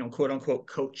 bashed, quote unquote,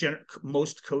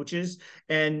 most coaches.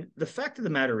 And the fact of the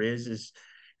matter is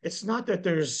it's not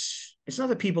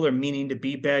that people are meaning to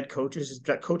be bad coaches. It's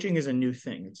that coaching is a new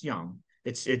thing. It's young.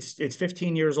 It's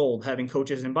 15 years old having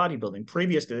coaches in bodybuilding.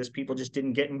 Previous to this, people just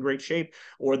didn't get in great shape,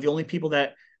 or the only people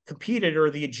that competed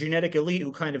are the genetic elite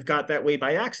who kind of got that way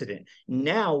by accident.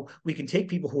 Now we can take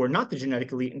people who are not the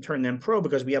genetic elite and turn them pro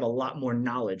because we have a lot more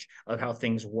knowledge of how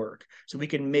things work. So we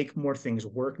can make more things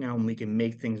work now and we can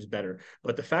make things better.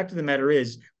 But the fact of the matter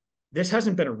is, this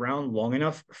hasn't been around long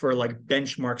enough for like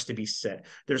benchmarks to be set.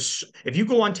 If you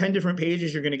go on 10 different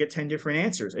pages, you're going to get 10 different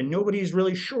answers and nobody's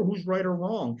really sure who's right or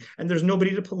wrong. And there's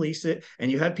nobody to police it.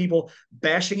 And you have people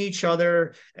bashing each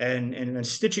other and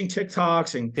stitching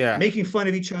TikToks and making fun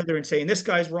of each other and saying this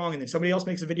guy's wrong. And then somebody else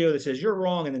makes a video that says you're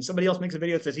wrong. And then somebody else makes a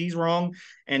video that says he's wrong.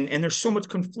 And there's so much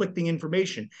conflicting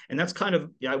information. And that's kind of,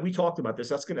 we talked about this.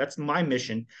 That's my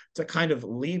mission, to kind of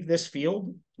leave this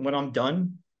field when I'm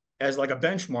done as like a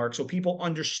benchmark so people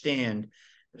understand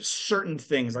certain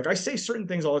things. Like I say certain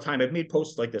things all the time. I've made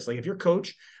posts like this. Like if your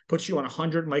coach puts you on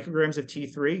 100 micrograms of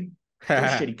T3, you're a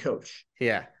shitty coach.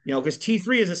 Yeah. Because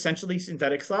T3 is essentially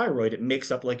synthetic thyroid. It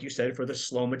makes up, like you said, for the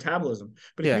slow metabolism.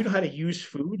 But if you know how to use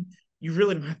food, you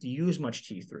really don't have to use much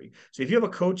T3. So if you have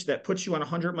a coach that puts you on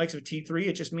 100 mics of T3,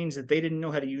 it just means that they didn't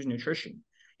know how to use nutrition.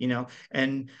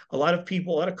 And a lot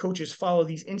of coaches follow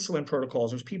these insulin protocols.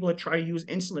 There's people that try to use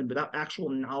insulin without actual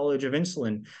knowledge of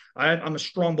insulin. I'm a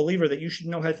strong believer that you should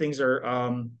know how things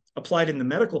are applied in the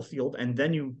medical field, and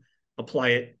then you apply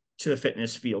it to the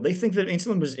fitness field. They think that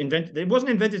insulin was invented. It wasn't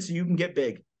invented so you can get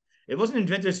big. It wasn't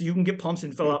invented so you can get pumps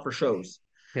and fill out for shows.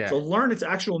 Yeah. So learn its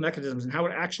actual mechanisms and how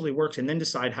it actually works, and then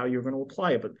decide how you're going to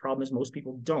apply it. But the problem is most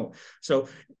people don't. So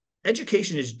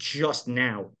education is just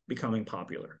now becoming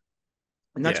popular.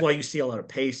 And that's why you see a lot of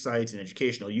pay sites and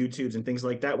educational YouTubes and things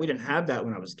like that. We didn't have that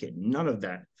when I was a kid. None of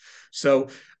that. So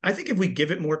I think if we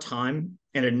give it more time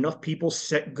and enough people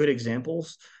set good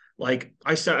examples, like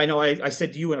I said, I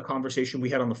said to you in a conversation we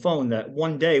had on the phone that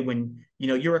one day when,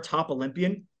 you're a top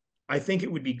Olympian, I think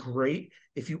it would be great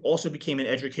if you also became an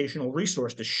educational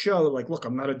resource to show, like, look,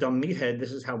 I'm not a dumb meathead.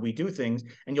 This is how we do things.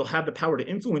 And you'll have the power to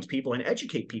influence people and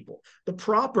educate people the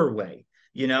proper way.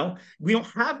 You know, we don't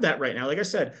have that right now. Like I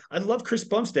said, I love Chris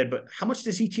Bumstead, but how much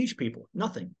does he teach people?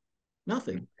 Nothing.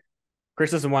 Nothing.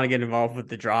 Chris doesn't want to get involved with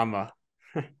the drama.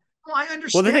 Well, I Well, the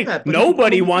understand thing, that, but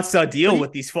nobody wants to deal he,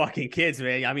 with these fucking kids,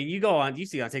 man. I mean, you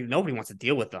see on TikTok, nobody wants to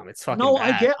deal with them. It's fucking no,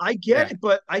 bad. I get Yeah,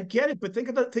 it, but think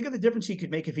of the difference he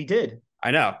could make if he did.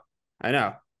 I know. I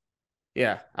know.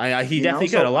 Yeah, he You know, definitely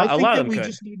could. so I A think lot of that them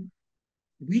could.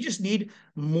 we just need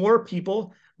more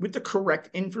people with the correct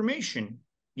information.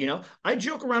 You know, I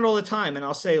joke around all the time and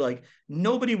I'll say, like,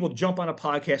 nobody will jump on a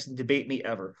podcast and debate me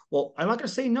ever. Well, I'm not going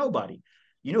to say nobody.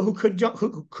 You know who could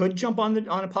jump on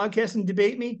a podcast and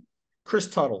debate me? Chris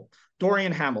Tuttle,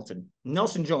 Dorian Hamilton,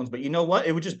 Nelson Jones. But you know what?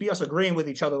 It would just be us agreeing with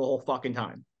each other the whole fucking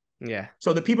time. Yeah.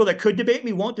 So the people that could debate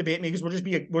me won't debate me because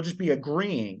we'll just be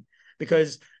agreeing,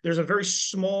 because there's a very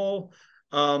small,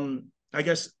 I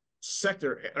guess,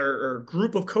 sector or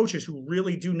group of coaches who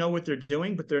really do know what they're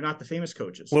doing, but they're not the famous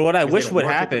coaches Well, what I because they wish don't would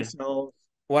market happen, themselves.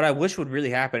 what I wish would really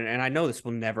happen, and I know this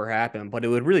will never happen, but it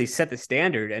would really set the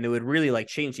standard and it would really like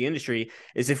change the industry,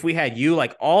 is if we had you,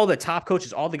 like all the top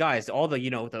coaches, all the guys, all the,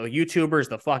 the YouTubers,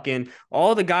 the fucking,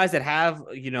 all the guys that have,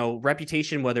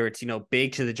 reputation, whether it's,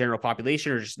 big to the general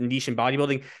population or just niche in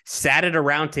bodybuilding, sat at a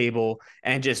round table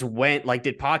and just went, like,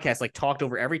 did podcasts, like talked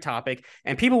over every topic,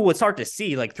 and people would start to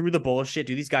see, like, through the bullshit,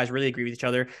 do these guys really agree with each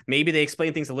other? Maybe they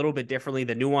explain things a little bit differently,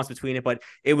 the nuance between it, but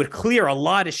it would clear a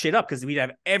lot of shit up because we'd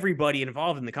have everybody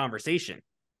involved in the conversation.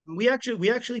 We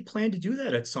actually plan to do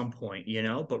that at some point,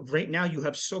 but right now you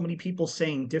have so many people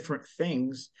saying different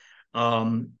things.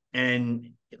 And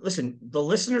listen, the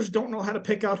listeners don't know how to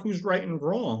pick out who's right and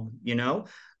wrong.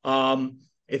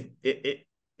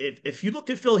 If you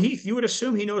looked at Phil Heath, you would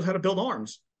assume he knows how to build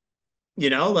arms.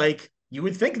 Like, you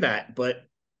would think that, but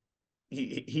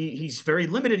he's very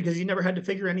limited because he never had to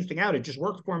figure anything out. It just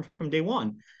worked for him from day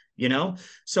one.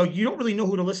 So you don't really know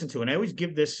who to listen to. And I always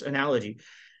give this analogy.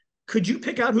 Could you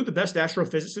pick out who the best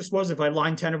astrophysicist was if I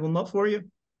lined 10 of them up for you?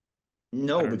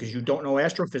 No, because you don't know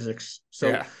astrophysics. So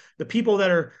Yeah. the people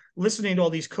that are listening to all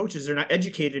these coaches, they're not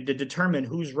educated to determine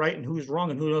who's right and who's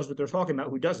wrong and who knows what they're talking about,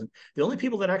 who doesn't. The only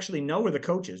people that actually know are the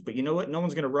coaches. But you know what? No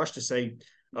one's going to rush to say,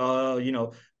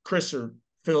 Chris or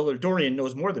Phil or Dorian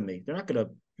knows more than me. They're not going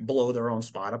to blow their own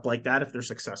spot up like that if they're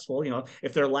successful.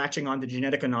 If they're latching on to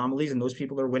genetic anomalies and those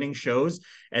people are winning shows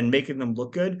and making them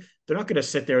look good, they're not going to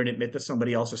sit there and admit that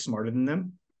somebody else is smarter than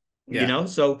them. Yeah.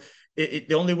 So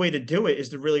the only way to do it is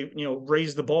to really,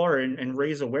 raise the bar and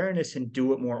raise awareness and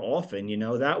do it more often.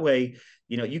 That way,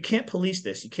 you can't police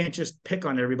this. You can't just pick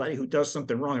on everybody who does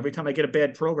something wrong. Every time I get a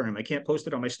bad program, I can't post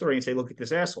it on my story and say, look at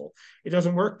this asshole. It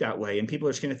doesn't work that way. And people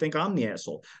are just going to think I'm the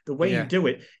asshole. The way you Yeah. do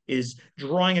it is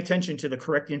drawing attention to the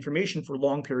correct information for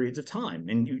long periods of time.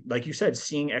 And like you said,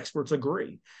 seeing experts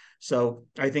agree. So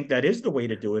I think that is the way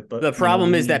to do it. But The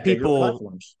problem we is that need bigger people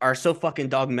platforms. are so fucking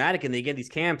dogmatic and they get these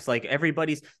camps, like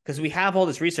everybody's, because we have all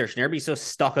this research and everybody's so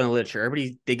stuck on the literature.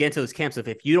 They get into those camps of,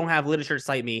 if you don't have literature to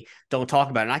cite me, don't talk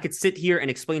about it. And I could sit here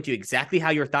and explain to you exactly how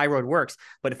your thyroid works,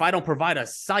 but if I don't provide a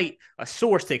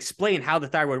source to explain how the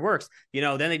thyroid works,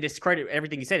 then they discredit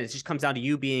everything you said. It just comes down to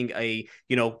you being a,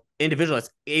 individual that's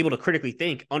able to critically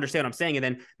think, understand what I'm saying, and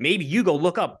then maybe you go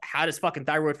look up how does fucking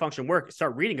thyroid function work,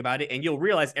 start reading about it, and you'll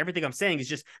realize everything I'm saying is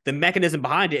just the mechanism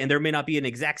behind it, and there may not be an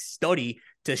exact study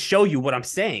to show you what I'm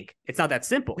saying. It's not that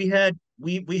simple. We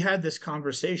had this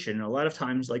conversation a lot of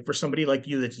times, like, for somebody like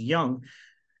you that's young,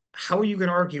 how are you going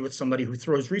to argue with somebody who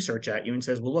throws research at you and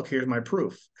says, well, look, here's my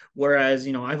proof? Whereas,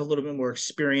 I have a little bit more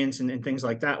experience and things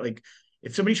like that. Like,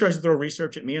 if somebody tries to throw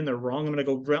research at me and they're wrong, I'm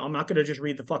not going to just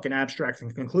read the fucking abstract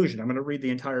and conclusion. I'm going to read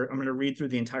through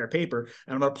the entire paper,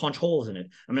 and I'm going to punch holes in it.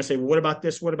 I'm going to say, well, what about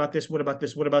this? What about this? What about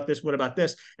this? What about this? What about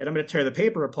this? And I'm going to tear the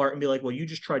paper apart and be like, well, you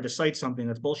just tried to cite something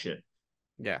that's bullshit.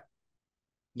 Yeah.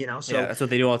 So That's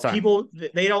what they do all the time. people,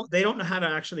 they don't know how to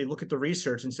actually look at the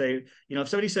research and say, if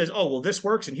somebody says, oh, well, this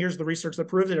works and here's the research that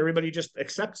proves it, everybody just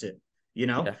accepts it.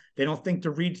 Yeah. They don't think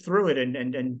to read through it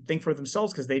and think for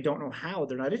themselves because they don't know how.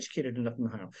 They're not educated enough on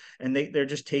how, and they're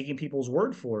just taking people's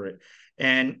word for it.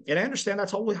 And I understand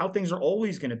that's always how things are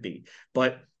always going to be.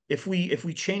 But if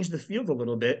we change the field a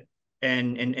little bit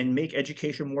and make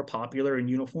education more popular and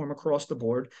uniform across the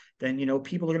board, then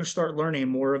people are going to start learning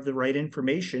more of the right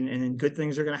information, and then good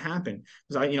things are going to happen.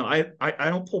 Because I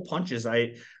don't pull punches.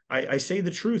 I say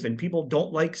the truth, and people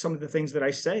don't like some of the things that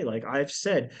I say. Like I've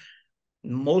said,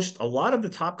 a lot of the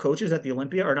top coaches at the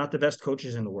Olympia are not the best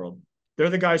coaches in the world. They're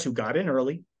the guys who got in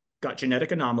early, got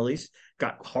genetic anomalies,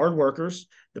 got hard workers.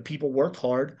 The people worked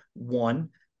hard, won,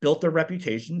 built their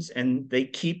reputations, and they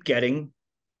keep getting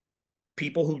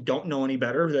people who don't know any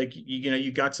better. Like,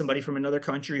 you got somebody from another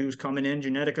country who's coming in,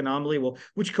 genetic anomaly. Well,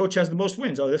 which coach has the most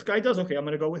wins? Oh, this guy does. Okay, I'm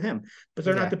going to go with him. But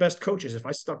they're not Yeah. the best coaches. If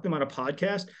I stuck them on a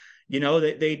podcast,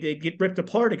 they get ripped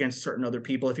apart against certain other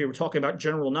people. If you were talking about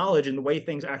general knowledge and the way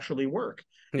things actually work,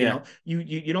 Yeah.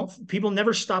 you don't, people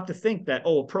never stop to think that,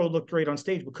 oh, a pro looked great on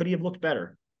stage, but could he have looked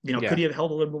better? Could Yeah. he have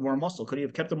held a little bit more muscle? Could he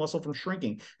have kept the muscle from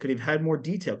shrinking? Could he have had more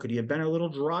detail? Could he have been a little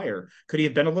drier? Could he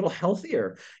have been a little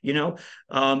healthier?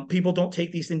 People don't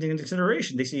take these things into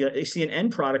consideration. They see an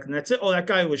end product and that's it. Oh, that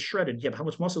guy was shredded. Yeah, but how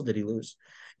much muscle did he lose?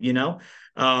 You know,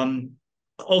 um,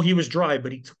 oh, he was dry,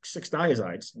 but he took 6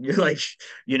 diazides. You're like,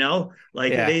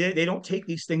 Yeah. they don't take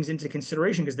these things into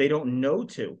consideration because they don't know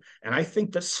to. And I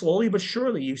think that slowly but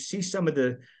surely you see some of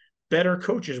the better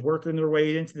coaches working their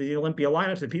way into the Olympia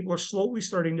lineups, and people are slowly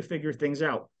starting to figure things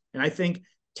out. And I think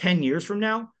 10 years from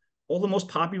now, all the most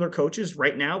popular coaches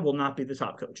right now will not be the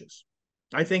top coaches.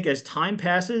 I think as time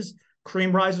passes,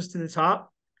 cream rises to the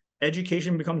top,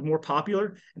 education becomes more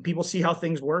popular, and people see how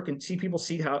things work and people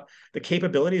see how the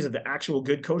capabilities of the actual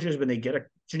good coaches when they get a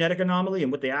genetic anomaly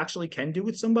and what they actually can do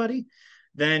with somebody,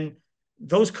 then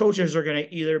those coaches are going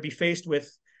to either be faced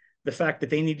with the fact that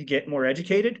they need to get more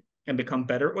educated and become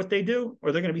better at what they do,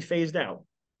 or they're going to be phased out.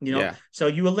 Yeah. So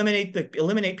you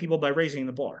eliminate people by raising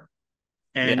the bar.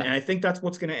 And Yeah. I think that's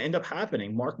what's going to end up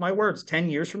happening. Mark my words, 10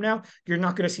 years from now, you're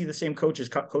not going to see the same coaches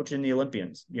coaching the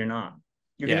Olympians. You're not.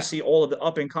 You're going to Yeah. see all of the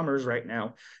up and comers right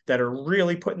now that are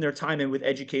really putting their time in with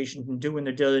education and doing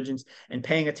their diligence and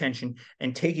paying attention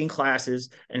and taking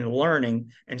classes and learning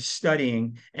and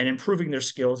studying and improving their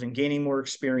skills and gaining more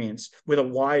experience with a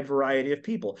wide variety of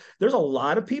people. There's a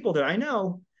lot of people that I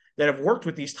know that have worked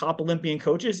with these top Olympian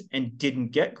coaches and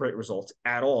didn't get great results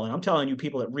at all. And I'm telling you,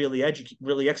 people that really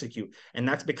execute. And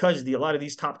that's because a lot of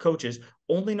these top coaches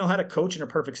only know how to coach in a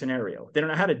perfect scenario. They don't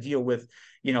know how to deal with,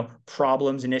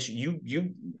 problems and issues.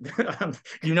 You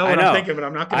know I what I'm know. thinking, but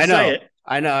I'm not going I to say know. it.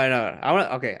 I know. I know.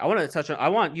 I want to touch on, I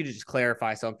want you to just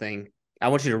clarify something. I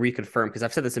want you to reconfirm because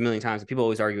I've said this a million times and people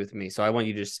always argue with me. So I want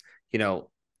you to just,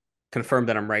 confirm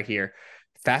that I'm right here.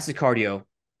 Fasted cardio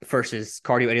versus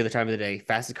cardio any other time of the day.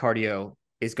 Fasted cardio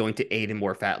is going to aid in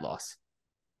more fat loss.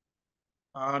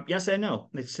 Yes and no.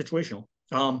 It's situational.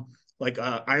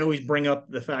 I always bring up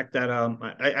the fact that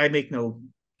I make no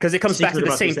Because it comes back to secret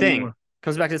the about same this thing. anymore.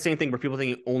 Comes back to the same thing where people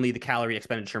think only the calorie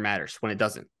expenditure matters when it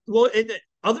doesn't. Well,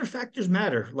 other factors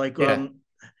matter. Yeah.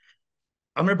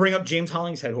 I'm going to bring up James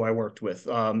Hollingshead, who I worked with.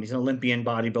 He's an Olympian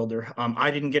bodybuilder.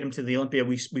 I didn't get him to the Olympia.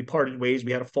 We parted ways.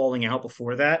 We had a falling out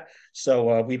before that,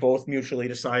 so we both mutually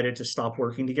decided to stop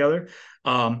working together.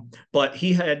 But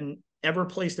he hadn't ever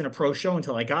placed in a pro show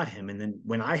until I got him, and then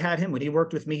when I had him, when he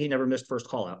worked with me, he never missed first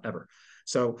call out ever.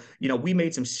 So we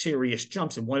made some serious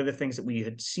jumps, and one of the things that we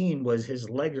had seen was his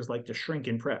legs like to shrink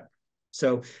in prep.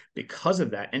 So because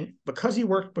of that, and because he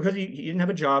didn't have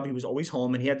a job, he was always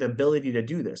home and he had the ability to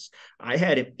do this. I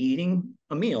had him eating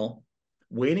a meal,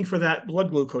 waiting for that blood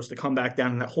glucose to come back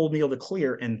down and that whole meal to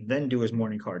clear and then do his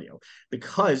morning cardio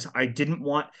because I didn't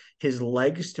want his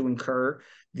legs to incur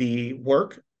the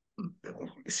work,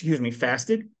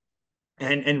 fasted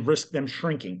and risk them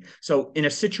shrinking. So in a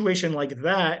situation like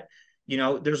that,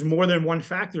 there's more than one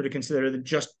factor to consider than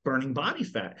just burning body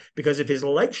fat because if his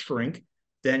legs shrink,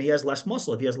 then he has less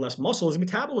muscle. If he has less muscle, his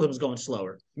metabolism is going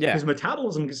slower. If Yeah. his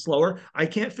metabolism gets slower, I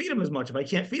can't feed him as much. If I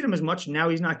can't feed him as much, now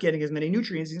he's not getting as many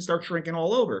nutrients. He can start shrinking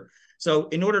all over. So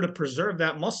in order to preserve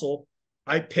that muscle,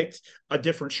 I picked a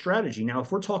different strategy. Now,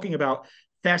 if we're talking about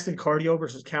fasted cardio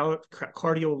versus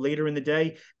cardio later in the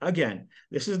day, again,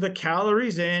 this is the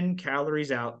calories in,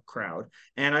 calories out crowd.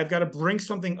 And I've got to bring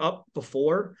something up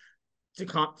before to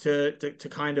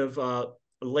kind of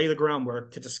lay the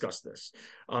groundwork to discuss this.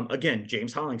 Again,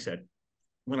 James Hollingshead,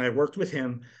 when I worked with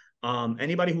him,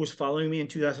 anybody who was following me in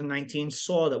 2019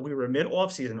 saw that we were mid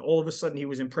off season. All of a sudden, he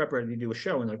was in prep ready to do a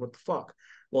show, and like, what the fuck?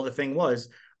 Well, the thing was,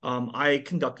 I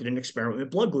conducted an experiment with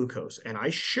blood glucose, and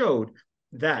I showed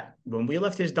that when we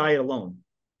left his diet alone,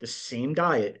 the same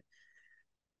diet,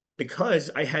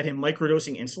 because I had him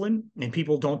microdosing insulin, and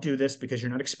people don't do this because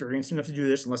you're not experienced enough to do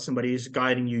this unless somebody is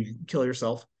guiding you, you kill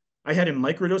yourself. I had him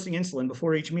microdosing insulin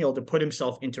before each meal to put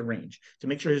himself into range, to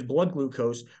make sure his blood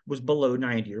glucose was below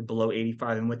 90 or below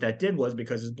 85. And what that did was,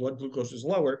 because his blood glucose was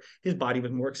lower, his body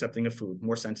was more accepting of food,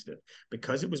 more sensitive.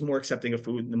 Because it was more accepting of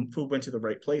food, the food went to the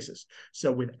right places.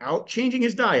 So without changing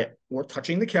his diet or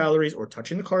touching the calories or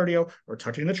touching the cardio or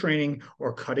touching the training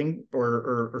or cutting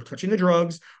or touching the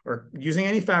drugs or using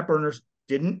any fat burners,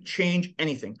 didn't change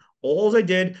anything. All I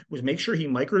did was make sure he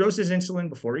microdosed his insulin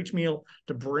before each meal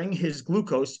to bring his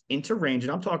glucose into range.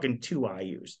 And I'm talking 2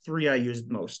 IUs, 3 IUs at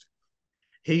most.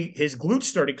 His glutes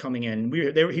started coming in.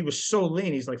 He was so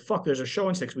lean. He's like, fuck, there's a show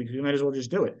in 6 weeks. We might as well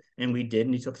just do it. And we did,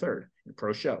 and he took third in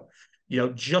pro show.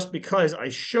 Just because I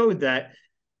showed that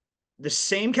the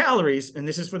same calories, and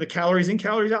this is for the calories in,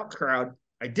 calories out crowd,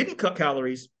 I didn't cut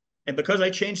calories. And because I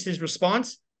changed his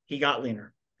response, he got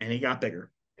leaner and he got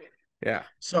bigger. Yeah.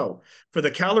 So for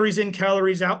the calories in,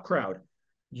 calories out crowd,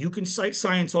 you can cite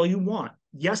science all you want.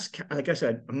 Yes, like I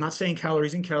said, I'm not saying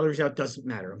calories in, calories out doesn't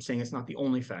matter. I'm saying it's not the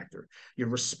only factor. Your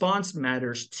response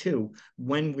matters too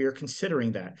when we're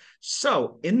considering that.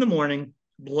 So in the morning,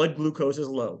 blood glucose is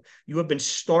low. You have been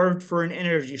starved for an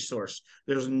energy source.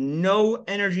 There's no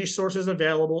energy sources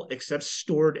available except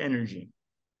stored energy.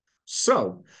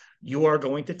 So you are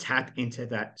going to tap into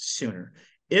that sooner.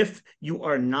 If you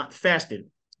are not fasted,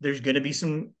 there's going to be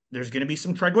some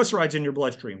triglycerides in your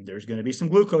bloodstream. There's going to be some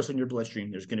glucose in your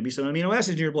bloodstream. There's going to be some amino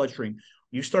acids in your bloodstream.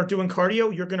 You start doing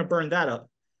cardio, you're going to burn that up,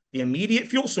 the immediate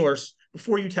fuel source,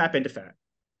 before you tap into fat.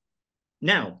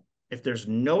 Now, if there's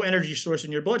no energy source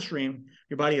in your bloodstream,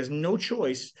 your body has no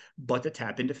choice but to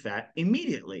tap into fat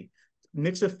immediately.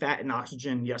 Mix of fat and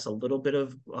oxygen. Yes, a little bit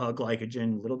of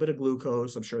glycogen, a little bit of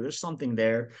glucose. I'm sure there's something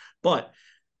there, but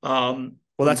well,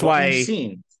 that's why we've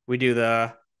seen, we do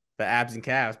the abs and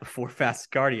calves before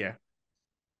fast cardio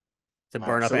to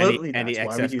burn up absolutely, any that's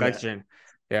why we excess do that. glycogen.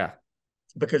 Yeah.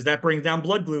 Because that brings down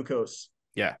blood glucose.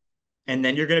 Yeah. And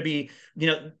then you're going to be,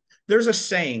 there's a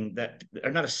saying that, or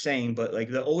not a saying, but like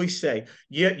they always say,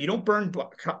 yeah, you don't burn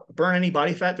any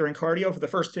body fat during cardio for the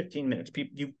first 15 minutes.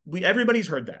 Everybody's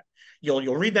heard that.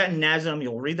 You'll read that in NASM,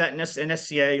 you'll read that in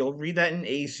NSCA, you'll read that in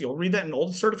ACE, you'll read that in all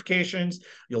the certifications,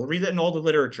 you'll read that in all the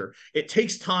literature. It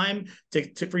takes time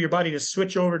for your body to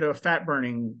switch over to a fat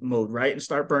burning mode, right? And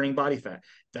start burning body fat.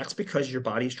 That's because your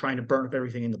body's trying to burn up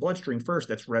everything in the bloodstream first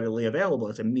that's readily available.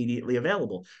 It's immediately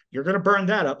available. You're going to burn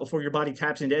that up before your body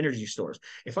taps into energy stores.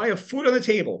 If I have food on the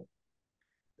table,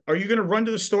 are you going to run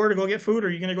to the store to go get food? Or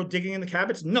are you going to go digging in the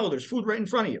cabinets? No, there's food right in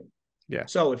front of you. Yeah.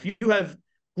 So if you have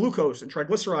glucose and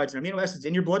triglycerides and amino acids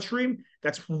in your bloodstream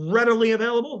that's readily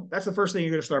available, that's the first thing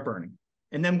you're going to start burning.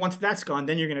 And then once that's gone,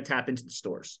 then you're going to tap into the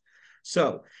stores.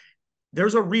 So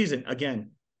there's a reason.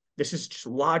 Again, this is just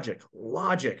logic.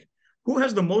 Who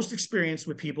has the most experience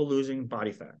with people losing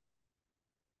body fat?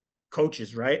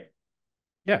 Coaches, right?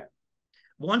 Yeah.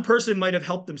 One person might have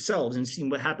helped themselves and seen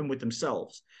what happened with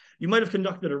themselves. You might have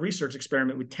conducted a research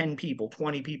experiment with 10 people,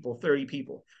 20 people, 30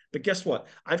 people. But guess what?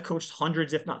 I've coached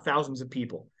hundreds, if not thousands of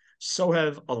people. So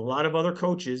have a lot of other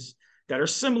coaches that are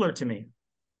similar to me.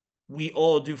 We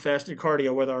all do fasted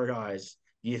cardio with our guys.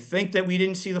 You think that we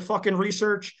didn't see the fucking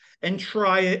research and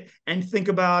try it and think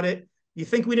about it? You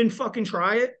think we didn't fucking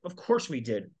try it? Of course we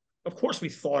did. Of course we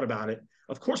thought about it.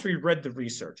 Of course we read the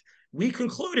research. We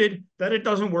concluded that it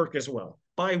doesn't work as well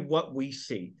by what we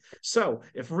see. So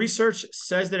if research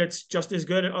says that it's just as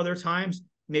good at other times,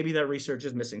 maybe that research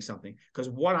is missing something, because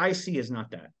what I see is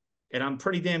not that. And I'm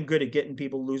pretty damn good at getting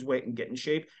people to lose weight and get in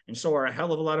shape. And so are a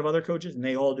hell of a lot of other coaches, and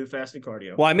they all do fasted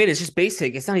cardio. Well, I mean, it's just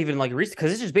basic. It's not even like research,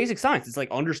 because it's just basic science. It's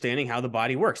like understanding how the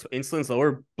body works. Insulin's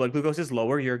lower, blood glucose is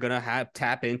lower. You're going to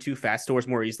tap into fat stores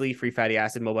more easily. Free fatty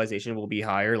acid mobilization will be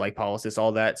higher, lipolysis,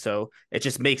 all that. So it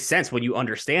just makes sense when you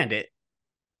understand it.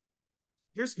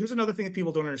 Here's another thing that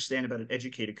people don't understand about an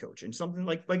educated coach, and something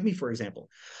like me, for example.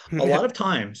 A lot of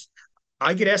times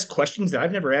I get asked questions that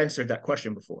I've never answered that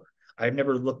question before. I've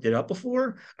never looked it up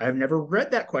before. I've never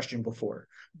read that question before.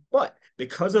 But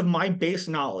because of my base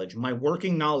knowledge, my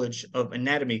working knowledge of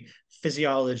anatomy,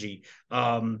 physiology,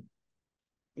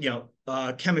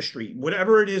 chemistry,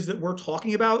 whatever it is that we're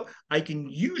talking about, I can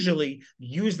usually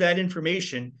use that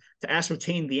information to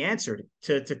ascertain the answer,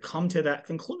 to come to that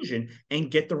conclusion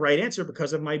and get the right answer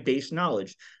because of my base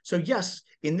knowledge. So yes,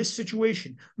 in this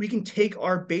situation, we can take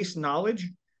our base knowledge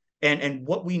and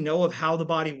what we know of how the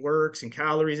body works and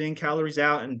calories in, calories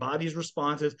out, and body's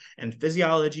responses and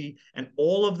physiology and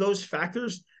all of those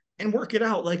factors and work it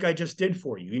out like I just did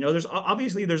for you.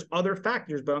 There's other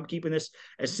factors, but I'm keeping this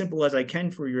as simple as I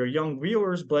can for your young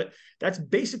viewers. But that's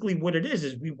basically what it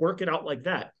is we work it out like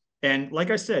that. And like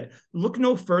I said, look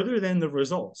no further than the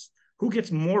results. Who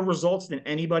gets more results than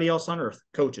anybody else on earth?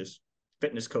 Coaches,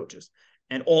 fitness coaches.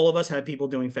 And all of us have people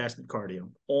doing fasted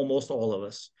cardio, almost all of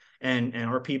us. And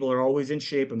our people are always in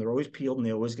shape and they're always peeled and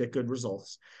they always get good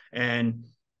results. And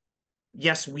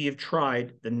yes, we have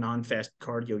tried the non-fast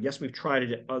cardio. Yes, we've tried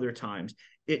it at other times.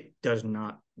 It does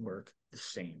not work the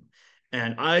same.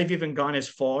 And I've even gone as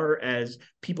far as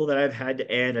people that I've had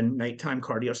to add a nighttime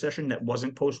cardio session that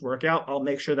wasn't post-workout. I'll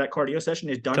make sure that cardio session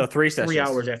is So done three 3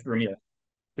 hours sessions, after a meal.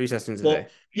 3 sessions a Well, day.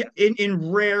 yeah,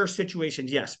 in rare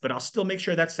situations, yes, but I'll still make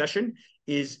sure that session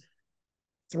is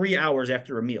 3 hours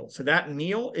after a meal. So that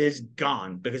meal is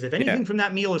gone, because if Yeah. anything from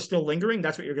that meal is still lingering,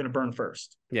 that's what you're going to burn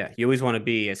first. Yeah. You always want to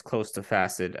be as close to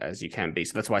fasted as you can be.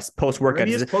 So that's why You want to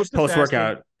be as close to post fasted.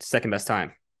 workout second best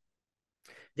time.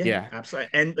 Yeah, Yeah. absolutely.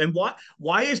 And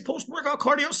why is post workout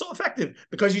cardio so effective?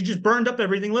 Because you just burned up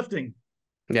everything lifting.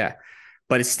 Yeah.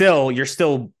 But it's still, you're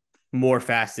still more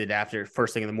fasted after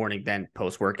first thing in the morning than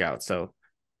post workout. So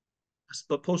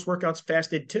But post workouts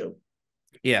fasted too,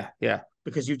 yeah. Yeah.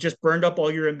 because you've just burned up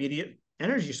all your immediate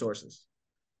energy sources.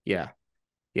 Yeah.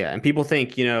 Yeah. And people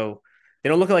think, they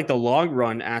don't look at like the long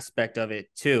run aspect of it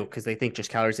too, because they think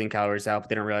just calories in, calories out, but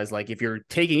they don't realize like if you're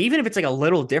taking, even if it's like a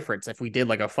little difference, if we did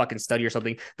like a fucking study or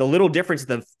something, the little difference,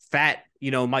 the fat,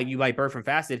 you might burn from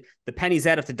fasted, the pennies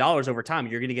add up to dollars over time.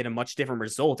 You're going to get a much different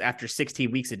result after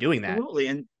 16 weeks of doing that. Absolutely.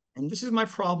 And this is my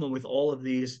problem with all of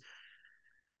these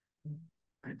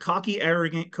cocky,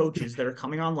 arrogant coaches that are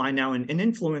coming online now, and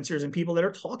influencers and people that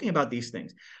are talking about these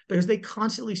things, because they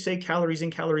constantly say calories in,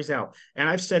 calories out. And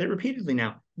I've said it repeatedly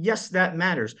now. Yes, that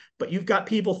matters, but you've got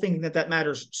people thinking that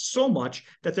matters so much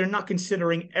that they're not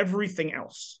considering everything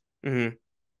else.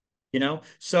 Mm-hmm.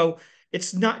 So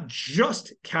it's not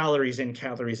just calories in,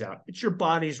 calories out. It's your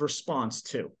body's response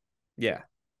too. Yeah.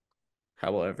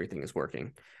 How well everything is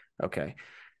working. Okay.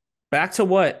 Back to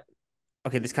what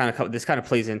okay, this kind of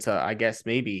plays into, I guess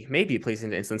maybe it plays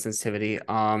into insulin sensitivity.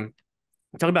 Talk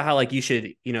about how like you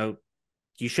should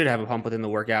have a pump within the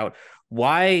workout.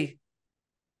 Why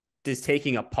does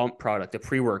taking a pump product, a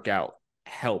pre-workout,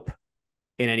 help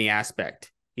in any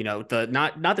aspect? The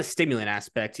not the stimulant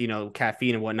aspect,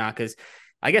 caffeine and whatnot. Because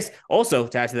I guess also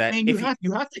to add to I that, mean, if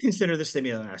you have to consider the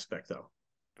stimulant aspect though.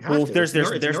 You have well, to. It's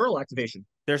neural activation.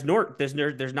 there's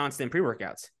non-stim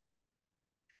pre-workouts.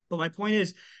 But my point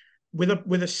is,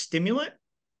 with a stimulant,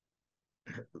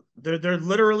 they're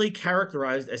literally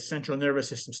characterized as central nervous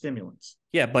system stimulants.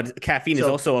 Yeah, but caffeine is So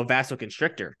also a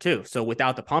vasoconstrictor too. So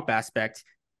without the pump aspect,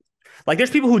 like there's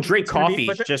people who drink it's going to be,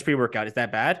 coffee just pre-workout. Is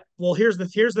that bad? well, here's the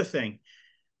thing.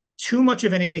 Too much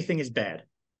of anything is bad.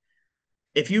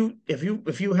 If you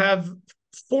have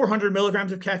 400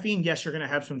 milligrams of caffeine, yes, you're going to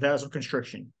have some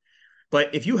vasoconstriction.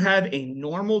 But if you have a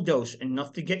normal dose,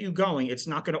 enough to get you going, it's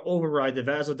not going to override the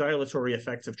vasodilatory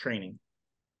effects of training.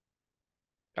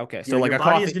 Okay, so like Your a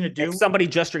body is coffee, going to if do, somebody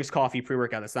just drinks coffee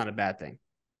pre-workout, that's not a bad thing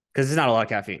because it's not a lot of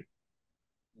caffeine.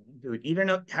 dude,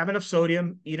 have enough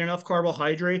sodium, eat enough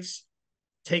carbohydrates,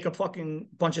 take a fucking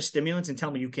bunch of stimulants, and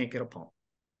tell me you can't get a pump.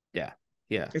 Yeah,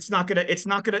 yeah, It's not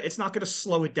gonna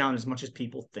slow it down as much as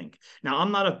people think. Now,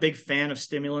 I'm not a big fan of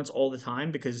stimulants all the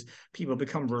time because people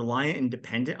become reliant and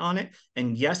dependent on it.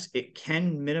 And yes, it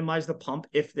can minimize the pump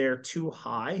if they're too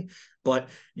high, but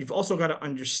you've also got to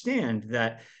understand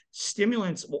that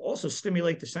stimulants will also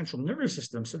stimulate the central nervous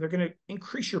system, so they're going to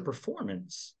increase your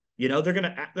performance. They're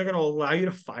gonna allow you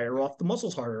to fire off the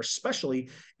muscles harder,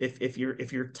 especially if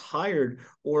you're tired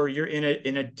or you're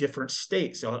in a different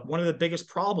state. So one of the biggest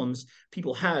problems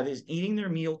people have is eating their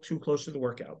meal too close to the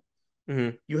workout.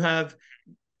 mm-hmm. You have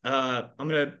I'm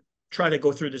gonna try to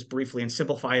go through this briefly and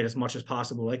simplify it as much as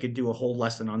possible. I could do a whole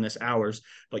lesson on this hours,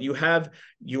 but you have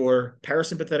your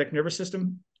parasympathetic nervous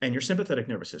system and your sympathetic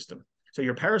nervous system. So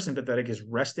your parasympathetic is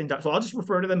rest and so I'll just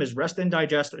refer to them as rest and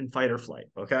digest and fight or flight.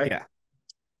 Okay. Yeah,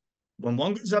 When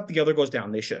one goes up, the other goes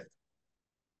down. They shift.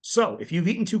 So if you've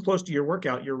eaten too close to your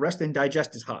workout, your rest and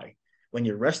digest is high. When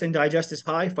your rest and digest is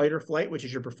high, fight or flight, which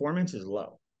is your performance, is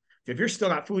low. If you're still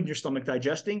got food in your stomach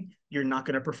digesting, you're not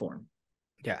going to perform.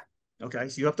 yeah, Okay.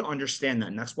 So you have to understand that.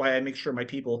 And that's why I make sure my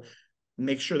people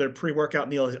make sure their pre-workout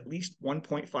meal is at least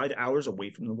 1.5 hours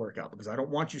away from the workout, because I don't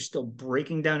want you still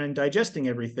breaking down and digesting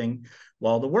everything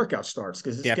while the workout starts,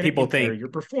 because it's yeah. going to impair your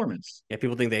performance. Yeah,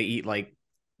 people think they eat like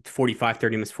 45,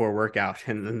 30 minutes before a workout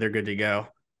and then they're good to go.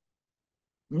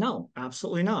 No,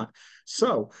 absolutely not.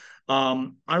 So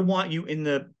I want you in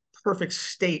the perfect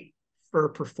state for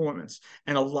performance.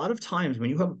 And a lot of times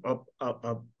when you have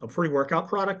a pre-workout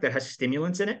product that has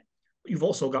stimulants in it, you've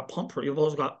also got pump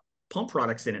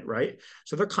products in it, right?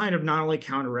 So they're kind of not only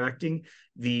counteracting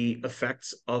the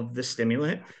effects of the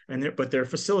stimulant, but they're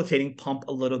facilitating pump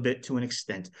a little bit to an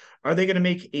extent. Are they going to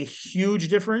make a huge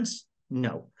difference?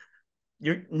 No.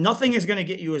 Nothing is going to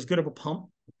get you as good of a pump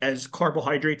as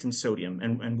carbohydrates and sodium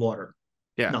and water.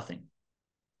 Yeah. Nothing.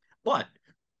 But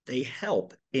they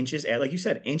help. Inches add, like you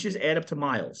said, inches add up to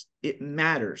miles. It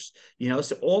matters,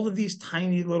 so all of these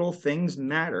tiny little things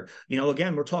matter.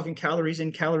 Again, we're talking calories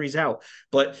in, calories out.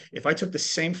 But if I took the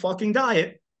same fucking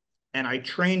diet and I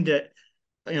trained it,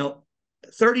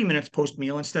 30 minutes post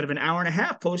meal instead of an hour and a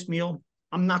half post meal,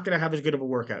 I'm not going to have as good of a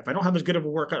workout. If I don't have as good of a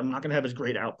workout, I'm not going to have as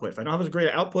great output. If I don't have as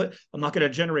great output, I'm not going to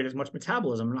generate as much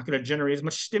metabolism. I'm not going to generate as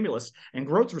much stimulus and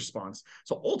growth response.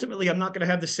 So ultimately, I'm not going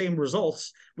to have the same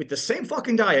results with the same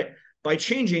fucking diet by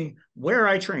changing where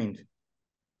I trained.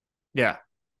 Yeah.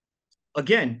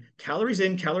 Again, calories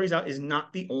in, calories out is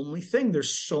not the only thing.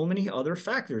 There's so many other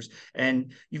factors.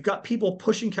 And you've got people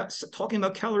talking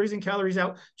about calories in, calories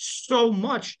out so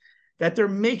much that they're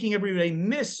making everybody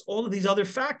miss all of these other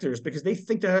factors because they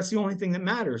think that that's the only thing that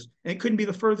matters. And it couldn't be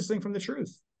the furthest thing from the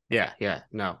truth. Yeah.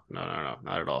 No, not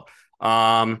at all.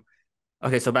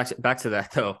 Okay, so back to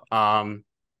that though.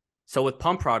 So with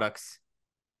pump products,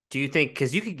 do you think,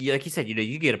 because you could, like you said,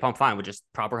 you get a pump fine with just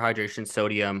proper hydration,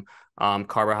 sodium,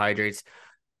 carbohydrates.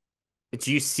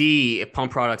 Do you see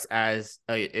pump products as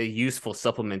a useful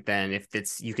supplement then if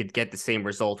you could get the same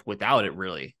result without it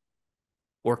really?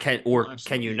 Or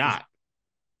can you not?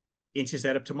 Inches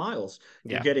add up to miles.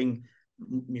 Yeah.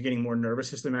 You're getting more nervous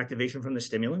system activation from the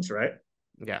stimulants, right?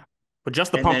 Yeah. But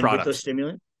just the pump products. With those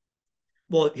stimulants.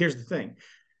 Well, here's the thing.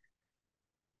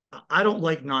 I don't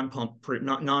like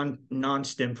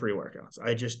non-stim pre-workouts.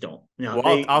 I just don't. Now,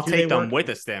 well, I'll take them with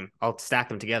a stim. I'll stack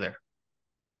them together.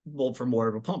 Well, for more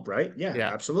of a pump, right? Yeah,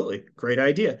 yeah, absolutely. Great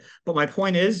idea. But my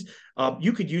point is,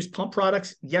 you could use pump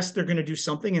products. Yes, they're going to do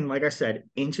something. And like I said,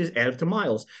 inches add up to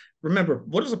miles. Remember,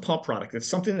 what is a pump product? It's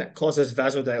something that causes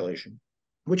vasodilation,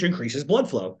 which increases blood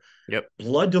flow. Yep.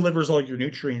 Blood delivers all your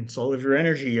nutrients, all of your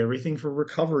energy, everything for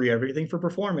recovery, everything for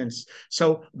performance.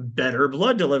 So better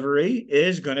blood delivery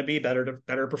is going to be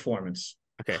better performance.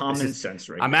 Okay, common sense,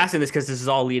 right? I'm asking this because this is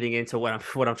all leading into what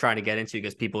I'm trying to get into,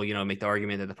 because people, make the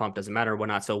argument that the pump doesn't matter or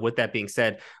whatnot. So with that being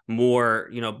said, more,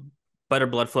 better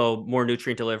blood flow, more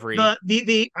nutrient delivery.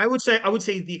 I would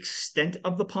say the extent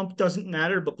of the pump doesn't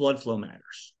matter, but blood flow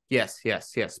matters. Yes.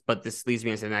 But this leads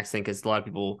me into the next thing, because a lot of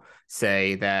people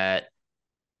say that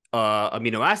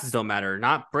amino acids don't matter,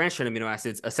 not branched chain amino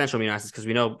acids, essential amino acids, because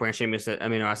we know branched chain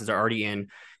amino acids are already in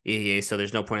EAA, so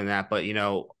there's no point in that. But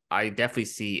I definitely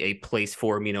see a place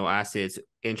for amino acids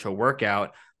intra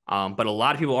workout. But a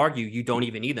lot of people argue you don't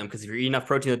even need them, because if you're eating enough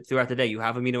protein throughout the day, you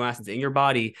have amino acids in your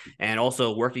body, and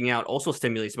also working out also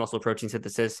stimulates muscle protein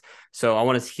synthesis. So I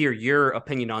want to hear your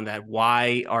opinion on that.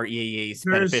 Why are EAAs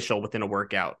beneficial within a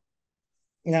workout?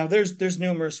 Now, there's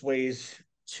numerous ways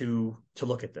to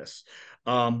look at this.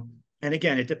 And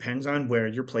again, it depends on where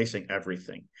you're placing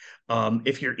everything.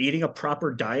 If you're eating a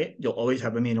proper diet, you'll always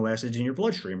have amino acids in your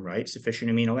bloodstream, right?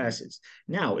 Sufficient amino acids.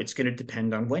 Now, it's going to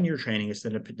depend on when you're training. It's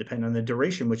going to depend on the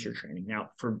duration which you're training. Now,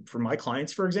 for my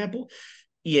clients, for example,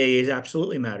 EAAs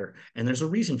absolutely matter. And there's a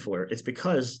reason for it. It's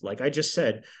because, like I just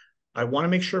said, I want to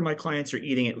make sure my clients are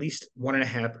eating at least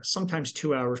 1.5, sometimes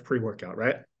 2 hours pre-workout,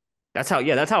 right? That's how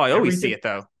I always see it,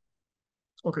 though.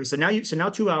 Okay, so now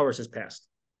 2 hours has passed.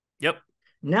 Yep.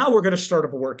 Now we're going to start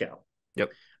up a workout.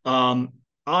 Yep.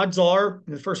 Odds are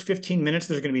in the first 15 minutes,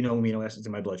 there's going to be no amino acids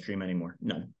in my bloodstream anymore.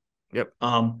 None. Yep.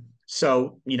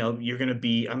 So, you're going to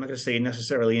be, I'm not going to say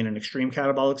necessarily in an extreme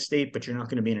catabolic state, but you're not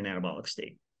going to be in an anabolic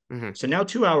state. Mm-hmm. So now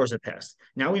 2 hours have passed.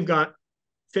 Now we've got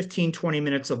 15, 20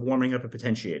 minutes of warming up and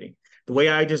potentiating. The way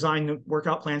I design the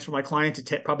workout plans for my clients,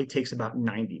 it probably takes about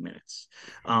 90 minutes.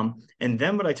 And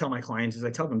then what I tell my clients is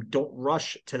I tell them, don't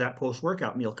rush to that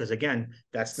post-workout meal, because again,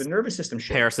 that's the nervous system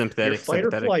shit. Parasympathetic.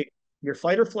 Your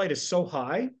fight or flight is so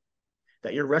high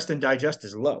that your rest and digest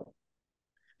is low,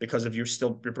 because of your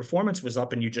performance was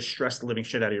up and you just stressed the living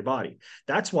shit out of your body.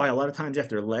 That's why a lot of times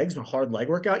after legs, a hard leg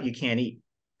workout, you can't eat.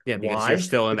 Yeah, because you're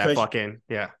still in that fucking,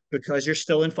 because you're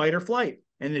still in fight or flight.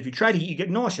 And if you try to eat, you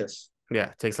get nauseous.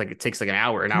 Yeah, it takes like an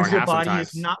hour and a half sometimes. Your body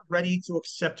is not ready to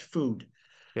accept food.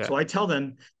 Yeah. So I tell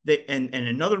them that, and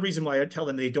another reason why I tell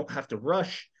them they don't have to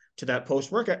rush to that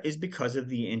post-workout is because of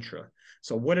the intra.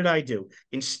 So what did I do?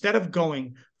 Instead of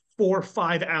going 4 or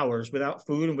 5 hours without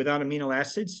food and without amino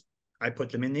acids, I put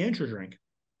them in the intra drink.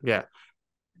 Yeah.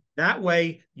 That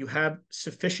way you have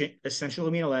sufficient essential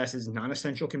amino acids.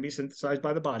 Non-essential can be synthesized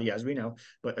by the body, as we know,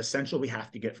 but essential we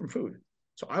have to get from food.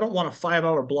 So I don't want a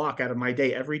 5-hour block out of my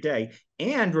day every day.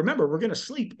 And remember, we're going to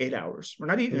sleep 8 hours. We're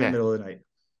not eating in the middle of the night.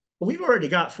 But we've already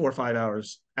got 4 or 5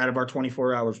 hours out of our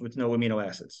 24 hours with no amino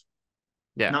acids.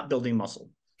 Yeah. Not building muscle.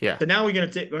 Yeah. So now we're going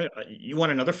to take, you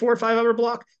want another 4 or 5 hour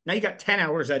block? Now you got 10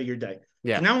 hours out of your day.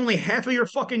 Yeah. So now only half of your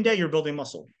fucking day you're building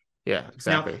muscle. Yeah,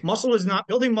 exactly. Now,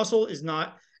 building muscle is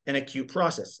not an acute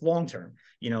process, long term.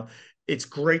 it's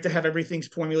great to have everything's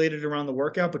formulated around the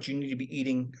workout, but you need to be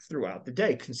eating throughout the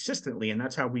day consistently. And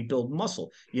that's how we build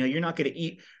muscle. You're not going to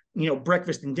eat,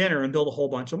 breakfast and dinner and build a whole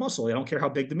bunch of muscle. I don't care how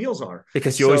big the meals are.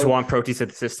 Because you always want protein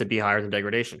synthesis to be higher than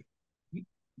degradation.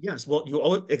 Yes.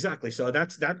 Well, exactly. So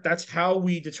that's how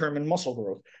we determine muscle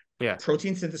growth. Yeah.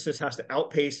 Protein synthesis has to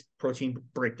outpace protein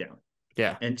breakdown.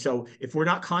 Yeah. And so if we're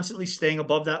not constantly staying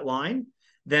above that line,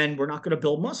 then we're not going to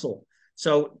build muscle.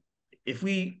 So if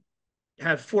we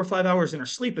have 4 or 5 hours in our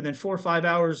sleep and then 4 or 5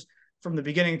 hours from the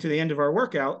beginning to the end of our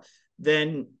workout,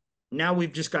 then now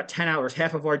we've just got 10 hours,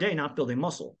 half of our day, not building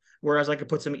muscle. Whereas I could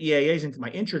put some EAAs into my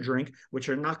intra drink, which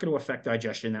are not going to affect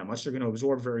digestion that much. They're going to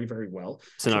absorb very, very well.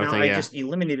 So now I just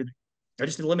eliminated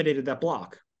that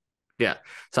block. Yeah.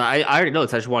 So I already know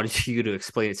this. I just wanted you to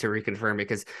explain it to reconfirm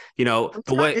because,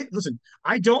 listen,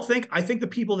 I think the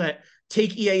people that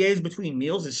take EAAs between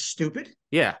meals is stupid.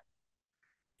 Yeah.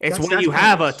 It's when you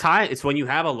have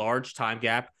a large time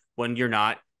gap when you're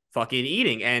not fucking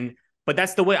eating. But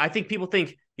that's the way I think people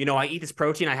think, I eat this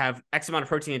protein. I have X amount of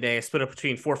protein a day. I split up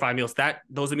between 4 or 5 meals.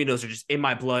 Those aminos are just in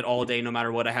my blood all day, no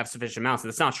matter what. I have sufficient amounts. And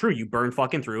that's not true. You burn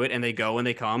fucking through it and they go and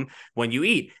they come when you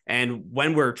eat. And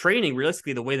when we're training,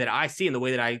 realistically, the way that I see and the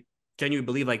way that I genuinely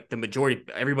believe like the majority,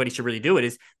 everybody should really do it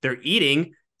is they're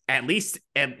eating at least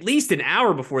an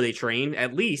hour before they train,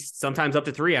 at least sometimes up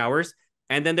to 3 hours.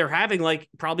 And then they're having like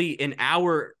probably an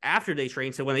hour after they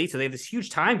train. So when they eat, so they have this huge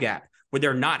time gap where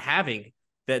they're not having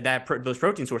those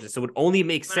protein sources. So it only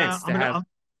makes sense to have.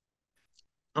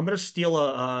 I'm going to steal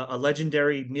a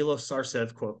legendary Milos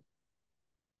Sarcev quote.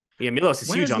 Yeah, Milos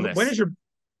is huge on this.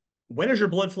 When is your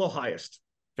blood flow highest?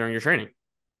 During your training.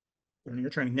 During your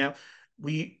training. Now,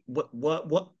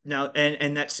 what now?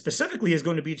 And that specifically is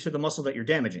going to be to the muscle that you're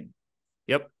damaging.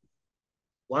 Yep.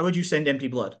 Why would you send empty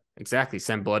blood? Exactly.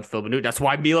 Send blood filled with That's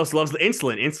why Milos loves the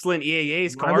insulin,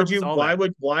 EAAs, carbs.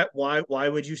 Why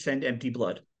would you send empty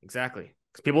blood? Exactly.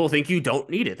 Because people think you don't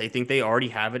need it. They think they already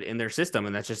have it in their system,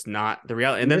 and that's just not the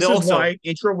reality. And then this is why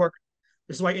intra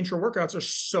workouts are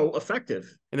so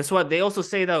effective. And that's what they also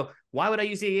say though. Why would I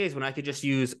use EAAs when I could just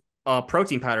use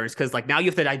protein powders? Because like now you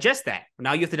have to digest that.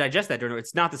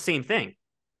 It's not the same thing.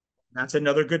 That's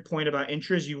another good point about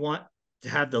intras. You want to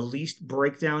have the least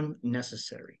breakdown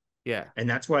necessary. Yeah. And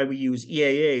that's why we use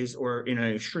EAAs, or in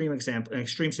an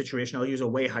extreme situation, I'll use a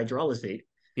whey hydrolysate.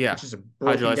 Yeah. Which is a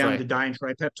broken down to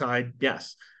ditripeptide.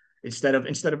 Yes. Instead of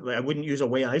I wouldn't use a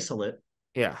whey isolate.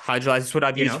 Yeah. Hydrolyzed is what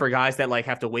I've used for guys that like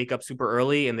have to wake up super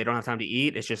early and they don't have time to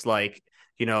eat. It's just like,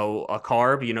 a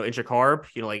carb, intra carb,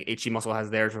 like HC Muscle has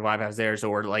theirs, Revive has theirs,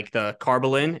 or like the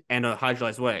Carbolin and a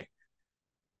hydrolyzed whey.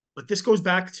 But this goes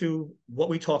back to what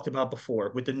we talked about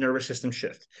before with the nervous system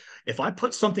shift. If I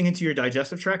put something into your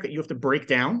digestive tract that you have to break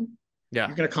down, you're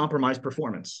going to compromise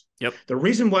performance. Yep. The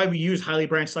reason why we use highly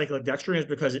branched cyclic dextrin is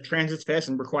because it transits fast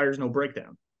and requires no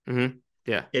breakdown. Mm-hmm.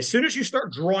 Yeah. As soon as you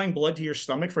start drawing blood to your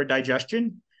stomach for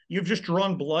digestion, you've just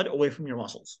drawn blood away from your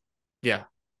muscles. Yeah.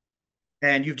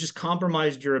 And you've just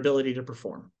compromised your ability to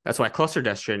perform. That's why cluster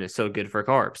dextrin is so good for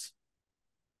carbs.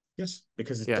 Yes,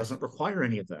 because it doesn't require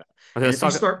any of that. Okay, if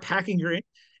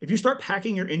you start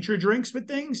packing your intra drinks with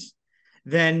things,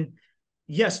 then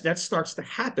yes, that starts to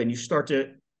happen. You start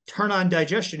to turn on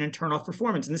digestion and turn off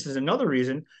performance. And this is another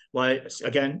reason why,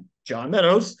 again, John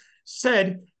Meadows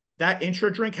said that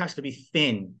intra drink has to be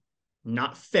thin,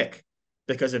 not thick,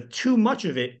 because if too much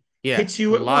of it hits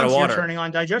you at once, you're turning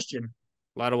on digestion.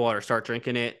 A lot of water. Start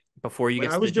drinking it before you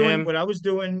get to the gym. When I was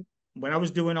doing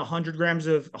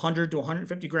 100 to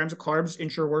 150 grams of carbs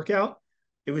intra workout,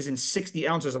 it was in 60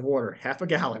 ounces of water, half a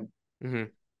gallon. Mm-hmm.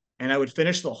 And I would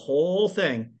finish the whole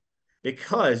thing,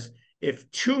 because if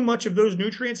too much of those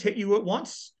nutrients hit you at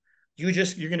once, you're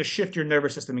going to shift your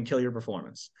nervous system and kill your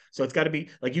performance. So it's got to be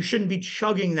like, you shouldn't be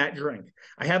chugging that drink.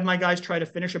 I have my guys try to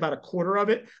finish about a quarter of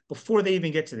it before they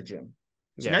even get to the gym.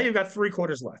 So now you've got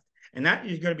 3/4 left, and that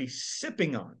you're going to be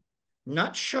sipping on,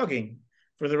 not chugging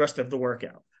for the rest of the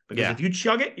workout. Because if you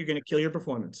chug it, you're going to kill your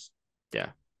performance. Yeah.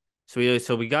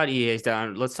 So we got EAs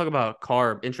down. Let's talk about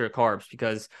intra carbs,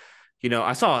 because,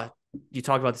 I saw you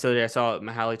talked about this the other day. I saw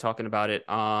Mahali talking about it.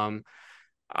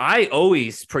 I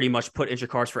always pretty much put intra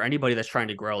carbs for anybody that's trying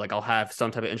to grow. Like I'll have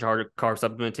some type of intra carb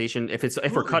supplementation. If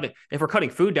we're cutting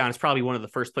food down, it's probably one of the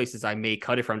first places I may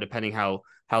cut it from, depending how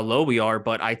low we are.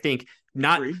 But I think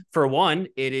for one,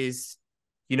 it is,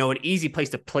 an easy place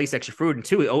to place extra food. And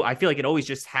two, I feel like it always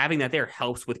just having that there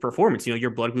helps with performance. Your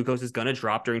blood glucose is going to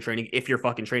drop during training if you're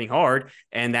fucking training hard,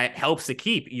 and that helps to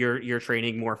keep your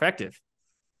training more effective.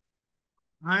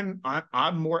 I'm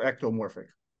more ectomorphic.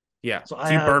 Yeah. So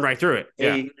you burn right through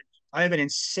it. I have an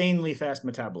insanely fast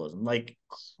metabolism, like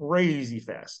crazy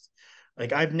fast.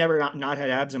 Like I've never not had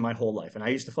abs in my whole life. And I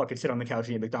used to fucking sit on the couch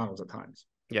and eat McDonald's at times.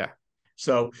 Yeah.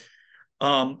 So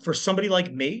for somebody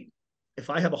like me, if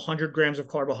I have 100 grams of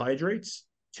carbohydrates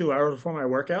 2 hours before my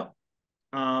workout,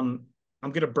 I'm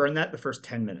going to burn that the first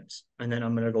 10 minutes and then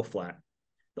I'm going to go flat.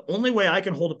 The only way I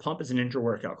can hold a pump is an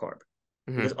intra-workout carb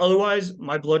because otherwise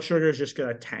my blood sugar is just going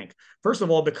to tank. First of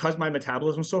all, because my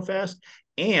metabolism is so fast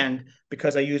and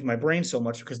because I use my brain so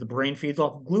much because the brain feeds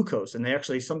off of glucose. And they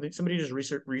actually, somebody just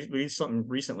read something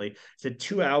recently, said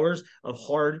 2 hours of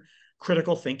hard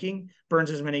critical thinking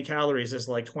burns as many calories as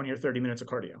like 20 or 30 minutes of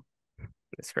cardio.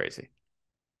 It's crazy.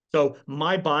 So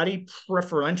my body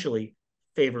preferentially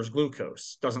favors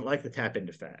glucose, doesn't like to tap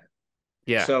into fat.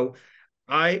 Yeah. So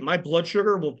my blood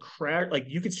sugar will crash. Like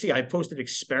you can see, I posted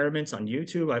experiments on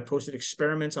YouTube. I posted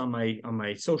experiments on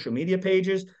my social media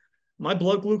pages. My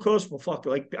blood glucose will fuck.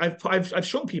 Like I've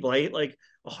shown people I ate like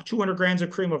 200 grams of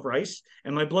cream of rice,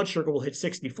 and my blood sugar will hit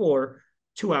 64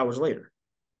 2 hours later.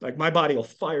 Like my body will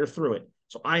fire through it.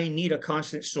 So I need a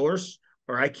constant source,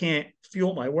 or I can't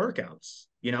fuel my workouts.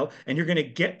 You know, and you're going to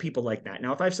get people like that.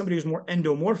 Now, if I have somebody who's more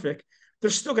endomorphic,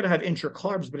 they're still going to have intra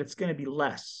carbs, but it's going to be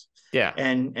less. Yeah.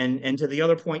 And to the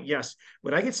other point, yes,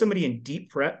 when I get somebody in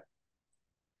deep prep,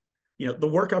 you know, the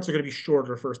workouts are going to be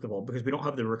shorter, first of all, because we don't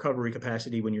have the recovery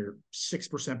capacity when you're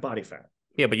 6% body fat.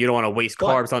 Yeah, but you don't want to waste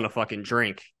carbs on a fucking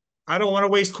drink. I don't want to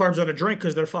waste carbs on a drink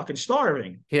because they're fucking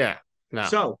starving. Yeah. No.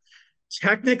 So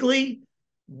technically,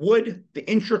 would the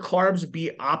intra carbs be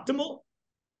optimal?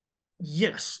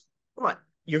 Yes. But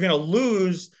you're going to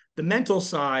lose the mental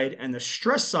side and the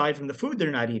stress side from the food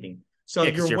they're not eating. So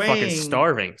you're fucking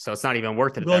starving. So it's not even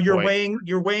worth it. Well,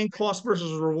 you're weighing cost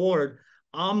versus reward.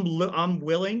 I'm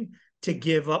willing to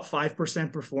give up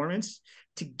 5% performance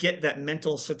to get that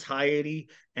mental satiety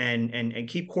and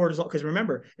keep cortisol. Because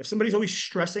remember, if somebody's always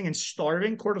stressing and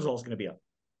starving, cortisol is going to be up.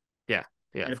 Yeah.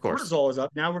 Yeah, and if of course. cortisol is up,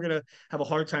 now we're going to have a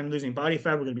hard time losing body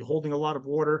fat. We're going to be holding a lot of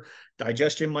water.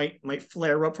 Digestion might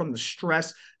flare up from the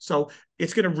stress. So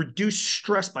it's going to reduce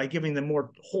stress by giving them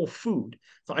more whole food.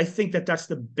 So I think that that's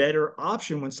the better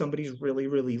option when somebody's really,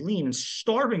 really lean and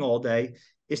starving all day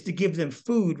is to give them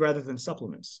food rather than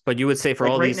supplements. But you would say for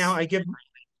like all right these... now,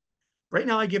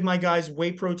 I give my guys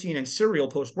whey protein and cereal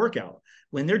post-workout.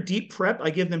 When they're deep prep, I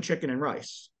give them chicken and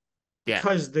rice. Yeah.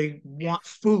 Because they want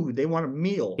food. They want a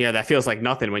meal. Yeah, that feels like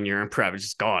nothing when you're in prep. It's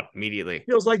just gone immediately.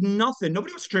 Feels like nothing.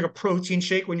 Nobody wants to drink a protein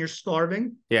shake when you're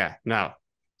starving. Yeah, no,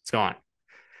 it's gone.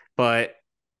 But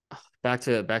back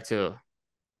to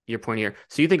your point here.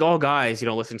 So you think all guys,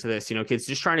 listen to this, kids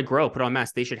just trying to grow, put on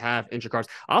mass, they should have intracarbs.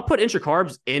 I'll put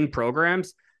intracarbs in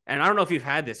programs. And I don't know if you've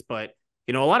had this, but,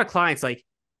 a lot of clients, like,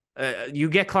 you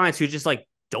get clients who just like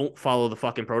don't follow the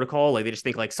fucking protocol. Like they just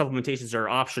think like supplementations are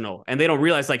optional and they don't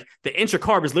realize like the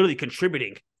intracarb is literally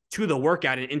contributing to the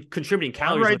workout and contributing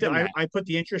calories. I put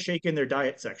the intra shake in their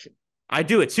diet section. I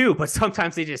do it too, but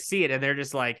sometimes they just see it and they're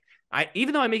just like,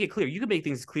 even though I make it clear, you can make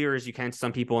things as clear as you can to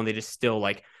some people and they just still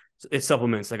like, it's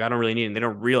supplements. Like I don't really need it. And they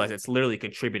don't realize it's literally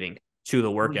contributing to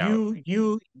the workout.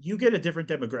 You get a different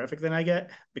demographic than I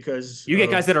get because you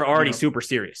get guys that are already super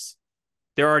serious.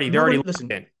 They're already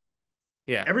in.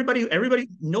 Yeah. Everybody,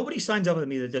 nobody signs up with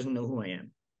me that doesn't know who I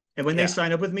am. And when they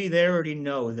sign up with me, they already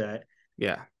know that.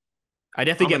 Yeah. I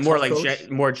definitely get more like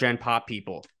more Gen Pop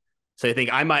people. So I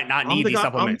think I might not need these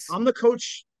supplements. I'm the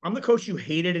coach you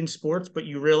hated in sports, but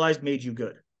you realized made you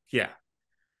good. Yeah.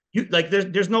 You like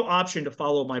there's no option to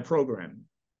follow my program.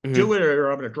 Mm-hmm. Do it or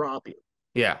I'm going to drop you.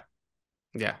 Yeah.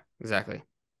 Yeah, exactly.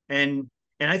 And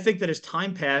I think that as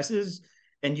time passes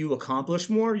and you accomplish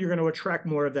more, you're going to attract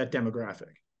more of that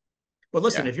demographic. But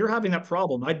listen, if you're having that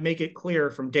problem, I'd make it clear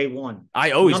from day one.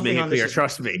 I always make it clear.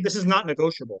 Trust me. This is not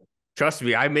negotiable. Trust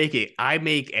me. I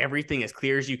make everything as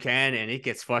clear as you can. And it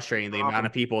gets frustrating. The amount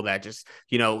of people that just,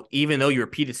 even though you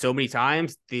repeat it so many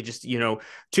times, they just,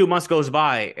 2 months goes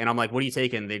by and I'm like, what are you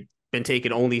taking? They've been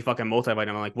taking only fucking multivitamin.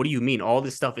 I'm like, what do you mean? All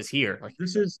this stuff is here. Like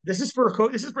this is for a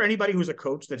coach. This is for anybody who's a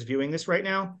coach that's viewing this right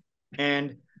now.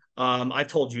 And I've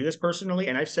told you this personally,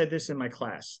 and I've said this in my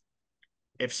class.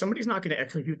 If somebody's not going to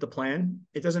execute the plan,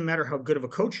 it doesn't matter how good of a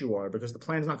coach you are because the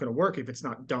plan is not going to work if it's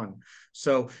not done.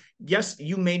 So yes,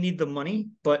 you may need the money,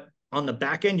 but on the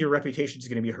back end, your reputation is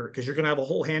going to be hurt because you're going to have a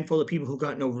whole handful of people who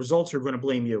got no results who are going to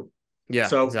blame you. Yeah,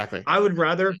 so exactly. I would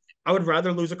rather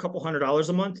lose a couple $100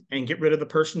 a month and get rid of the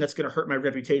person that's going to hurt my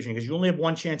reputation because you only have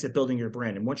one chance at building your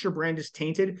brand. And once your brand is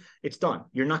tainted, it's done.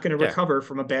 You're not going to recover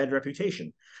from a bad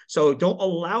reputation. So don't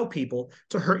allow people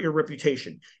to hurt your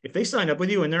reputation. If they sign up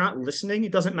with you and they're not listening,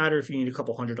 it doesn't matter if you need a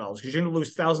couple $100 because you're going to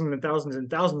lose thousands and thousands and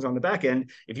thousands on the back end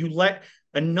if you let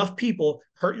enough people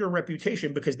hurt your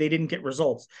reputation because they didn't get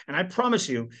results. And I promise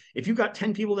you, if you got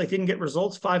 10 people that didn't get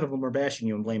results, 5 of them were bashing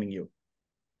you and blaming you.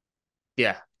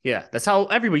 Yeah. Yeah. That's how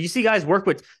everybody, you see guys work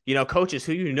with, coaches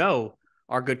who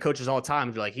are good coaches all the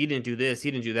time. They're like, he didn't do this,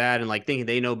 he didn't do that. And like thinking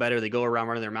they know better. They go around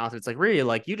running their mouth. It's like, really,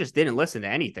 like you just didn't listen to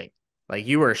anything. Like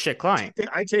you were a shit client.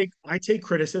 I take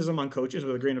criticism on coaches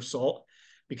with a grain of salt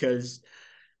because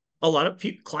a lot of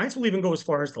clients will even go as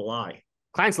far as to lie.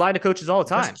 Clients lie to coaches all the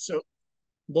time.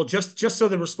 Just so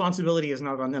the responsibility is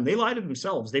not on them. They lie to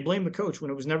themselves. They blame the coach when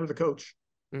it was never the coach.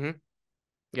 Mm-hmm.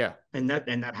 Yeah. And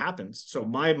that happens. So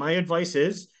my advice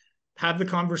is have the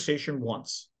conversation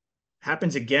once.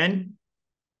 Happens again,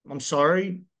 I'm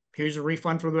sorry. Here's a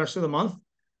refund for the rest of the month.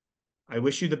 I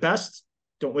wish you the best.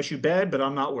 Don't wish you bad, but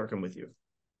I'm not working with you.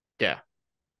 Yeah.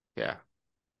 Yeah.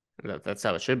 That's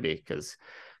how it should be, because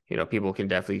people can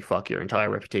definitely fuck your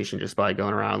entire reputation just by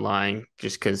going around lying,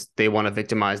 just because they want to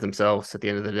victimize themselves at the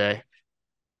end of the day.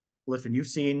 Listen, you've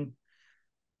seen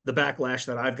the backlash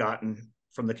that I've gotten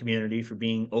from the community for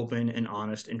being open and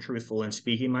honest and truthful and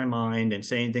speaking my mind and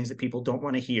saying things that people don't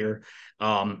want to hear.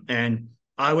 And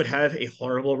I would have a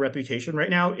horrible reputation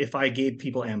right now if I gave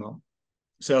people ammo.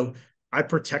 So I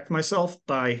protect myself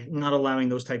by not allowing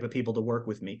those type of people to work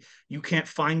with me. You can't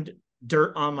find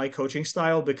dirt on my coaching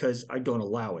style because I don't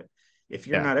allow it. If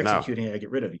you're not executing it, I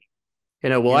get rid of you.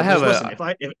 Well, I have listen,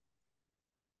 what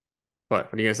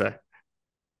are you gonna say?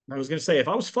 I was gonna say, if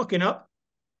I was fucking up,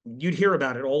 you'd hear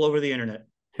about it all over the internet.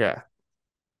 Yeah.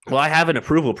 Well, I have an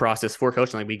approval process for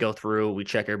coaching. Like we go through, we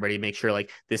check everybody, make sure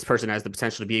like this person has the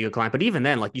potential to be a good client. But even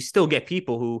then, like you still get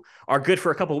people who are good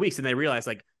for a couple of weeks and they realize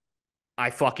like, I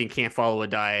fucking can't follow a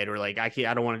diet, or like I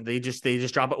don't want to. They just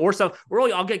drop it, or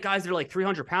I'll get guys that are like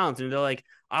 300 pounds and they're like,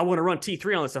 I want to run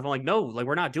T3 on this stuff. I'm like, no, like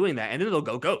we're not doing that, and then they'll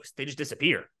go ghost. They just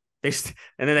disappear. And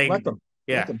then they let them.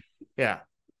 Yeah, let them. Yeah.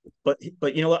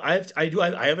 But you know what?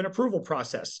 I have an approval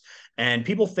process, and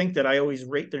people think that I always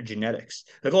rate their genetics.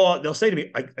 Like, oh, they'll say to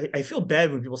me, I feel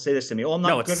bad when people say this to me. Oh, I'm not.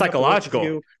 No, it's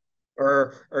psychological.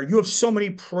 Or you have so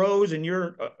many pros, and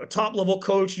you're a top level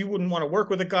coach. You wouldn't want to work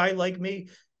with a guy like me.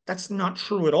 That's not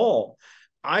true at all.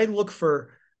 I look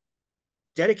for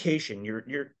dedication.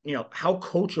 How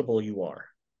coachable you are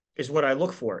is what I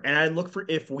look for. And I look for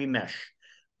if we mesh.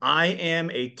 I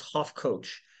am a tough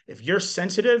coach. If you're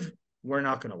sensitive, we're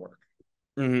not going to work.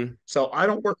 Mm-hmm. So I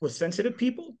don't work with sensitive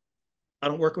people. I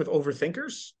don't work with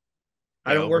overthinkers.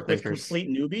 I don't work with complete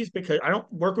newbies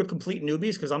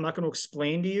because I'm not going to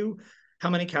explain to you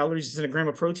how many calories is in a gram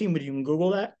of protein, but you can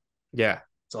Google that. Yeah.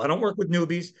 So I don't work with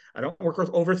newbies. I don't work with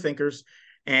overthinkers.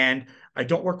 And I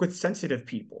don't work with sensitive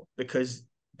people because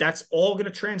that's all going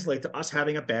to translate to us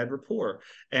having a bad rapport.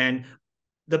 And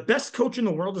the best coach in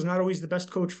the world is not always the best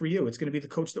coach for you. It's going to be the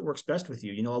coach that works best with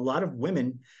you. A lot of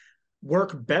women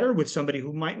work better with somebody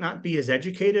who might not be as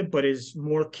educated, but is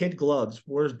more kid gloves,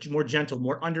 more gentle,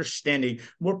 more understanding,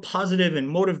 more positive and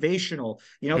motivational.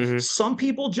 Some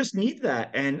people just need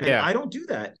that. And I don't do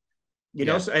that.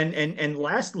 So, and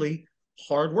lastly,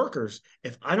 hard workers.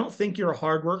 If I don't think you're a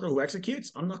hard worker who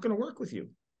executes, I'm not going to work with you.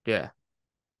 Yeah.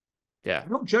 I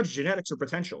don't judge genetics or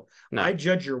potential. No. I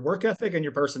judge your work ethic and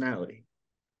your personality.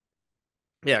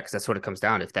 Yeah, because that's what it comes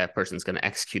down. If that person's going to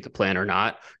execute the plan or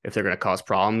not, if they're going to cause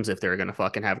problems, if they're going to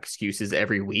fucking have excuses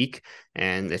every week,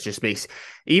 and it just makes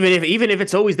even if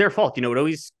it's always their fault, it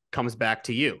always comes back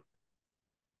to you.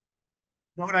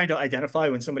 What I identify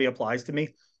when somebody applies to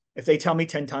me, if they tell me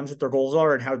 10 times what their goals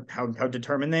are and how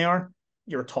determined they are,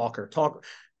 you're a talker.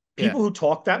 People who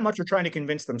talk that much are trying to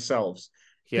convince themselves.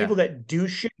 Yeah. People that do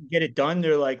shit and get it done,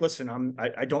 they're like, listen,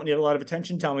 I don't need a lot of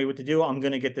attention. Tell me what to do. I'm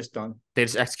going to get this done. They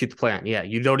just execute the plan. Yeah.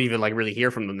 You don't even like really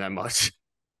hear from them that much.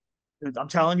 I'm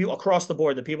telling you, across the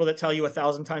board, the people that tell you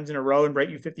 1,000 times in a row and write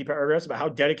you 50 paragraphs about how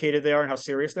dedicated they are and how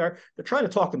serious they are, they're trying to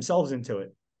talk themselves into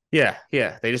it. Yeah.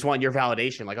 Yeah. They just want your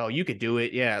validation. Like, oh, you could do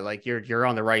it. Yeah. Like you're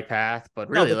on the right path, but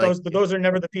really those are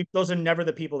never the people. Those are never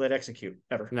the people that execute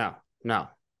ever. No.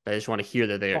 They just want to hear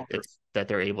that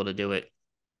they're able to do it.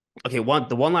 Okay,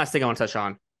 the one last thing I want to touch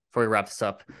on before we wrap this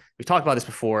up. We've talked about this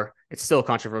before. It's still a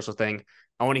controversial thing.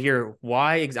 I want to hear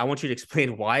why. I want you to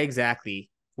explain why exactly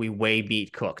we weigh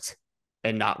meat cooked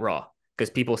and not raw. Because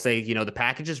people say, the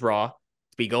package is raw.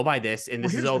 We go by this, and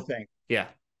this is the thing. Yeah.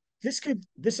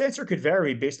 This answer could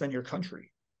vary based on your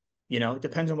country. It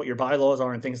depends on what your bylaws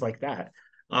are and things like that.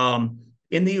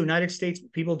 In the United States,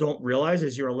 people don't realize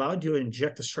is you're allowed to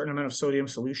inject a certain amount of sodium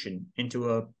solution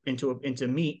into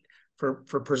meat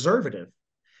for preservative.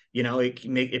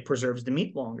 It preserves the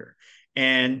meat longer.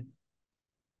 And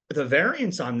the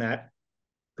variance on that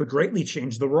could greatly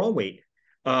change the raw weight.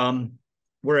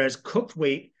 Whereas cooked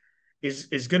weight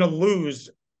is going to lose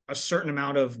a certain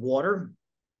amount of water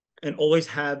and always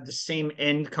have the same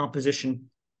end composition,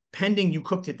 pending you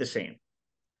cooked it the same.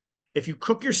 If you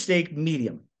cook your steak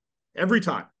medium every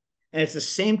time, and it's the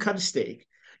same cut of steak,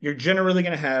 you're generally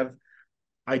going to have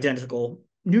identical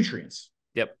nutrients.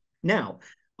 Yep. Now,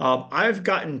 I've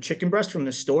gotten chicken breast from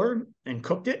the store and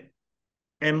cooked it,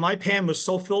 and my pan was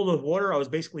so filled with water, I was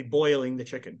basically boiling the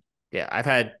chicken. Yeah, I've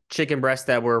had chicken breasts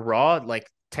that were raw, like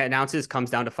 10 ounces comes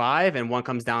down to 5, and one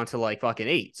comes down to like fucking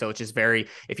 8. So it's just very,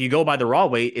 if you go by the raw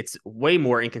weight, it's way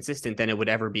more inconsistent than it would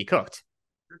ever be cooked.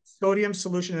 Sodium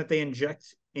solution that they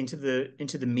inject into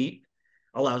the meat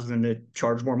allows them to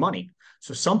charge more money.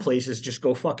 So some places just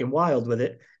go fucking wild with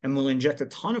it and will inject a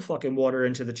ton of fucking water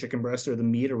into the chicken breast or the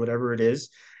meat or whatever it is.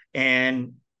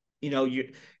 And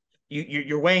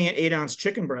you're weighing an 8-ounce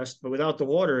chicken breast, but without the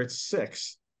water, it's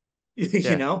 6. you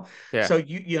Yeah. know, Yeah. so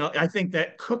I think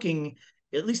that cooking,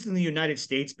 at least in the United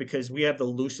States, because we have the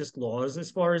loosest laws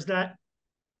as far as that,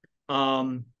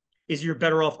 is you're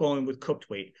better off going with cooked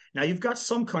weight. Now you've got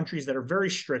some countries that are very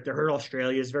strict. I heard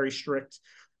Australia is very strict.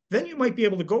 Then you might be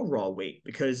able to go raw weight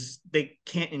because they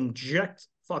can't inject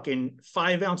fucking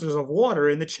 5 ounces of water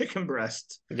in the chicken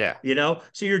breast. Yeah.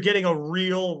 So you're getting a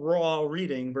real raw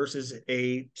reading versus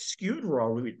a skewed raw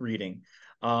reading.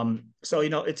 So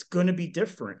it's going to be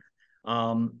different.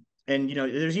 And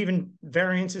there's even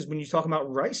variances when you talk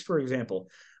about rice, for example.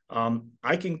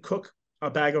 I can cook a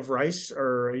bag of rice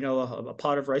or a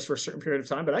pot of rice for a certain period of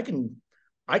time, but I can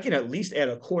at least add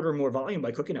a quarter more volume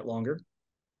by cooking it longer.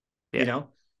 Yeah.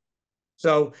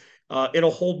 So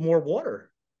it'll hold more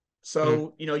water.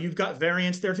 So you've got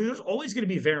variance there too. There's always going to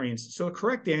be variance. So the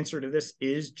correct answer to this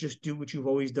is just do what you've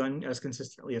always done as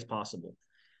consistently as possible.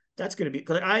 That's going to be,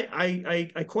 because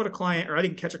I caught a client, or I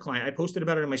didn't catch a client. I posted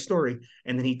about it in my story,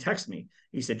 and then he texted me.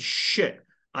 He said, "Shit,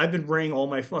 I've been bringing all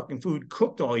my fucking food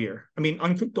cooked all year. I mean,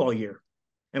 uncooked all year."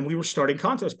 And we were starting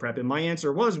contest prep. And my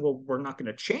answer was, well, we're not going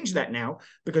to change that now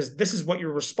because this is what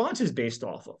your response is based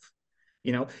off of.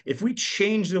 If we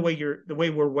change the way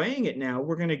we're weighing it now,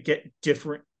 we're going to get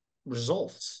different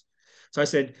results. So I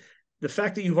said, the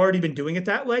fact that you've already been doing it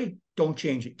that way, don't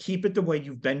change it. Keep it the way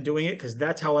you've been doing it, because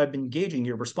that's how I've been gauging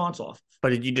your response off.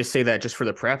 But did you just say that just for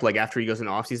the prep? Like after he goes in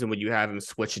off season, would you have him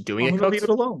switch to doing I'm it going to leave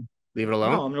cooked? it alone. Leave it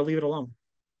alone? No, I'm going to leave it alone.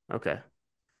 Okay. Yeah,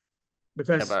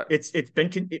 Because but it's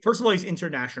been, first of all, he's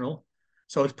international.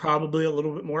 So it's probably a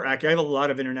little bit more accurate. I have a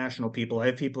lot of international people. I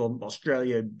have people in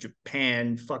Australia,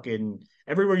 Japan, fucking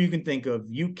everywhere you can think of,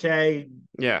 UK,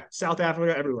 yeah. South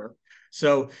Africa, everywhere.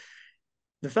 So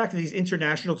the fact that he's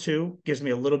international too gives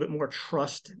me a little bit more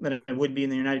trust than it would be in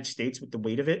the United States with the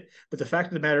weight of it. But the fact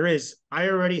of the matter is, I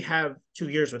already have 2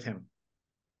 years with him,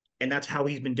 and that's how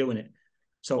he's been doing it.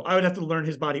 So I would have to learn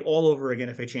his body all over again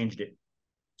if I changed it.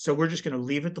 So we're just going to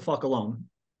leave it the fuck alone.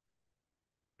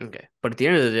 Okay. But at the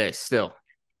end of the day, still,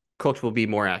 cooked will be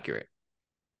more accurate.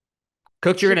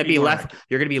 Cooked, you're Should gonna be be more left. accurate.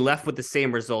 You're gonna be left with the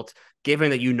same result,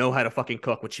 given that you know how to fucking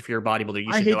cook. Which, if you're a bodybuilder,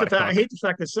 you I should know hate how the to fact. I cook. hate the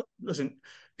fact that listen,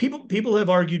 people have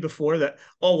argued before that,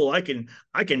 oh well, I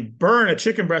can burn a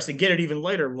chicken breast and get it even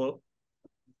lighter. Well,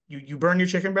 you burn your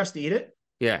chicken breast to eat it?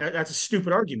 Yeah, That's a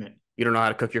stupid argument. you don't know how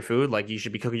to cook your food. Like you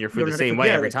should be cooking your You food don't the know how to same cook. way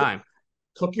Yeah, every like time.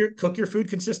 cook your food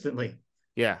consistently,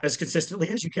 Yeah, as consistently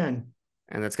as you can.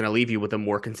 and that's gonna leave you with a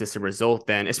more consistent result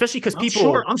then, especially because I'm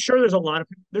sure. people. I'm sure there's a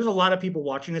lot of people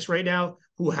watching this right now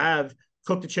who have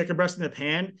cooked a chicken breast in the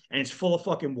pan and it's full of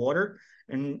fucking water,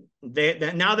 and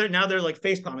now they're like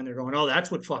face palming. They're going, oh, that's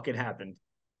what fucking happened.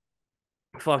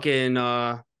 Fucking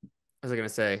what was I gonna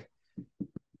say?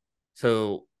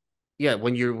 So yeah,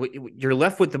 when you're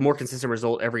left with the more consistent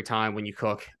result every time when you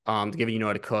cook, given you know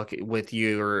how to cook with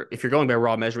you, or if you're going by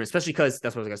raw measurement, especially because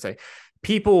that's what I was gonna say.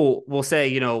 People will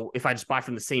say, if I just buy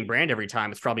from the same brand every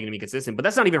time, it's probably gonna be consistent, but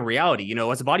that's not even reality.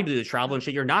 As a bodybuilder travel and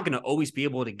shit, you're not gonna always be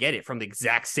able to get it from the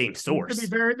exact same source.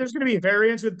 There's gonna be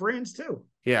variance with brands too.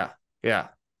 Yeah, yeah.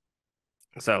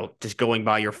 So just going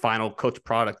by your final cooked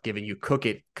product, given you cook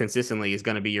it consistently, is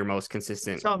going to be your most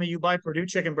consistent. Tell me, you buy Purdue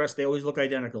chicken breasts, they always look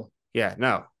identical. Yeah,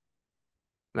 no.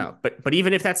 But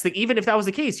even if that was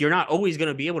the case, you're not always going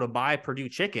to be able to buy Purdue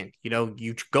chicken.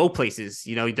 You go places.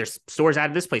 There's stores out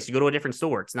of this place. You go to a different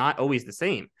store. It's not always the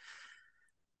same.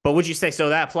 But would you say so?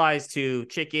 That applies to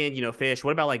chicken, fish.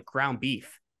 What about like ground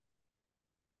beef?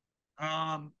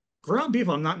 Ground beef,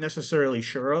 I'm not necessarily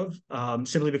sure of,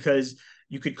 simply because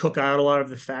you could cook out a lot of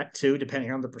the fat too,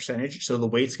 depending on the percentage. So the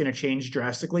weight's going to change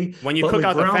drastically. When you But cook with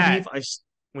out the ground fat,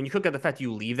 beef, do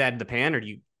you leave that in the pan or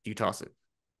do you toss it?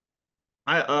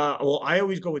 I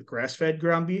always go with grass fed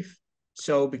ground beef.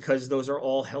 So because those are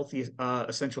all healthy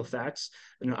essential fats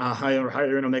and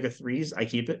higher in omega-3s, I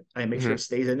keep it. I make sure it Hmm.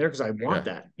 stays in there because I want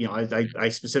Yeah. that. You know, I Yeah.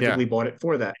 specifically bought it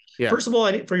for that. Yeah. First of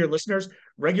all, for your listeners,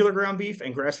 regular ground beef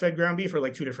and grass-fed ground beef are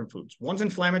like two different foods. One's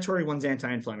inflammatory, one's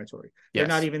anti-inflammatory. Yes. They're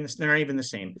not even the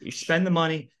same. Spend the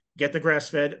money, get the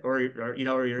grass-fed, or you're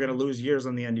going to lose years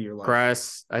on the end of your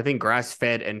life. I think grass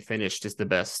fed and finished is the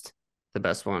best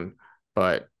one.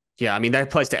 But yeah, I mean, that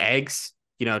applies to eggs,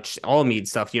 just all meat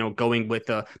stuff, going with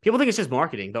the people think it's just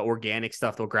marketing, the organic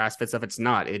stuff, the grass fed stuff. It's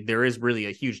not. There is really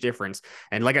a huge difference.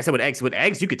 And like I said, with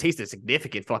eggs, you could taste a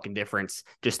significant fucking difference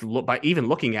just by even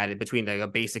looking at it between like a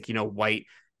basic, white,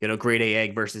 grade A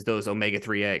egg versus those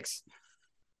omega-3 eggs.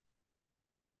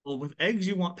 Well, with eggs,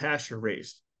 you want pasture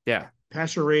raised. Yeah.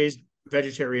 Pasture raised,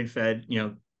 vegetarian fed,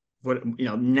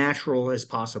 natural as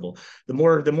possible. The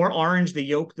more orange the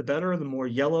yolk, the better. The more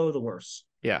yellow, the worse.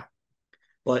 Yeah.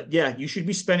 But yeah, you should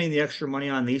be spending the extra money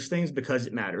on these things because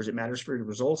it matters. It matters for your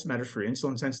results, matters for your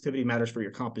insulin sensitivity, matters for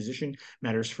your composition,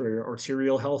 matters for your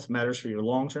arterial health, matters for your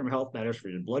long-term health, matters for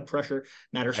your blood pressure,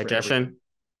 matters for everything. Digestion.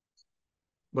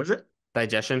 What is it?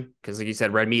 Digestion, because like you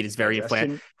said, red meat is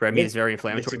Digestion. red meat Yeah, is very it's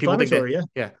inflammatory. People think inflammatory.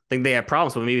 Yeah. think they have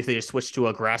problems, but maybe if they just switch to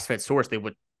a grass-fed source,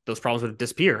 those problems would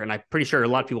disappear. And I'm pretty sure a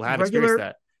lot of people have experienced Regular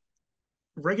that.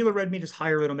 regular red meat is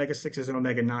higher in omega-6s and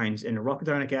omega-9s, and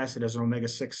arachidonic acid is an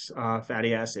omega-6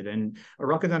 fatty acid. And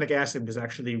arachidonic acid was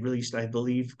actually released, I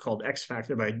believe, called X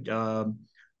Factor by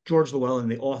George Llewellyn,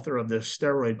 the author of the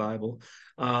Steroid Bible,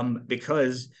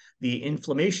 because the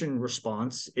inflammation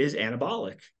response is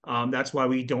anabolic. That's why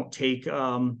we don't take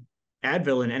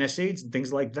Advil and NSAIDs and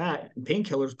things like that, and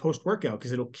painkillers post-workout,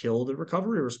 because it'll kill the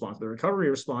recovery response. The recovery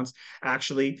response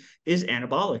actually is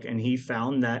anabolic, and he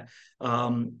found that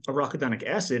arachidonic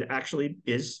acid actually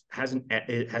has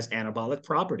anabolic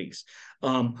properties.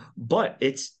 But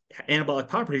its anabolic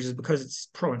properties is because it's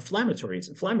pro-inflammatory. It's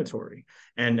inflammatory,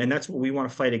 and that's what we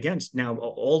want to fight against. Now,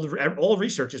 all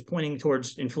research is pointing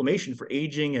towards inflammation for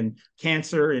aging and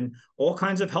cancer and all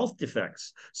kinds of health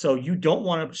defects. So you don't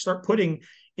want to start putting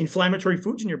inflammatory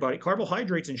foods in your body.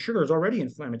 Carbohydrates and sugar is already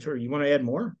inflammatory. You want to add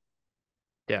more?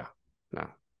 Yeah. No.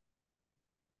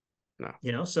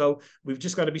 So we've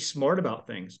just got to be smart about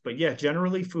things. But yeah,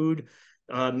 generally food,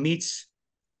 meats,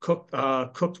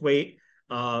 cooked weight.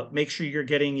 Make sure you're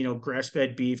getting,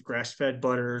 grass-fed beef, grass-fed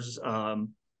butters,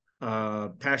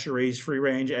 pasture-raised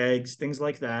free-range eggs, things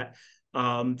like that.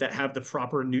 That have the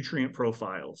proper nutrient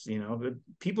profiles.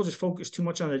 People just focus too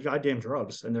much on the goddamn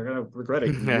drugs, and they're gonna regret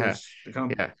it in years to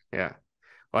come. Yeah.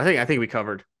 Well, I think we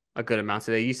covered a good amount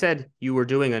today. You said you were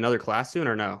doing another class soon,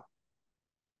 or no?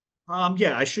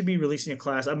 Yeah, I should be releasing a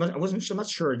class. I'm not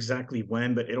sure exactly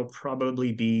when, but it'll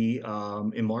probably be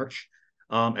in March.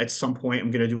 At some point,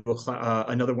 I'm going to do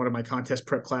another one of my contest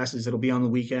prep classes. It'll be on the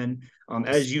weekend.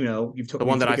 As you know, you've The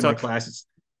one that I taken my took. class. It's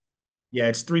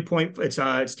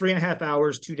 3.5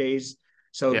 hours, 2 days.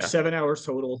 So Yeah. 7 hours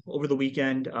total over the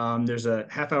weekend. There's a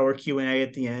half-hour Q&A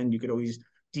at the end. You could always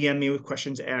DM me with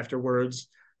questions afterwards.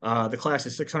 The class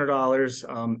is $600.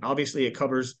 Obviously, it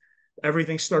covers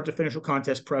everything start to finish with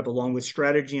contest prep, along with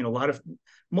strategy and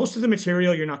most of the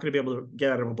material you're not going to be able to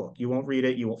get out of a book. You won't read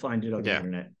it. You won't find it on the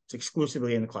internet. It's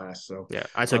exclusively in the class. So yeah,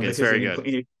 I took it. It's very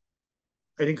good.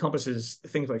 It encompasses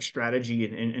things like strategy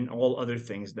and all other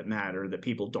things that matter that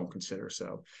people don't consider.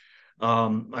 So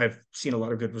I've seen a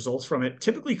lot of good results from it.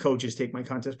 Typically, coaches take my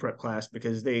contest prep class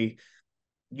because they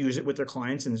use it with their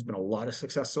clients, and there's been a lot of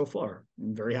success so far.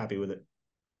 I'm very happy with it.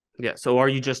 Yeah. So are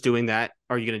you just doing that?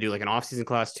 Are you going to do like an off-season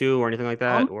class too, or anything like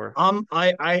that?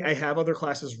 I have other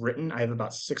classes written. I have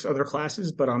about 6 other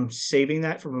classes, but I'm saving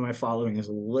that for when my following is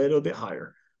a little bit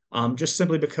higher. Just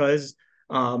simply because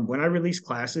when I release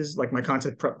classes, like my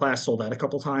content prep class sold out a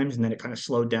couple times, and then it kind of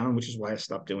slowed down, which is why I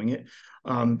stopped doing it.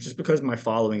 Just because my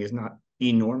following is not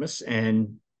enormous,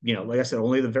 and like I said,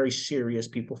 only the very serious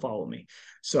people follow me.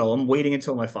 So I'm waiting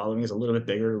until my following is a little bit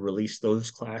bigger to release those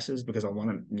classes, because I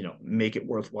want to, make it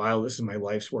worthwhile. This is my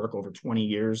life's work, over 20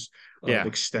 years of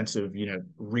extensive,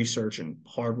 research and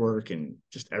hard work and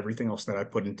just everything else that I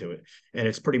put into it. And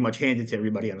it's pretty much handed to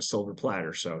everybody on a silver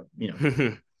platter. So,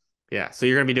 Yeah. So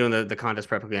you're going to be doing the contest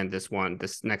prep again this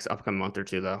next upcoming month or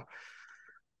two, though.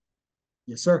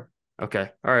 Yes, sir.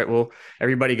 Okay. All right. Well,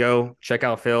 everybody go check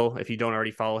out Phil. If you don't already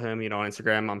follow him, on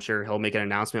Instagram, I'm sure he'll make an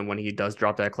announcement when he does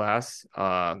drop that class.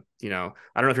 I don't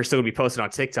know if you're still gonna be posting on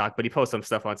TikTok, but he posts some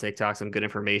stuff on TikTok, some good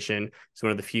information. He's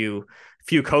one of the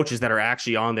few coaches that are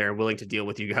actually on there and willing to deal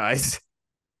with you guys.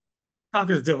 TikTok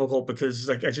is difficult because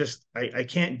I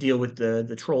can't deal with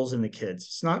the trolls and the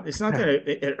kids. It's not that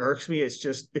it irks me. It's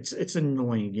just it's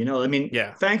annoying. I mean,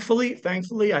 Yeah.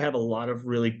 thankfully I have a lot of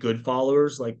really good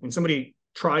followers. Like when somebody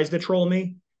tries to troll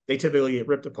me, they typically get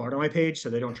ripped apart on my page, so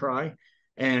they don't try.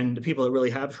 And the people that really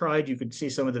have tried, you could see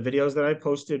some of the videos that I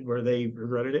posted where they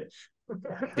regretted it.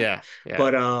 Yeah. Yeah.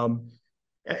 But I'll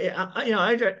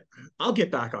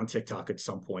get back on TikTok at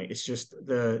some point. It's just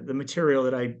the material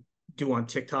that I do on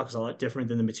TikTok is a lot different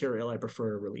than the material I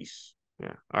prefer to release.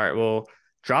 Yeah. All right. Well,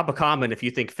 drop a comment if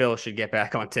you think Phil should get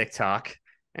back on TikTok,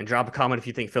 and drop a comment if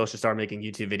you think Phil should start making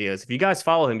YouTube videos. If you guys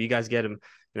follow him, you guys get him,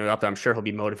 up there. I'm sure he'll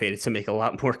be motivated to make a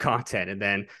lot more content, and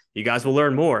then you guys will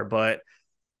learn more. But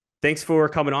thanks for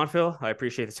coming on, Phil. I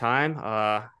appreciate the time.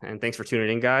 And thanks for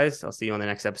tuning in, guys. I'll see you on the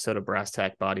next episode of Brass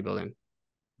Tack Bodybuilding.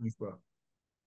 Thanks, bro.